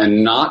size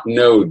and not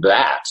know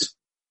that,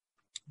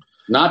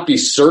 not be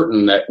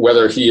certain that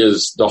whether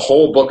the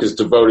whole book is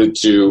devoted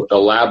to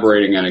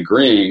elaborating and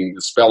agreeing,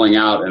 spelling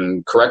out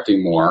and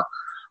correcting Moore,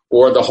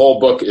 or the whole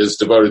book is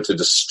devoted to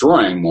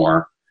destroying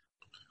Moore.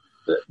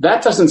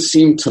 That doesn't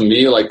seem to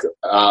me like,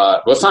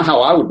 it's not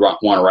how I would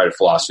want to write a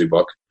philosophy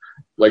book.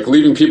 Like,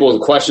 leaving people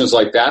with questions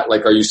like that,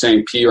 like, are you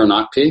saying P or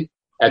not P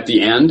at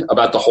the end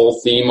about the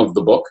whole theme of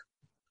the book?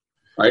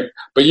 Right.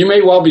 But you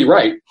may well be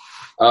right.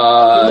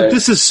 Look,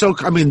 this is so,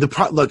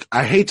 look,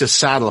 I hate to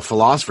saddle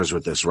philosophers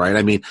with this, right?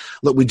 I mean,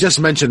 look, we just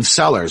mentioned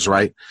Sellers,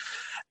 right?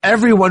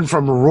 Everyone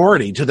from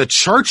Rorty to the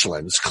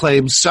Churchlands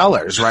claims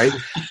Sellers, right?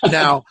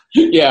 Now,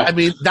 I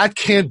mean, that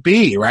can't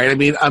be, right? I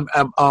mean,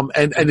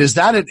 and is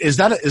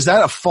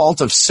that a fault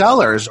of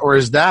Sellers, or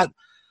is that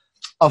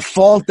a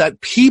fault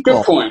that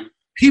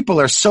people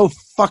are so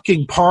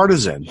fucking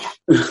partisan,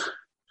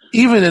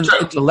 even in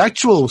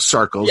intellectual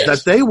circles,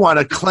 that they want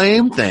to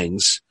claim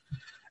things,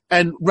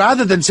 and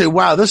rather than say,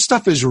 wow, this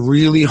stuff is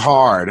really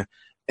hard,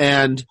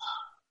 and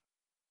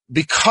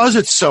because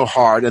it's so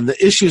hard and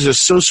the issues are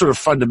so sort of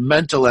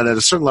fundamental and at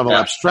a certain level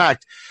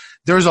abstract,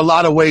 there's a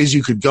lot of ways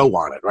you could go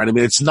on it, right? I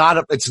mean, it's not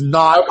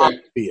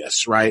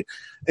obvious, right?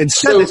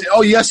 Instead, they say,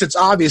 oh, yes, it's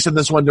obvious in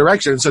this one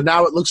direction. So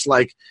now it looks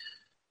like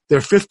there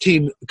are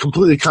 15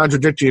 completely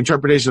contradictory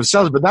interpretations of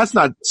Sellers, but that's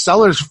not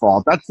Sellers'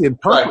 fault. That's the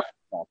interpreter's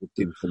fault, it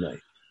seems to me.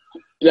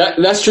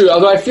 That's true,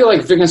 although I feel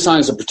like Wittgenstein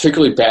is a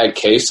particularly bad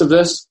case of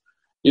this.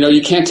 You know,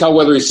 you can't tell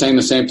whether he's saying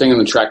the same thing in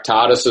the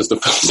Tractatus as the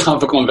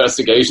Philosophical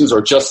Investigations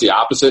or just the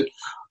opposite.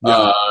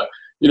 Yeah.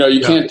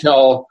 You can't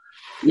tell.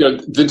 You know,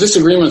 the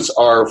disagreements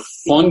are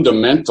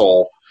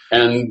fundamental,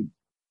 and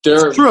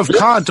they're true of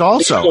Kant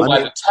also.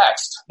 By the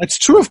text. It's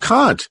true of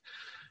Kant.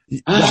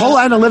 The whole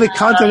analytic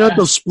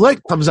continental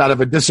split comes out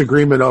of a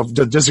disagreement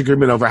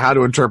over how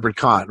to interpret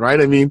Kant, right?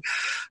 I mean,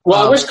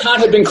 I wish Kant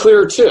had been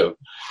clearer too.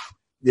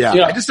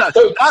 Yeah,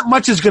 not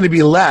much is going to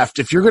be left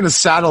if you're going to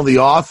saddle the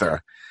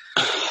author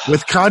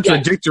with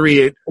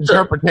contradictory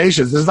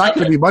interpretations. There's not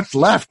going to be much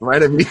left,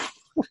 right? I mean,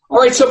 all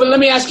right. So, but let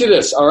me ask you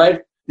this. All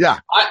right. Yeah.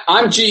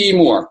 I'm G.E.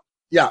 Moore.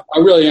 Yeah. I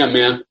really am,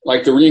 man.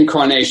 Like the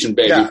reincarnation,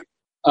 baby. Yeah.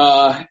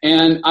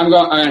 And I'm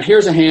going, and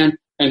here's a hand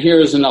and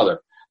here's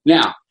another.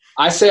 Now,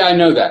 I say I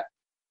know that.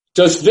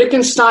 Does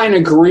Wittgenstein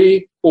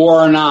agree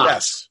or not?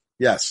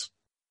 Yes.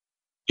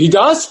 He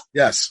does?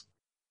 Yes.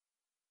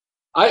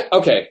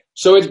 Okay.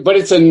 So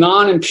it's a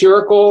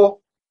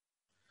non-empirical.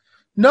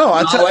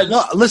 No,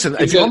 listen,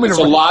 if you want me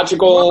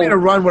to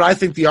run what I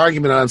think the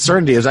argument on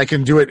uncertainty is, I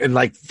can do it in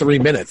like 3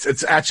 minutes.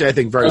 It's actually, I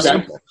think, very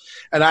simple.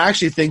 And I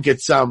actually think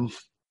it's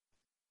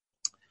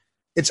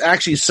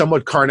actually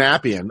somewhat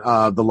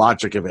Carnapian, the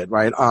logic of it,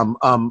 right?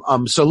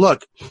 So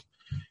look,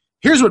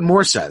 here's what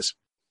Moore says.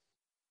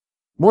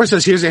 Moore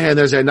says, here's a hand,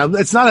 there's a hand. Now,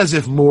 it's not as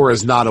if Moore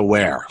is not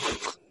aware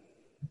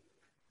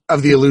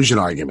of the illusion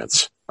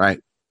arguments,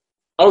 right?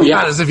 Oh, yeah.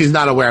 Not as if he's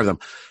not aware of them.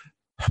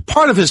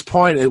 Part of his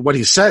point, what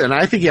he said, and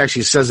I think he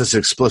actually says this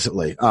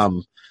explicitly,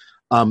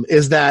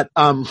 is that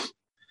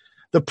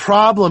the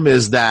problem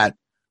is that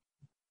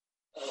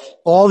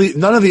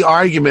none of the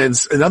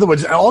arguments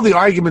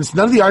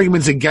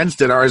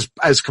against it are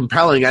as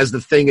compelling as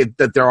the thing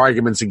that they're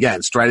arguments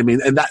against, right? I mean,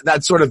 and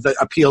that's sort of the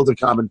appeal to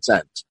common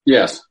sense.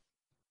 Yes.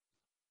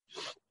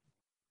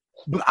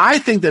 But I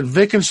think that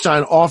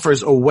Wittgenstein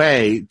offers a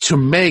way to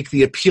make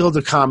the appeal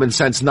to common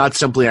sense not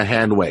simply a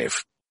hand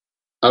wave.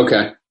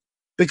 Okay.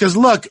 Because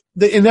look,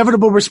 the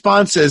inevitable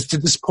response is to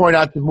just point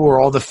out to Moore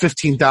all the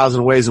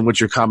 15,000 ways in which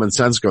your common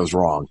sense goes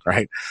wrong,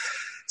 right?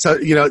 So,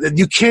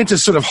 you can't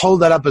just sort of hold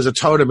that up as a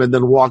totem and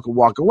then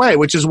walk away,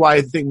 which is why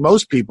I think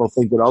most people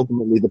think that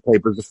ultimately the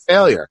paper is a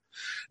failure.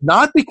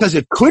 Not because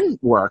it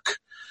couldn't work,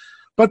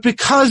 but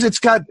because it's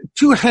got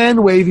too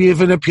hand wavy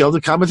of an appeal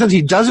to common sense.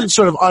 He doesn't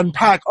sort of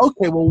unpack,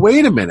 okay, well,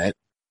 wait a minute.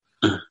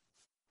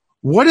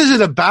 What is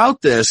it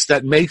about this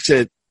that makes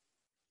it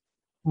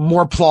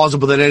more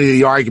plausible than any of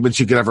the arguments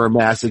you could ever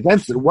amass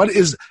against it?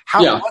 What's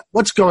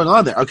going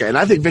on there? Okay. And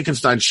I think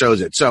Wittgenstein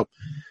shows it. So,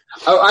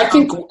 I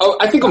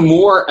think of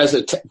Moore as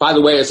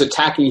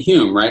attacking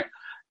Hume, right?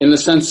 In the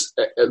sense,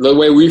 the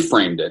way we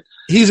framed it.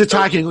 He's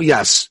attacking,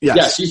 yes.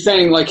 Yes, he's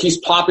saying like he's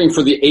popping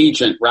for the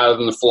agent rather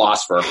than the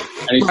philosopher.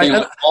 And he's saying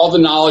like, all the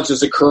knowledge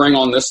is occurring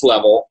on this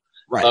level.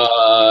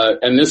 Right.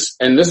 And this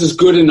is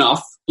good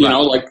enough, you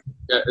know, like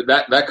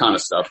that kind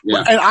of stuff.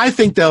 Yeah. And I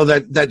think though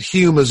that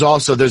Hume is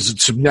also, there's a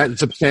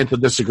substantial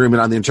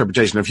disagreement on the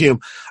interpretation of Hume.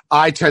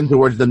 I tend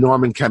towards the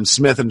Norman Kemp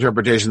Smith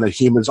interpretation that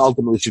Hume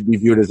ultimately should be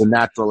viewed as a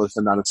naturalist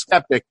and not a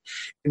skeptic,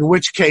 in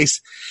which case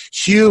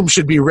Hume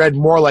should be read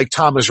more like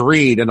Thomas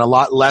Reid and a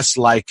lot less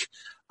like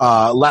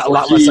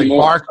Berkeley,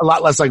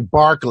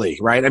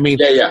 right? I mean,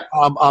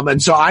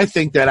 and so I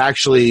think that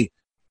actually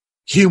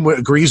Hume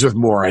agrees with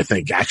Moore, I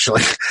think,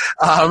 actually.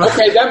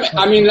 Okay, that's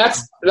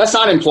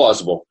not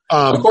implausible.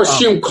 Of course,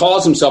 Hume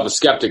calls himself a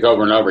skeptic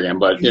over and over again,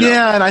 but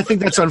yeah, and I think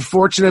that's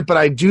unfortunate. But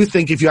I do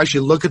think if you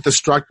actually look at the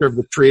structure of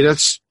the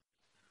treatise,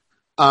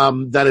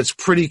 that it's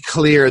pretty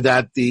clear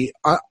that the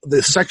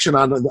section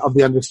of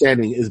the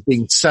understanding is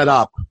being set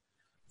up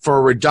for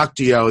a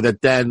reductio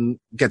that then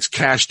gets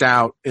cashed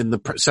out in the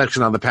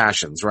section on the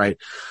passions, right?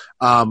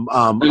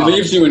 It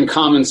leaves you in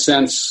common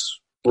sense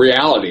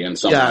reality in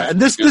some way. And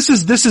this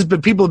has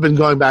been, people have been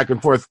going back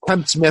and forth.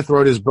 Kemp Smith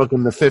wrote his book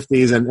in the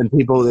 50s and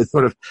people,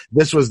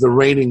 this was the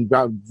reigning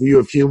view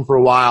of Hume for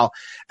a while.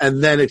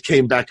 And then it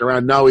came back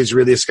around. No, he's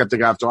really a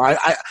skeptic after all.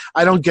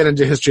 I don't get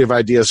into history of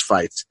ideas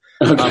fights.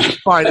 Okay.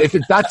 Fine. If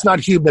that's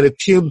not Hume, then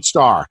it's Hume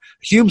Star.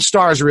 Hume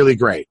Star is really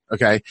great.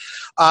 Okay.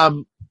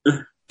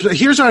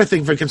 Here's what I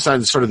think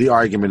Wittgenstein's sort of the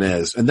argument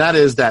is, and that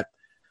is that,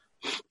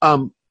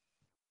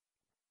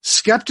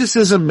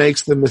 skepticism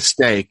makes the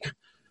mistake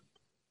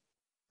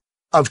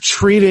of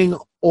treating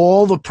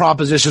all the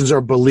propositions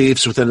or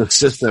beliefs within a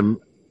system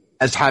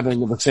as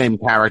having the same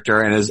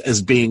character and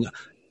as being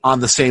on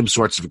the same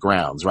sorts of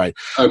grounds, right?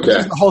 Okay.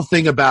 That's the whole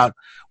thing about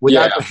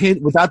without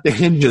the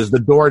hinges, the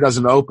door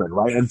doesn't open,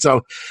 right? And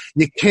so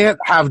you can't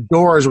have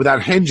doors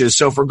without hinges.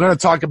 So if we're going to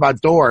talk about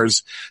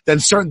doors, then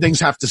certain things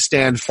have to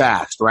stand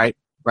fast, right?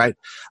 Right.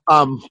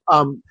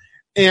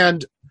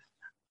 And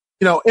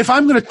if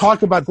I'm going to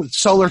talk about the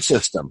solar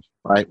system,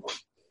 right,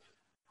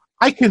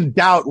 I can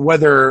doubt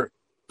whether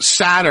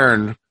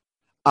Saturn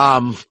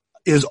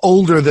is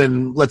older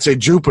than, let's say,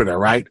 Jupiter,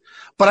 right?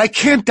 But I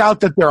can't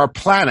doubt that there are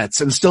planets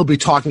and still be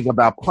talking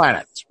about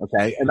planets.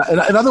 Okay, and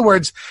in other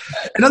words,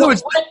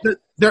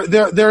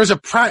 there is a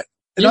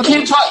you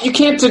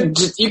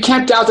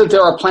can't doubt that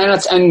there are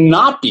planets and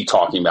not be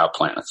talking about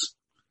planets,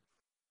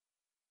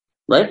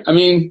 right? I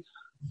mean,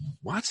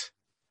 what?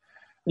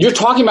 You're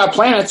talking about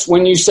planets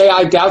when you say,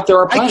 I doubt there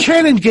are planets. I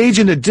can't engage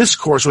in a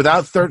discourse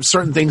without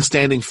certain things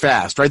standing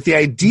fast, right? The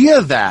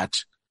idea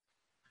that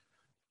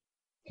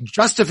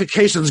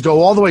justifications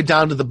go all the way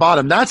down to the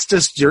bottom, that's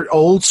just your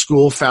old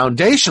school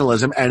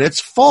foundationalism, and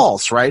it's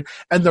false, right?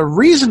 And the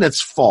reason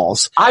it's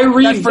false... I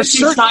read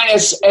Wittgenstein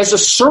as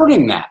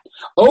asserting that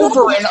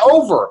over and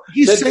over.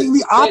 He's saying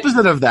the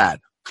opposite of that.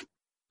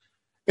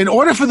 In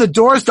order for the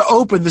doors to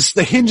open,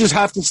 the hinges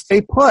have to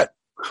stay put,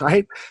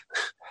 right?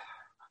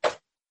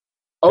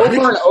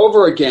 Over and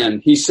over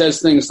again, he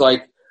says things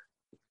like,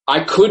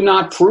 I could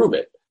not prove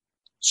it,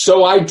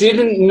 so I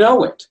didn't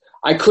know it.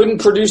 I couldn't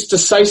produce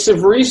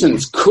decisive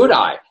reasons, could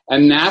I?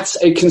 And that's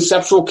a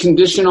conceptual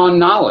condition on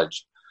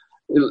knowledge.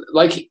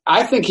 Like,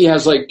 I think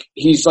he's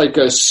like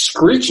a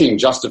screeching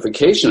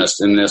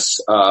justificationist in this.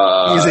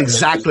 He's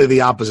exactly the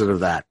opposite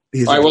of that.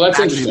 He's all right, well, that's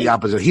exactly the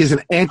opposite. He's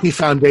an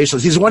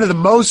anti-foundationalist. He's one of the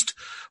most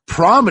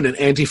prominent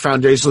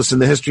anti-foundationalists in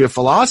the history of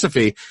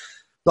philosophy.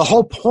 The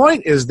whole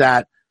point is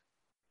that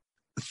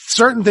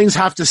certain things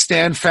have to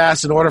stand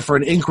fast in order for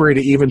an inquiry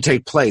to even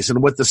take place.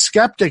 And what the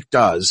skeptic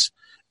does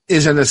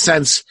is, in a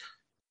sense,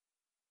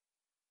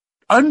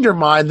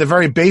 undermine the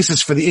very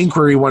basis for the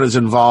inquiry one is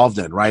involved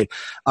in, right?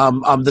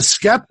 The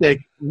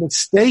skeptic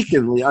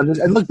mistakenly,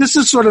 and look, this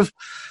is sort of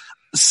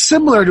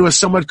similar to a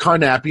somewhat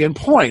Carnapian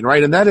point,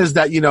 right? And that is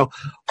that,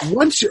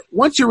 once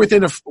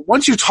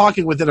you're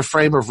talking within a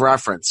frame of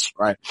reference,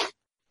 right?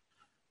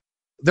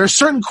 There are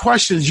certain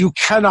questions you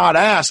cannot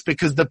ask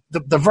because the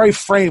very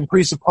frame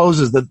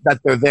presupposes that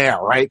they're there,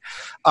 right?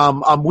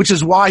 Which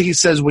is why he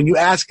says when you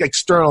ask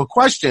external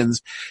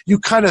questions, you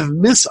kind of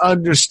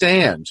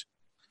misunderstand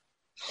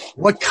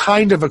what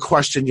kind of a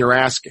question you're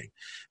asking.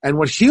 And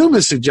what Hume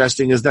is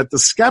suggesting is that the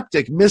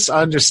skeptic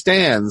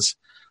misunderstands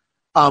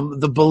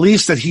the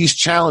beliefs that he's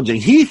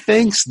challenging. He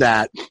thinks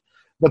that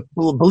the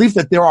belief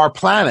that there are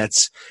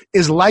planets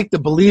is like the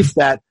belief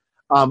that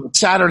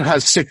Saturn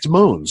has 6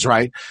 moons,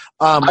 right?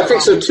 I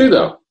think so too,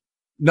 though.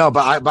 No,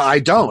 but I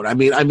don't. I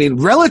mean,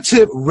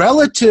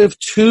 relative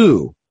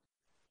to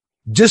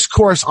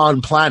discourse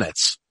on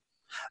planets,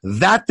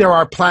 that there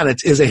are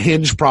planets is a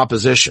hinge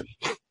proposition.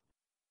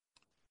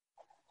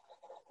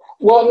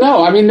 Well,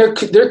 no. I mean, there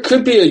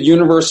could be a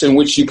universe in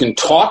which you can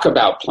talk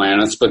about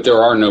planets, but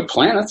there are no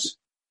planets.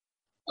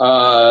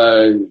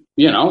 I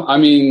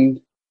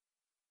mean.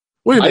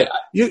 Wait a minute.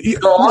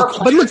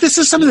 But look, this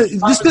is some of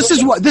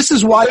the. This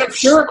is why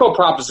empirical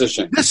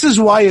proposition. This is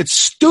why it's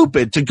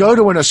stupid to go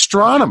to an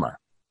astronomer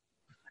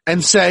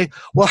and say,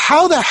 "Well,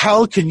 how the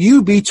hell can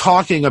you be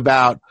talking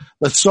about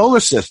the solar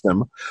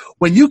system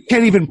when you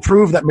can't even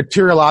prove that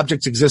material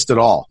objects exist at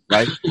all?"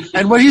 Right?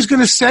 And what he's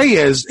going to say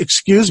is,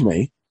 "Excuse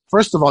me.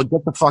 First of all,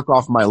 get the fuck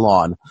off my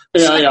lawn.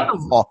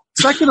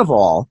 Second of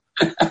all,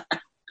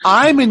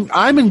 I'm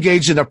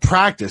engaged in a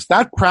practice.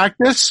 That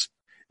practice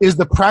is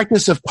the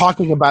practice of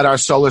talking about our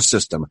solar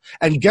system.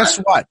 And guess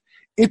what?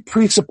 It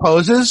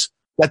presupposes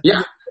that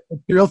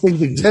material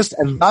things exist,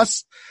 and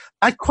thus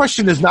that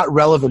question is not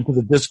relevant to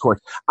the discourse."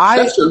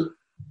 That's true.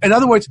 In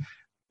other words,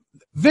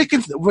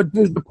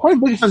 the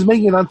point Wittgenstein is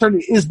making in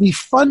Uncertainty is the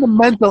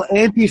fundamental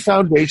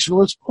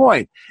anti-foundationalist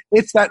point.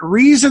 It's that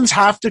reasons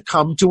have to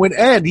come to an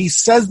end. He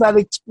says that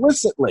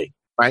explicitly,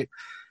 right?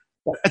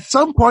 At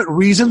some point,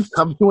 reasons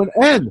come to an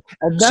end.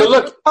 And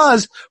that's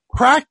because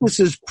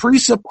practices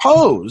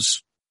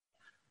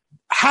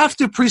have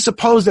to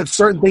presuppose that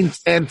certain things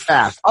stand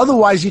fast.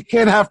 Otherwise, you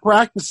can't have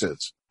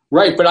practices.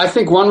 Right, but I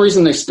think one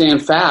reason they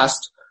stand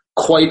fast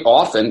quite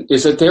often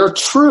is that they're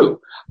true.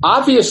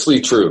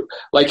 Obviously true.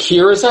 Like,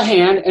 here is a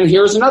hand and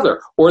here's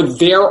another. Or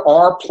there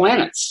are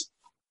planets.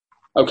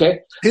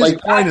 Okay? His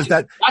point is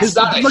that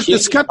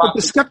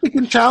the skeptic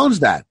can challenge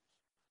that.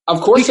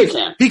 Of course he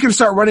can. He can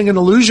start running an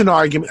illusion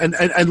argument.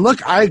 And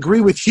look, I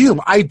agree with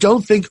Hume. I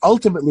don't think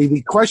ultimately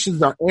the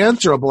questions are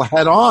answerable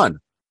head on.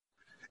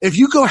 If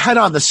you go head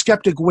on, the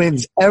skeptic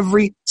wins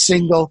every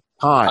single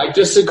time. I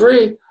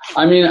disagree.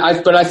 I mean,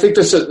 but I think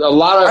this is a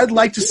lot of. I'd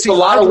like to see a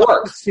lot of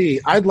work.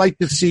 I'd like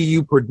to see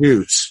you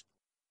produce,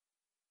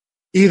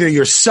 either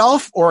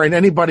yourself or in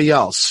anybody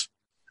else,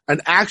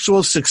 an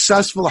actual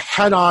successful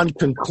head-on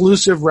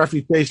conclusive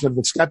refutation of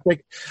the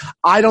skeptic.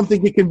 I don't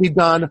think it can be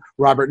done.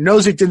 Robert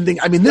Nozick didn't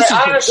think. I mean, this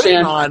has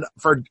been going on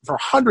for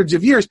hundreds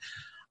of years.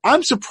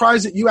 I'm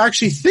surprised that you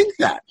actually think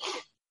that.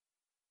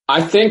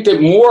 I think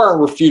that Moore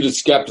refuted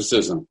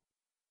skepticism.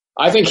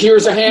 I think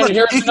here's a hand,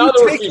 here's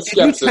another refuted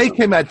skepticism. If you take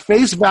him at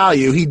face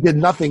value, he did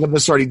nothing of the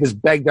sort. He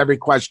just begged every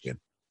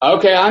question.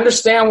 Okay, I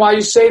understand why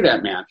you say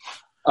that, man.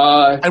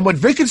 And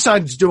what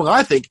Wittgenstein's doing,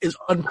 I think, is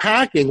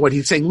unpacking what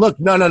he's saying. Look,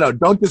 no,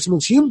 don't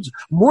dismiss humans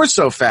more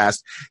so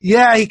fast.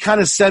 Yeah, he kind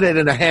of said it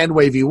in a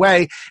hand-wavy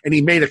way, and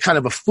he made a kind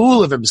of a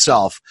fool of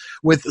himself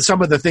with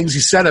some of the things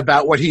he said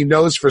about what he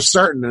knows for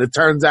certain. And it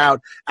turns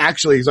out,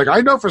 actually, he's like,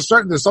 I know for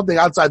certain there's something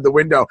outside the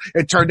window.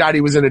 It turned out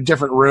he was in a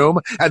different room,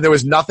 and there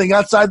was nothing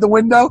outside the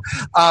window.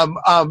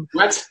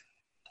 What?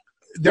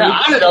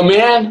 I don't know,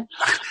 man.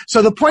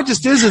 So the point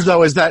just is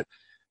that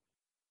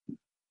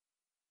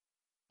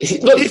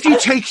look,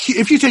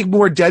 if you take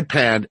more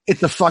deadpan,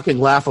 it's a fucking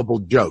laughable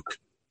joke.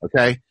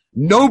 Okay,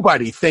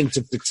 nobody thinks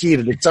it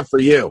succeeded except for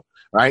you,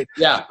 right?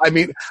 Yeah. I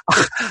mean,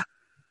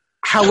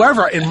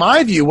 however, in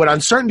my view, what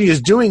uncertainty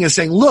is doing is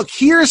saying, look,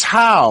 here's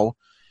how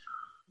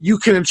you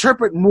can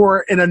interpret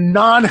Moore in a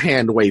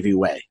non-hand wavy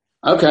way.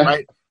 Okay.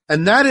 Right,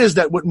 and that is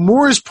that what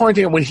Moore is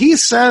pointing out when he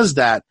says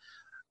that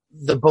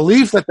the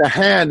belief that the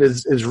hand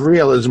is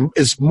real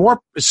is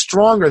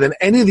stronger than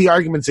any of the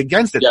arguments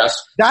against it.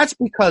 Yes. That's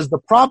because the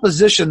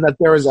proposition that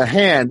there is a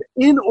hand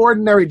in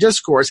ordinary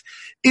discourse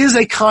is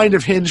a kind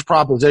of hinge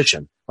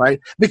proposition, right?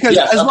 Because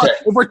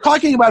if we're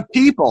talking about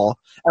people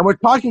and we're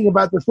talking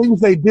about the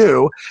things they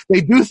do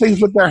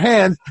things with their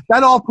hands,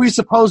 that all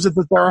presupposes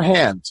that there are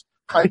hands.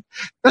 Right?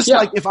 Just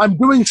like if I'm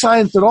doing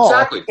science at all,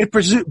 it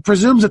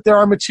presumes that there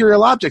are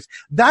material objects.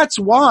 That's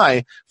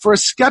why for a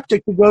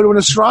skeptic to go to an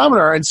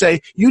astronomer and say,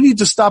 you need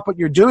to stop what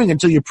you're doing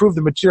until you prove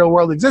the material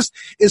world exists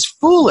is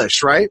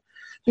foolish, right?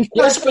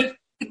 Because it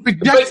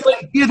rejects the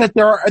idea that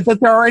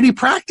there are any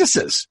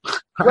practices.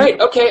 Right.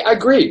 Okay, I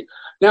agree.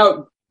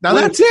 Now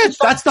that's it.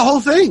 That's the whole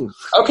thing.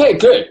 Okay,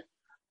 good.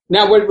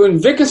 Now when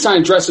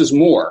Wittgenstein addresses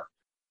Moore,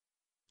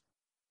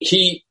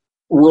 he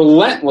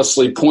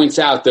relentlessly points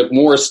out that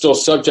Moore is still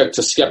subject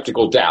to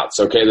skeptical doubts.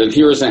 Okay, that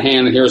here is a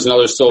hand and here's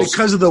another still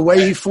because of the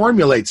way he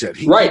formulates it.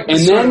 Right, and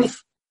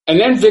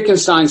then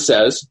Wittgenstein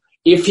says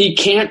if he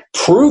can't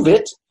prove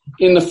it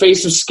in the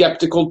face of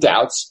skeptical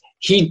doubts,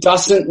 he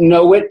doesn't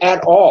know it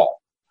at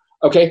all.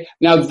 Okay,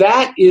 now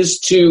that is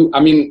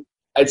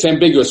it's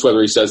ambiguous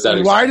whether he says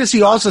that. Why does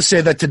he also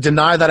say that to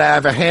deny that I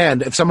have a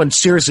hand? If someone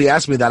seriously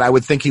asked me that, I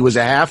would think he was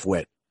a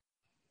half-wit.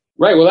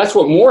 Right. Well, that's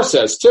what Moore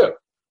says too.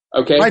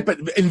 Okay. Right, but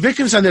in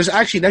Wittgenstein, there's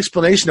actually an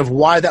explanation of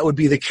why that would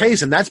be the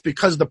case, and that's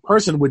because the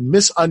person would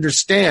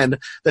misunderstand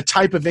the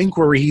type of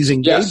inquiry he's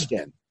engaged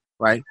in.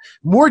 Right.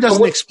 Moore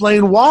doesn't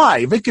explain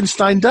why.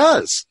 Wittgenstein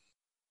does.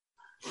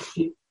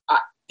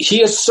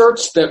 He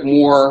asserts that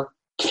Moore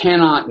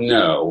cannot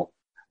know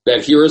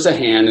that here is a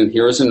hand and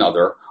here is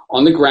another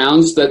on the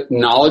grounds that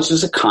knowledge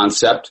is a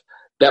concept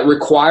that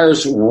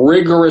requires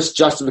rigorous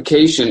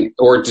justification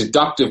or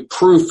deductive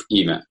proof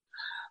even.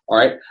 All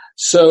right.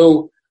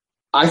 So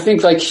I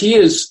think he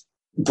is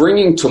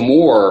bringing to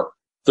Moore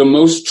the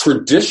most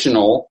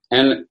traditional,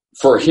 and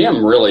for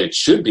him really it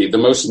should be the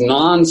most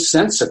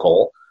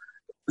nonsensical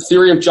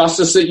theory of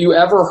justice that you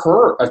ever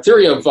heard, a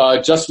theory of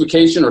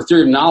justification or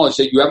theory of knowledge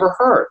that you ever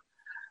heard.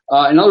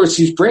 In other words,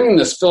 he's bringing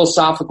this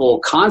philosophical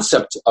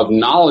concept of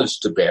knowledge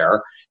to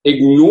bear,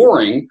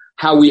 ignoring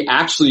how we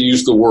actually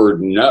use the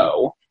word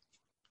know,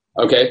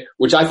 okay,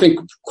 which I think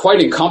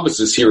quite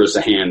encompasses here is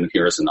a hand and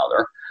here is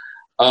another.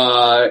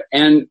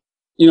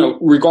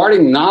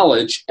 Regarding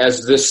knowledge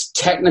as this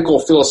technical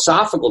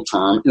philosophical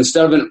term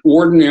instead of an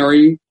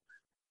ordinary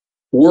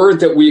word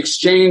that we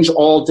exchange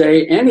all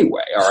day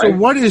anyway. All right. So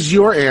what is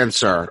your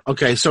answer?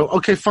 Okay,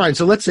 fine.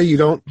 So let's say you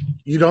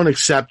don't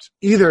accept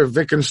either of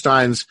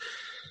Wittgenstein's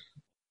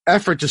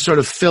effort to sort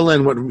of fill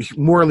in what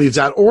Moore leaves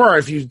out, or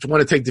if you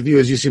want to take the view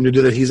as you seem to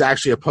do that he's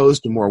actually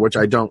opposed to Moore, which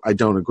I don't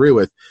agree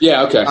with.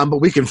 Yeah, okay. But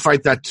we can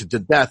fight that to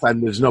death.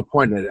 There's no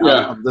point in it.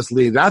 Yeah. I'm just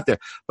leaving it out there.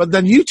 But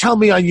then you tell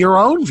me on your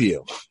own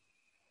view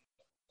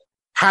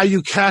how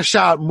you cash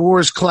out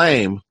Moore's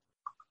claim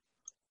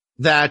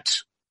that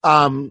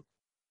the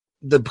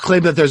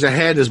claim that there's a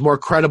hand is more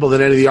credible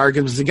than any of the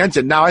arguments against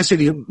it. Now I say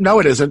to you, no,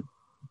 it isn't.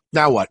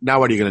 Now what? Now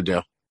what are you going to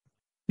do?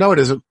 No, it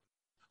isn't.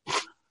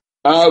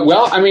 I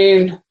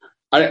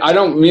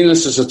don't mean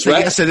this as a threat.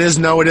 Yes, it is.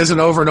 No, it isn't.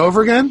 Over and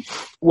over again.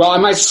 Well, I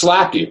might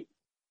slap you.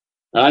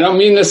 And I don't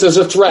mean this as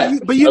a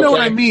threat. But you know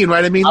what I mean,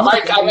 right? I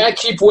might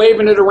keep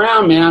waving it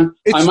around, man.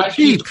 It's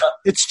cheap.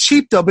 It's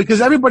cheap, though, because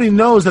everybody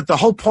knows that the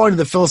whole point of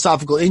the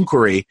philosophical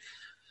inquiry,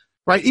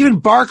 right? Even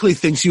Berkeley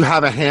thinks you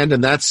have a hand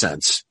in that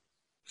sense.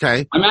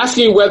 Okay. I'm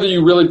asking you whether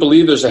you really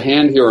believe there's a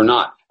hand here or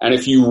not. And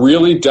if you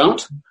really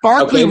don't,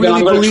 Berkeley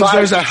believes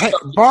there's a hand.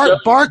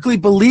 Berkeley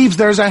believes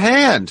there's a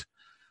hand.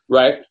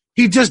 Right.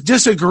 He just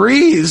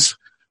disagrees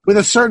with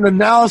a certain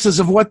analysis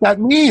of what that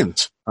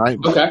means. Right.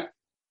 Okay.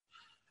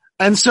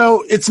 And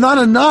so it's not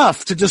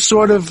enough to just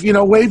sort of,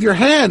 wave your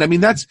hand. I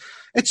mean,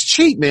 it's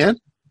cheap, man.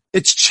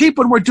 It's cheap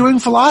when we're doing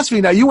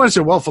philosophy. Now, you want to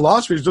say, well,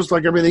 philosophy is just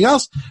like everything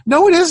else.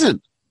 No, it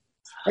isn't.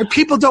 And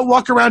people don't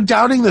walk around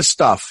doubting this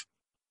stuff.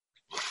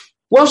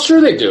 Well, sure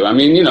they do. I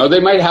mean, they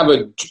might have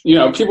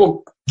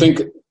people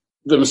think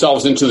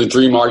themselves into the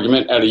dream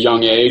argument at a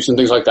young age and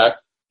things like that.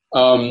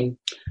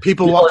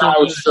 People walk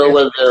around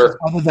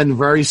other than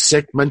very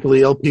sick,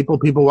 mentally ill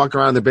people walk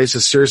around on the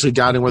basis seriously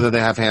doubting whether they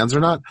have hands or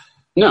not.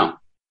 No.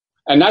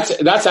 And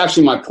that's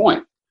actually my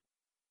point.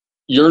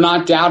 You're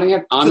not doubting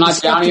it. I'm not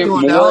doubting it.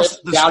 The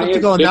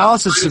skeptical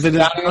analysis of it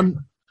is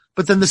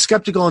but then the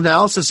skeptical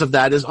analysis of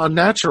that is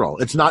unnatural.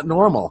 It's not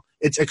normal.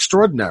 It's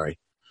extraordinary.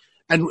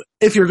 And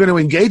if you're going to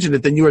engage in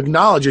it, then you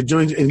acknowledge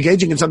you're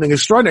engaging in something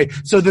extraordinary.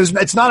 So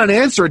it's not an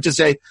answer to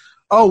say,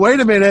 oh, wait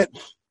a minute,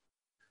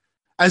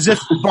 as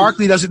if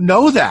Berkeley doesn't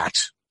know that,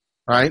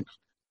 right?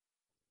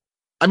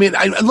 I mean,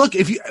 look,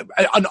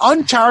 an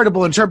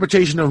uncharitable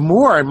interpretation of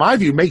Moore, in my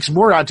view, makes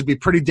Moore out to be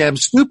pretty damn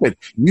stupid.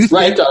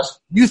 It does.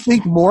 You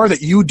think Moore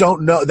that you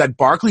don't know, that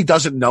Berkeley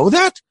doesn't know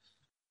that?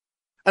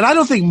 And I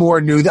don't think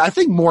Moore knew that. I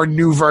think Moore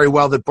knew very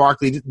well that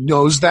Berkeley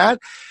knows that.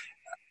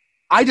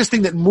 I just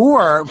think that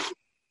Moore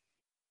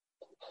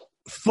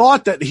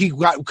thought that he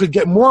could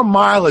get more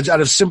mileage out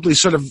of simply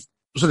sort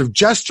of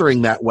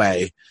gesturing that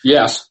way.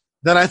 Yes.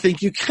 Than I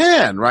think you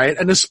can, right?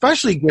 And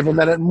especially given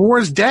that at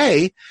Moore's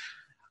day,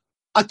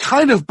 a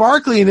kind of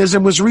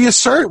Berkeleyanism was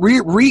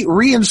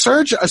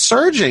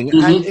surging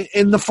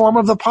in the form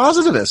of the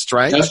positivist,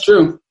 right? That's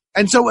true.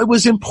 And so it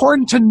was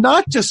important to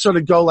not just sort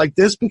of go like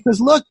this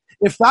because, look,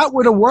 if that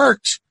would have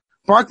worked,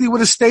 Berkeley would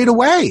have stayed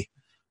away.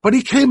 But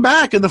he came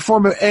back in the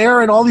form of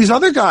Ayer and all these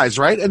other guys,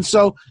 right? And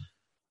so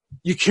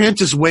you can't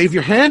just wave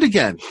your hand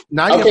again.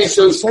 Now you have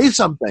to say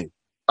something.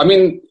 I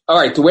mean, all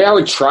right, the way I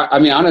would try, I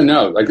mean, I don't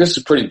know. Like, this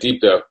is pretty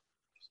deep, though.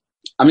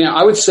 I mean,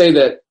 I would say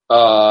that,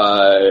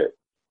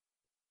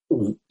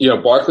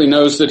 Berkeley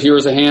knows that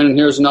here's a hand and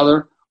here's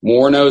another.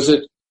 Moore knows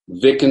it.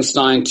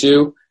 Wittgenstein,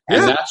 too.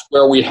 And that's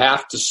where we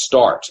have to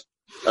start.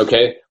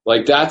 Okay?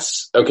 Like,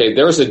 there's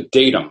a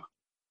datum.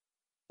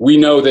 We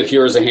know that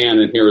here is a hand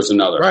and here is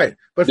another. Right.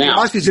 But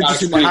philosophy is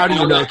interested in how do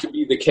you know that could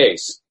be the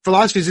case.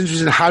 Philosophy is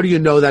interested in how do you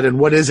know that and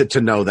what is it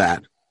to know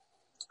that?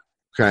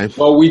 Okay.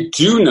 Well, we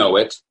do know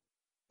it,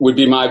 would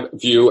be my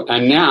view.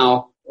 And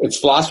now it's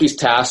philosophy's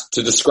task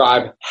to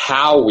describe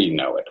how we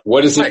know it.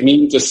 What does it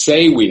mean to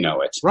say we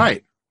know it?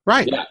 Right.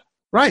 Yeah.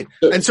 Right.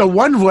 And so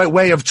one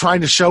way of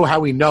trying to show how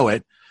we know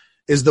it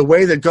is the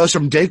way that goes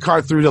from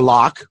Descartes through to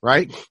Locke,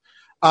 right?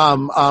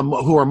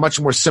 Who are much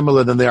more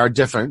similar than they are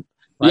different.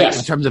 Right, yes.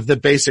 In terms of the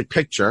basic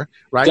picture,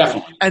 right?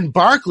 Definitely. And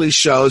Berkeley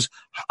shows,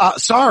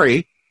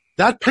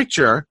 that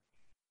picture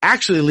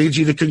actually leads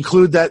you to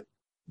conclude that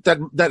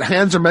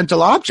hands are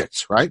mental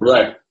objects, right?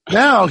 Right.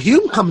 Now,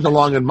 Hume comes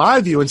along, in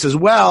my view, and says,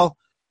 well,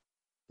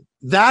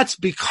 that's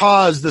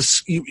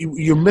because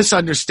you're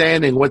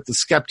misunderstanding what the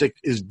skeptic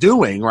is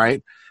doing,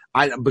 right?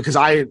 Because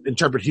I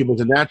interpret Hume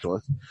as a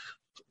naturalist.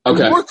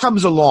 Okay. Moore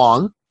comes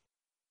along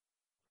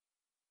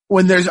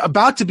when there's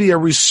about to be a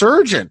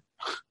resurgent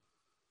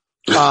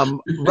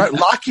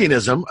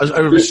Lockeanism,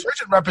 a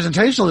resurgent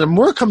representationalism.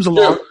 Moore comes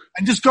along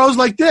and just goes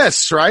like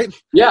this, right?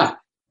 Yeah.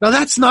 Now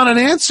that's not an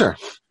answer.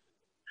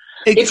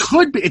 It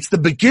could be. It's the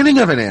beginning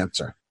of an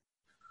answer.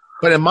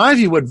 But in my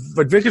view, what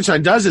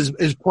Wittgenstein does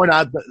is point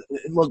out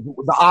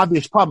the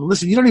obvious problem.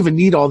 Listen, you don't even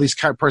need all these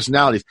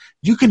personalities.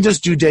 You can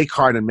just do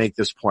Descartes and make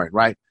this point,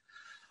 right?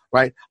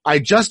 Right. I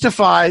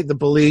justify the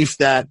belief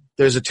that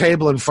there's a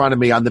table in front of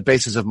me on the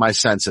basis of my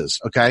senses.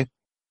 Okay.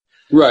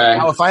 Right.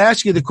 Now, if I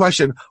ask you the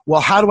question,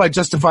 well, how do I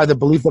justify the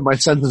belief that my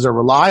senses are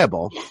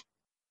reliable?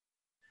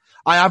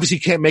 I obviously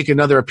can't make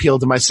another appeal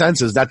to my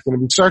senses. That's going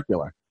to be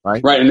circular,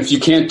 right? Right. And if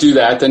you can't do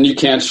that, then you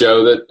can't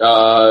show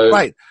that.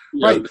 Right.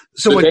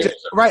 So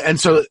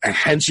so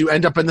hence you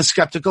end up in the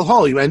skeptical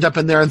hole. You end up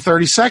in there in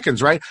 30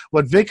 seconds, right?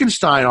 What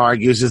Wittgenstein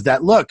argues is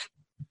that, look,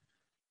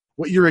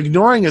 what you're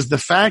ignoring is the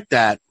fact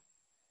that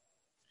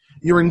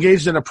you're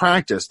engaged in a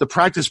practice. The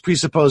practice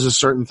presupposes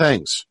certain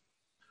things.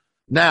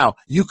 Now,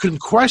 you can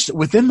question,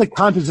 within the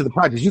context of the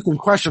practice, you can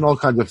question all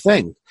kinds of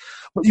things,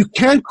 but you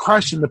can't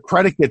question the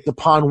predicate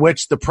upon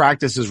which the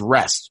practices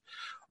rest,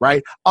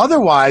 right?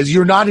 Otherwise,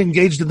 you're not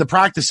engaged in the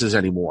practices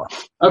anymore.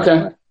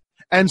 Okay.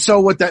 And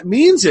so what that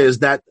means is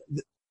that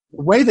the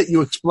way that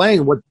you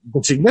explain what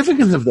the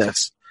significance of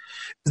this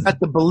is that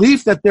the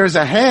belief that there's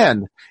a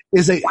hand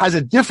has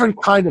a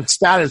different kind of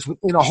status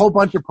in a whole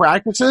bunch of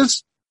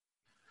practices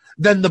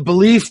than the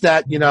belief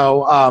that,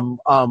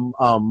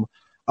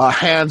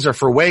 hands are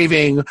for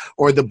waving,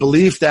 or the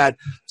belief that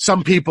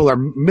some people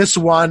miss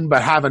one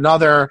but have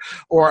another,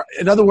 or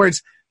in other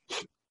words,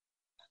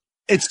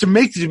 it's to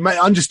make you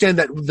understand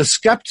that the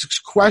skeptic's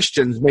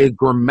questions may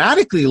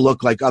grammatically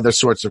look like other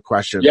sorts of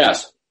questions.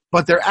 Yes.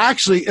 But they're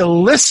actually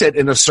illicit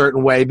in a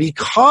certain way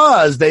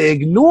because they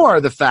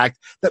ignore the fact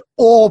that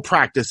all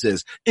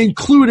practices,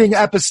 including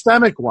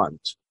epistemic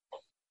ones,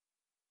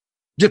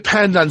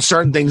 depend on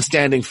certain things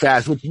standing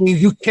fast, which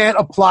means you can't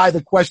apply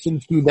the question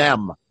to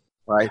them.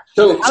 Right.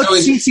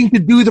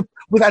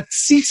 Without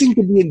ceasing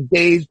to be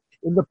engaged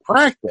in the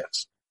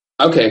practice.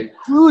 Okay.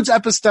 Includes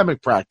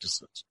epistemic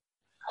practices.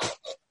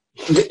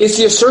 Is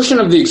the assertion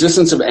of the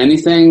existence of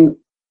anything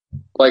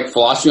like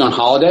philosophy on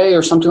holiday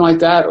or something like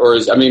that? Or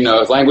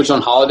language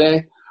on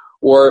holiday?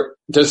 Or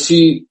does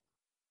he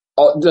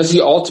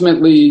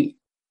ultimately,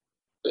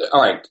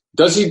 all right,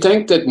 does he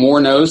think that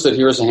Moore knows that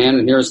here's a hand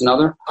and here's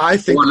another? I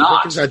think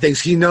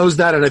he knows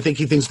that, and I think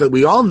he thinks that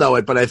we all know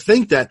it, but I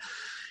think that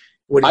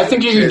I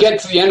think you can get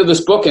to the end of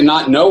this book and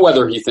not know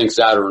whether he thinks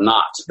that or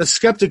not. The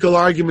skeptical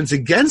arguments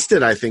against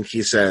it, I think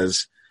he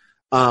says,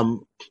 are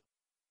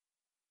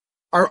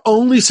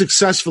only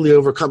successfully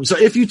overcome. So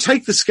if you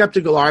take the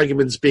skeptical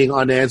arguments being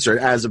unanswered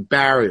as a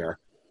barrier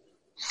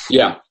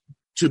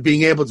to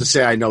being able to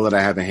say, I know that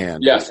I have a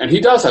hand. Yes, and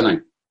he does, I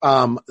think.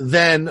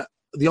 Then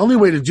the only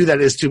way to do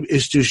that is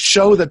to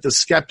show that the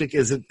skeptic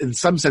is in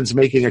some sense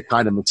making a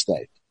kind of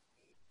mistake.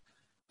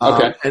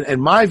 Okay. And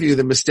in my view,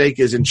 the mistake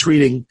is in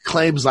treating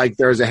claims like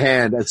there's a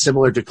hand as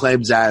similar to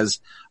claims as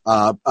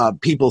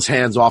people's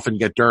hands often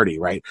get dirty,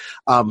 right?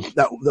 I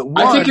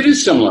think it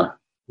is similar.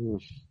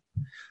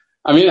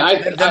 I mean,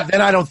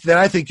 then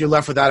I think you're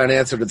left without an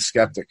answer to the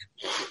skeptic,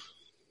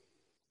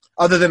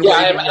 other than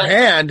waving your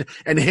hand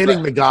and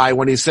hitting the guy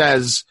when he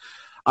says,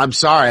 "I'm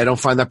sorry, I don't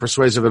find that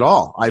persuasive at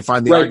all." I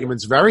find the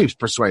arguments very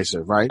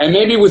persuasive, right? And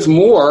maybe with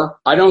more,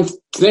 I don't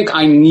think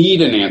I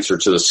need an answer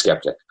to the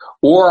skeptic.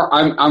 Or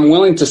I'm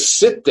willing to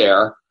sit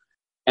there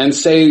and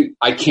say,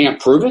 I can't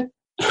prove it.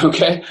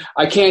 Okay.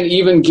 I can't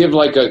even give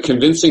like a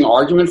convincing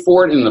argument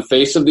for it in the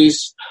face of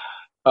these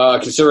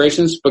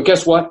considerations. But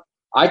guess what?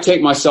 I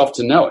take myself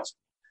to know it.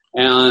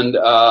 And,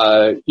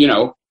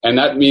 and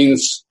that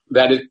means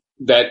that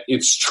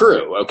it's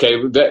true. Okay.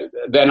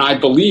 Then I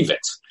believe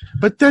it.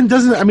 But then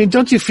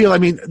don't you feel,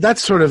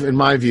 that's sort of, in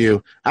my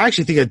view, I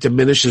actually think it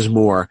diminishes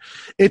more.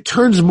 It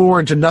turns more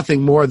into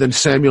nothing more than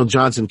Samuel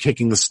Johnson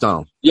kicking the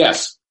stone.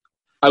 Yes.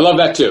 I love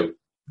that too.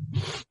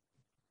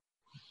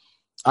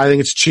 I think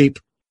it's cheap.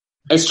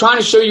 It's trying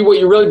to show you what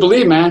you really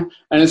believe, man.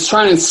 And it's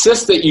trying to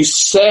insist that you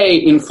say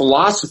in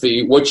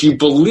philosophy what you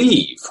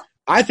believe.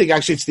 I think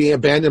actually it's the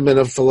abandonment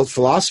of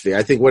philosophy.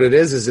 I think what it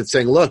is it's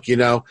saying, look,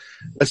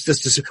 let's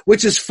just,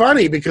 which is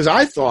funny because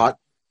I thought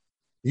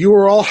you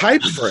were all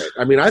hyped for it.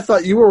 I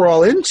thought you were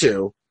all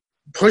into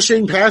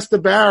pushing past the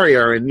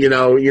barrier and,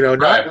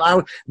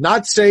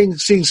 not seeing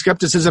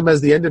skepticism as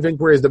the end of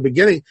inquiry as the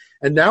beginning.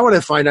 And now what I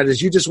find out is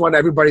you just want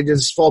everybody to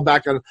just fall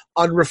back on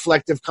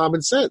unreflective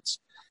common sense.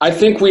 I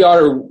think we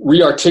ought to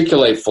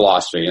re-articulate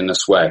philosophy in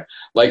this way.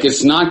 Like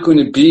it's not going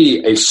to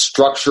be a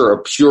structure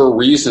of pure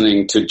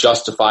reasoning to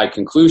justify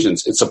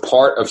conclusions. It's a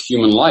part of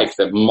human life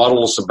that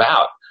muddles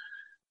about,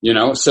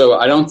 So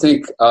I don't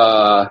think,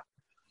 I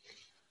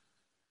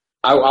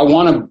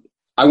want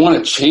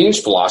to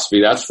change philosophy.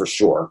 That's for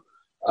sure.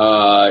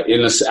 I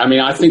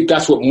think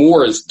that's what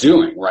Moore is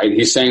doing, right?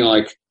 He's saying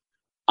like,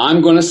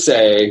 I'm going to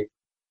say,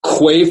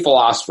 qua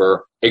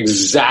philosopher,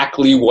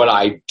 exactly what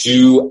I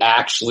do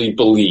actually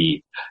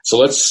believe. So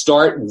let's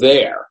start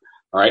there.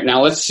 All right.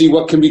 Now let's see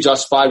what can be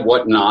justified,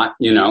 what not,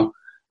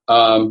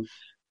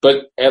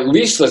 but at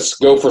least let's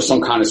go for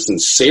some kind of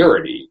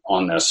sincerity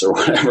on this or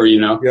whatever,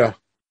 Yeah.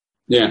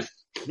 Yeah.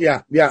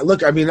 Yeah. Yeah.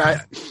 Look,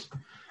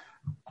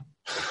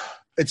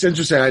 it's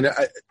interesting.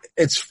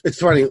 It's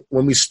funny.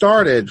 When we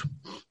started,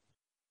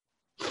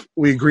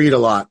 we agreed a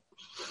lot.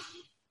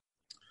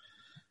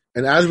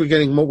 And as we're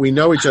getting more, we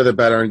know each other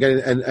better and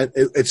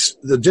it's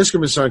the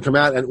disagreements starting to come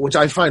out, and which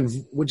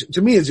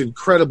to me is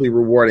incredibly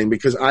rewarding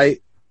because I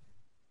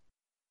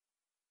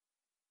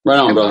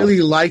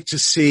really like to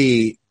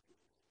see.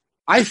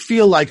 I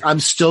feel like I'm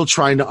still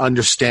trying to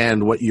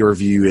understand what your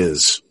view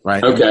is,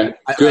 right? Okay,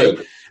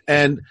 good.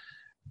 And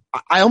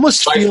I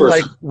almost feel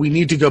like we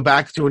need to go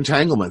back to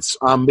entanglements,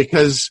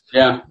 because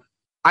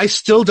I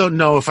still don't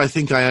know if I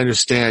think I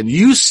understand.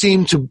 You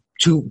seem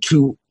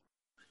to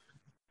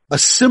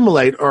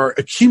assimilate or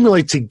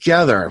accumulate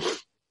together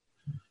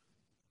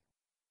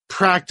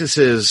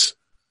practices,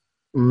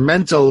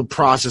 mental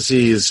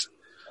processes,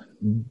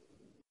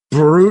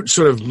 brute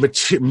sort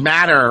of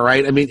matter,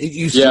 right?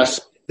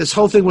 This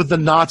whole thing with the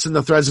knots and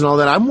the threads and all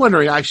that. I'm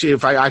wondering actually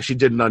if I actually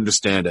didn't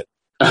understand it.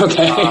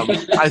 Okay.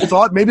 I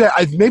thought maybe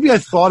I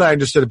thought I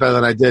understood it better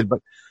than I did,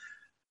 but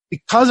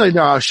because I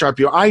know how sharp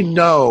you are, I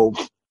know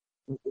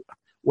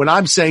when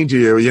I'm saying to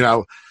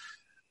you,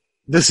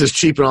 this is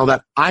cheap and all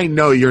that, I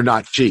know you're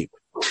not cheap.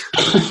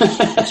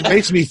 Which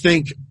makes me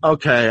think,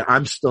 okay,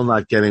 I'm still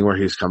not getting where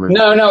he's coming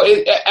from. No,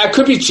 it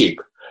could be cheap,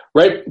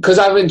 right? Because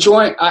I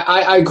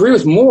agree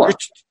with Moore.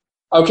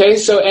 Okay,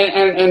 so,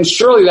 and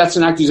surely that's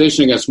an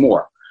accusation against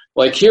Moore.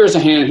 Like, here's a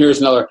hand,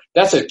 here's another.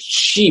 That's a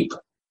cheap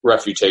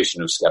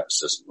refutation of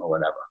skepticism or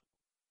whatever.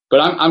 But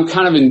I'm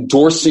kind of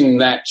endorsing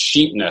that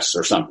cheapness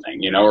or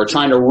something, or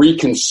trying to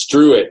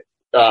reconstrue it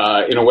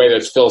in a way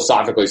that's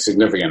philosophically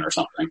significant or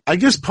something. I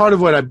guess part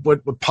of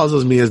what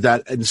puzzles me is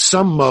that in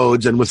some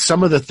modes and with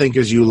some of the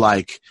thinkers you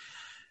like,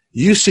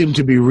 you seem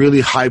to be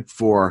really hyped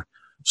for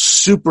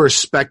super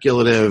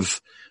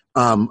speculative,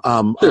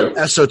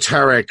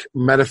 esoteric,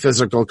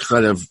 metaphysical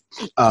kind of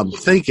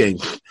thinking.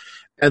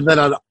 And then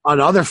on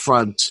other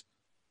fronts,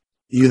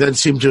 you then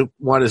seem to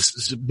want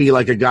to be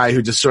like a guy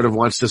who just sort of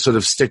wants to sort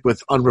of stick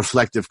with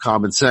unreflective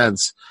common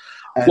sense.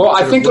 Well,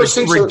 I think those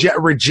things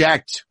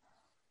reject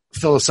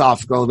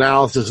philosophical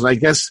analysis. And I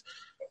guess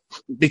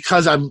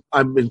because I'm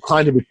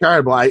inclined to be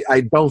charitable,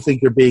 I don't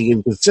think you're being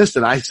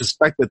inconsistent. I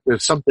suspect that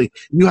there's something,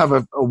 you have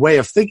a way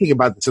of thinking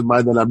about this in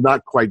mind that I'm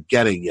not quite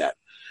getting yet.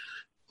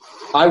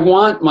 I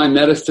want my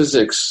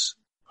metaphysics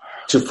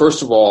to,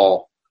 first of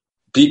all,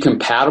 be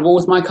compatible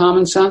with my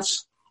common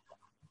sense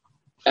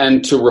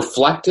and to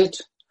reflect it.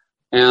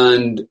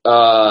 And,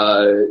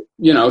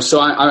 so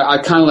I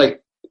kind of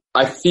like,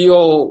 I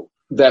feel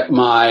that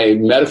my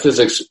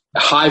metaphysics,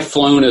 high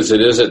flown as it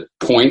is at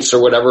points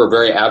or whatever,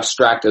 very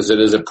abstract as it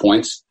is at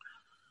points,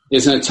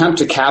 is an attempt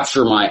to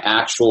capture my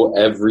actual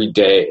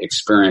everyday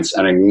experience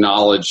and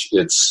acknowledge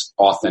its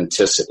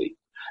authenticity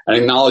and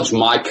acknowledge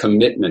my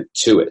commitment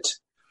to it,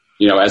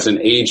 as an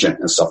agent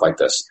and stuff like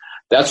this.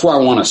 That's where I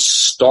want to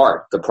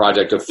start the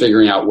project of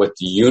figuring out what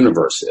the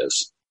universe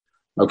is.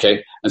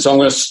 Okay. And so I'm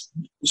going to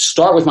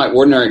start with my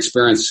ordinary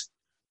experience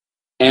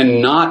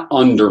and not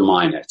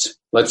undermine it.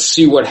 Let's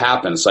see what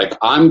happens. Like,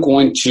 I'm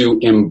going to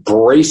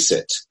embrace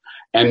it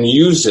and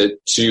use it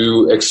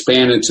to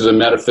expand into the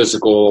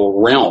metaphysical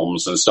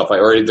realms and stuff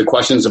or the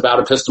questions about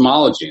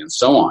epistemology and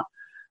so on,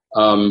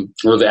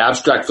 or the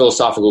abstract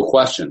philosophical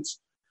questions.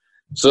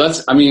 So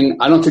I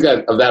don't think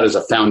of that as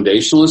a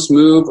foundationalist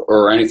move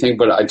or anything,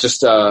 but I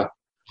just, I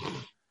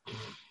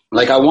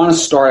want to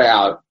start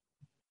out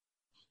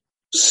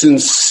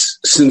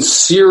sincerely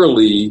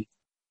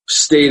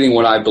stating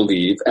what I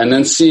believe and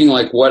then seeing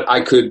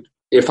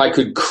if I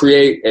could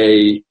create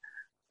a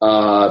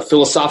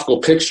philosophical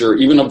picture,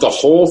 even of the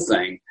whole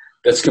thing,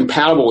 that's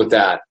compatible with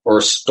that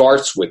or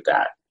starts with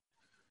that.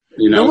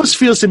 It almost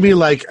feels to me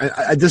like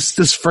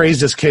this phrase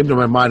just came to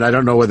my mind. I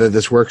don't know whether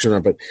this works or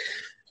not, but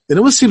it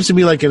almost seems to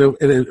me like in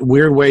a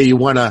weird way you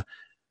want to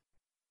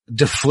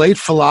deflate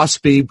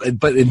philosophy,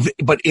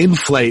 but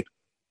inflate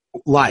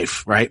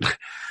life, right?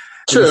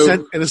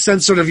 True. In a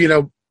sense, sort of,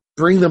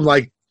 bring them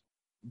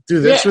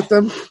do this with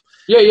them.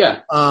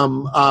 Yeah.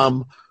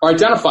 Or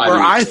identify. Or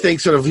I think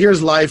sort of,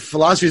 here's life.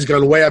 Philosophy's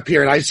gone way up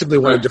here, and I simply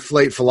want to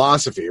deflate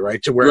philosophy,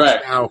 right? To where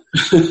it's now,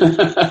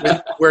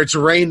 where it's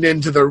reined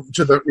into the.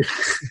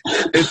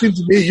 It seems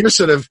to me you're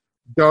sort of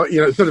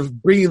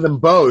bringing them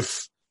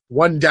both,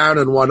 one down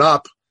and one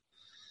up.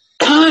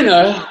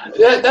 Kinda.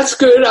 That's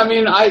good.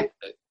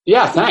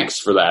 Thanks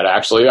for that.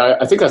 Actually,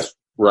 I think that's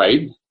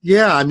right.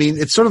 Yeah,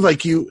 it's sort of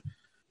like you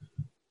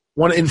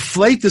want to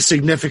inflate the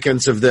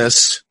significance of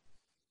this,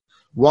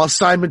 while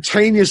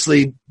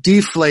simultaneously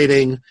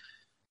deflating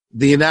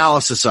the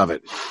analysis of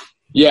it.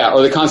 Yeah,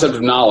 or the concept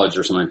of knowledge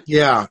or something.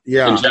 Yeah.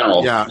 In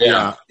general.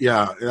 Yeah.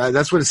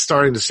 That's what it's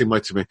starting to seem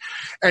like to me.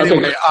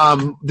 Anyway,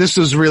 this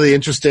was really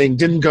interesting.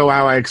 Didn't go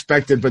how I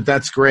expected, but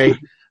that's great.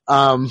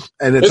 And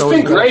it's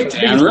been great,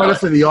 Dan.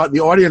 It's really.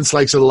 The audience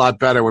likes it a lot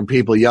better when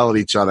people yell at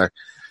each other.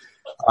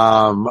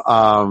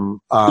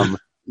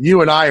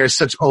 You and I are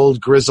such old,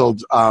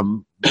 grizzled,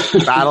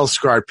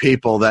 battle-scarred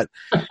people that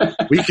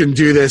we can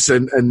do this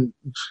and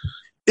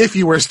if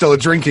you were still a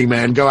drinking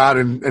man, go out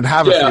and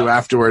have a few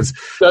afterwards.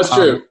 That's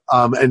true.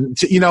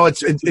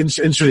 It's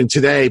interesting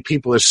today.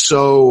 People are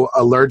so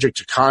allergic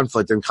to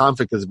conflict, and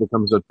conflict has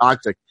become so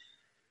toxic.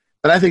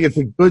 But I think it's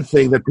a good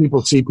thing that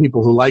people see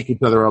people who like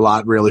each other a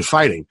lot really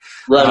fighting.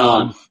 Right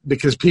on.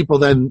 Because people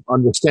then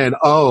understand,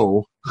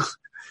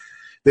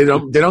 they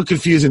don't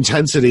confuse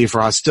intensity for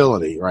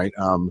hostility, right?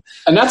 And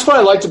that's what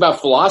I liked about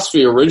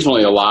philosophy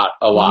originally a lot.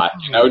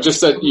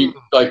 Just that you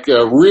like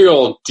a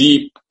real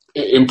deep,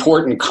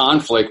 important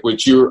conflict,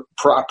 which you're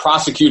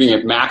prosecuting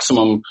at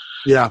maximum,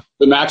 the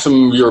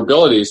maximum of your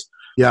abilities.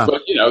 Yeah.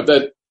 But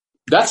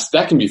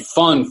that can be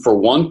fun for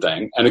one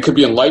thing, and it could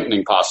be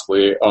enlightening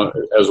possibly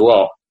as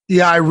well.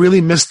 Yeah, I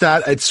really missed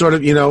that. It's sort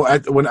of,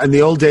 when in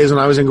the old days when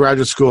I was in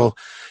graduate school,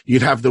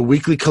 you'd have the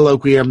weekly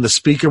colloquium, the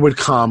speaker would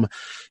come.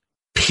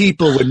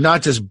 People would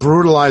not just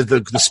brutalize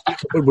the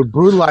speaker would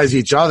brutalize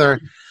each other,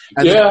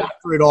 and then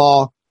after it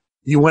all,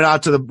 you went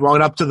up to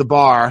the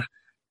bar,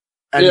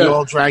 and you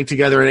all drank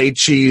together and ate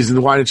cheese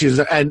and wine and cheese,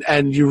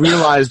 and you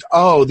realized,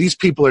 these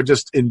people are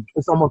just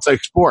it's almost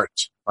like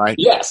sports, right?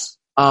 Yes,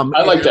 I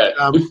like that.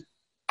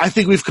 I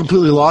think we've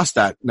completely lost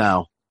that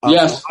now.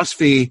 Yes,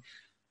 philosophy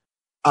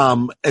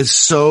is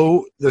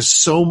so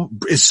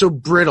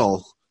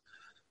brittle.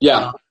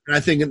 Yeah. And I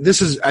think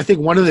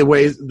one of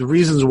the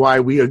reasons why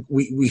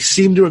we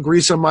seem to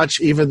agree so much,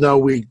 even though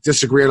we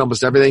disagree on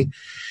almost everything,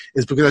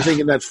 is because I think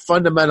in that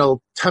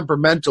fundamental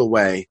temperamental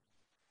way,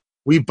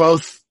 we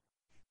both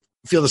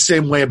feel the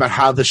same way about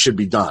how this should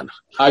be done.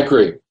 I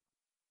agree.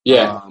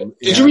 Yeah.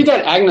 Did you read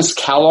that Agnes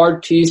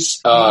Callard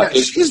piece?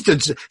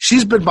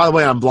 She's been, by the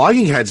way, on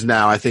Blogging Heads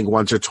now, I think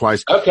once or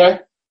twice. Okay.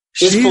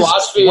 She's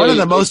one of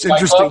the most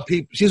interesting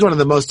people. She's one of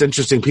the most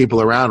interesting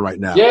people around right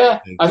now. Yeah,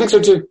 I think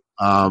so too.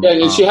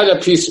 And she had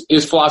that piece,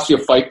 Is Philosophy a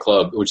Fight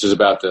Club, which is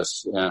about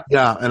this. Yeah.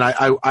 Yeah, and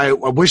I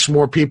wish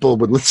more people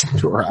would listen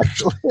to her,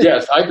 actually.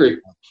 Yes, I agree.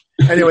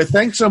 Anyway,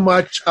 thanks so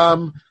much.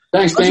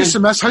 Thanks,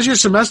 Dan. How's your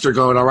semester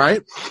going? All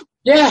right?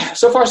 Yeah,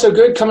 so far so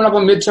good. Coming up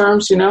on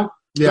midterms, Yeah.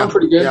 Going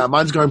pretty good. Yeah,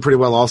 mine's going pretty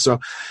well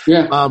also.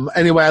 Yeah.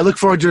 Anyway, I look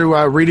forward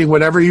to reading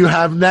whatever you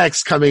have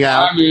next coming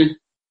out.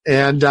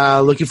 And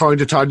looking forward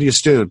to talking to you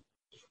soon.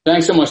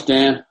 Thanks so much,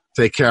 Dan.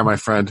 Take care, my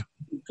friend.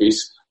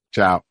 Peace.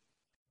 Ciao.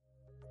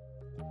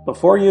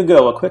 Before you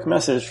go, a quick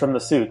message from the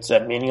suits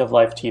at Meaning of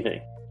Life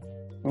TV.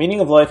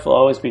 Meaning of Life will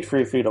always be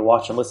free for you to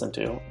watch and listen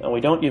to, and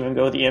we don't even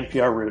go the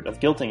NPR route of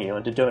guilting you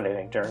into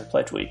donating during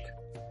Pledge Week.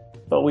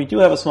 But we do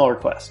have a small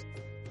request.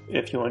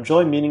 If you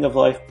enjoy Meaning of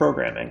Life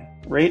programming,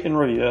 rate and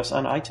review us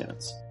on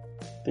iTunes.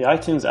 The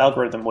iTunes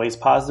algorithm weighs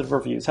positive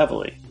reviews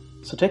heavily,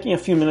 so taking a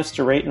few minutes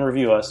to rate and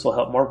review us will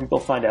help more people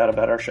find out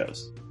about our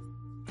shows.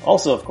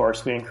 Also, of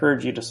course, we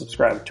encourage you to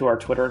subscribe to our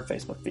Twitter and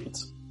Facebook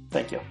feeds.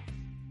 Thank you.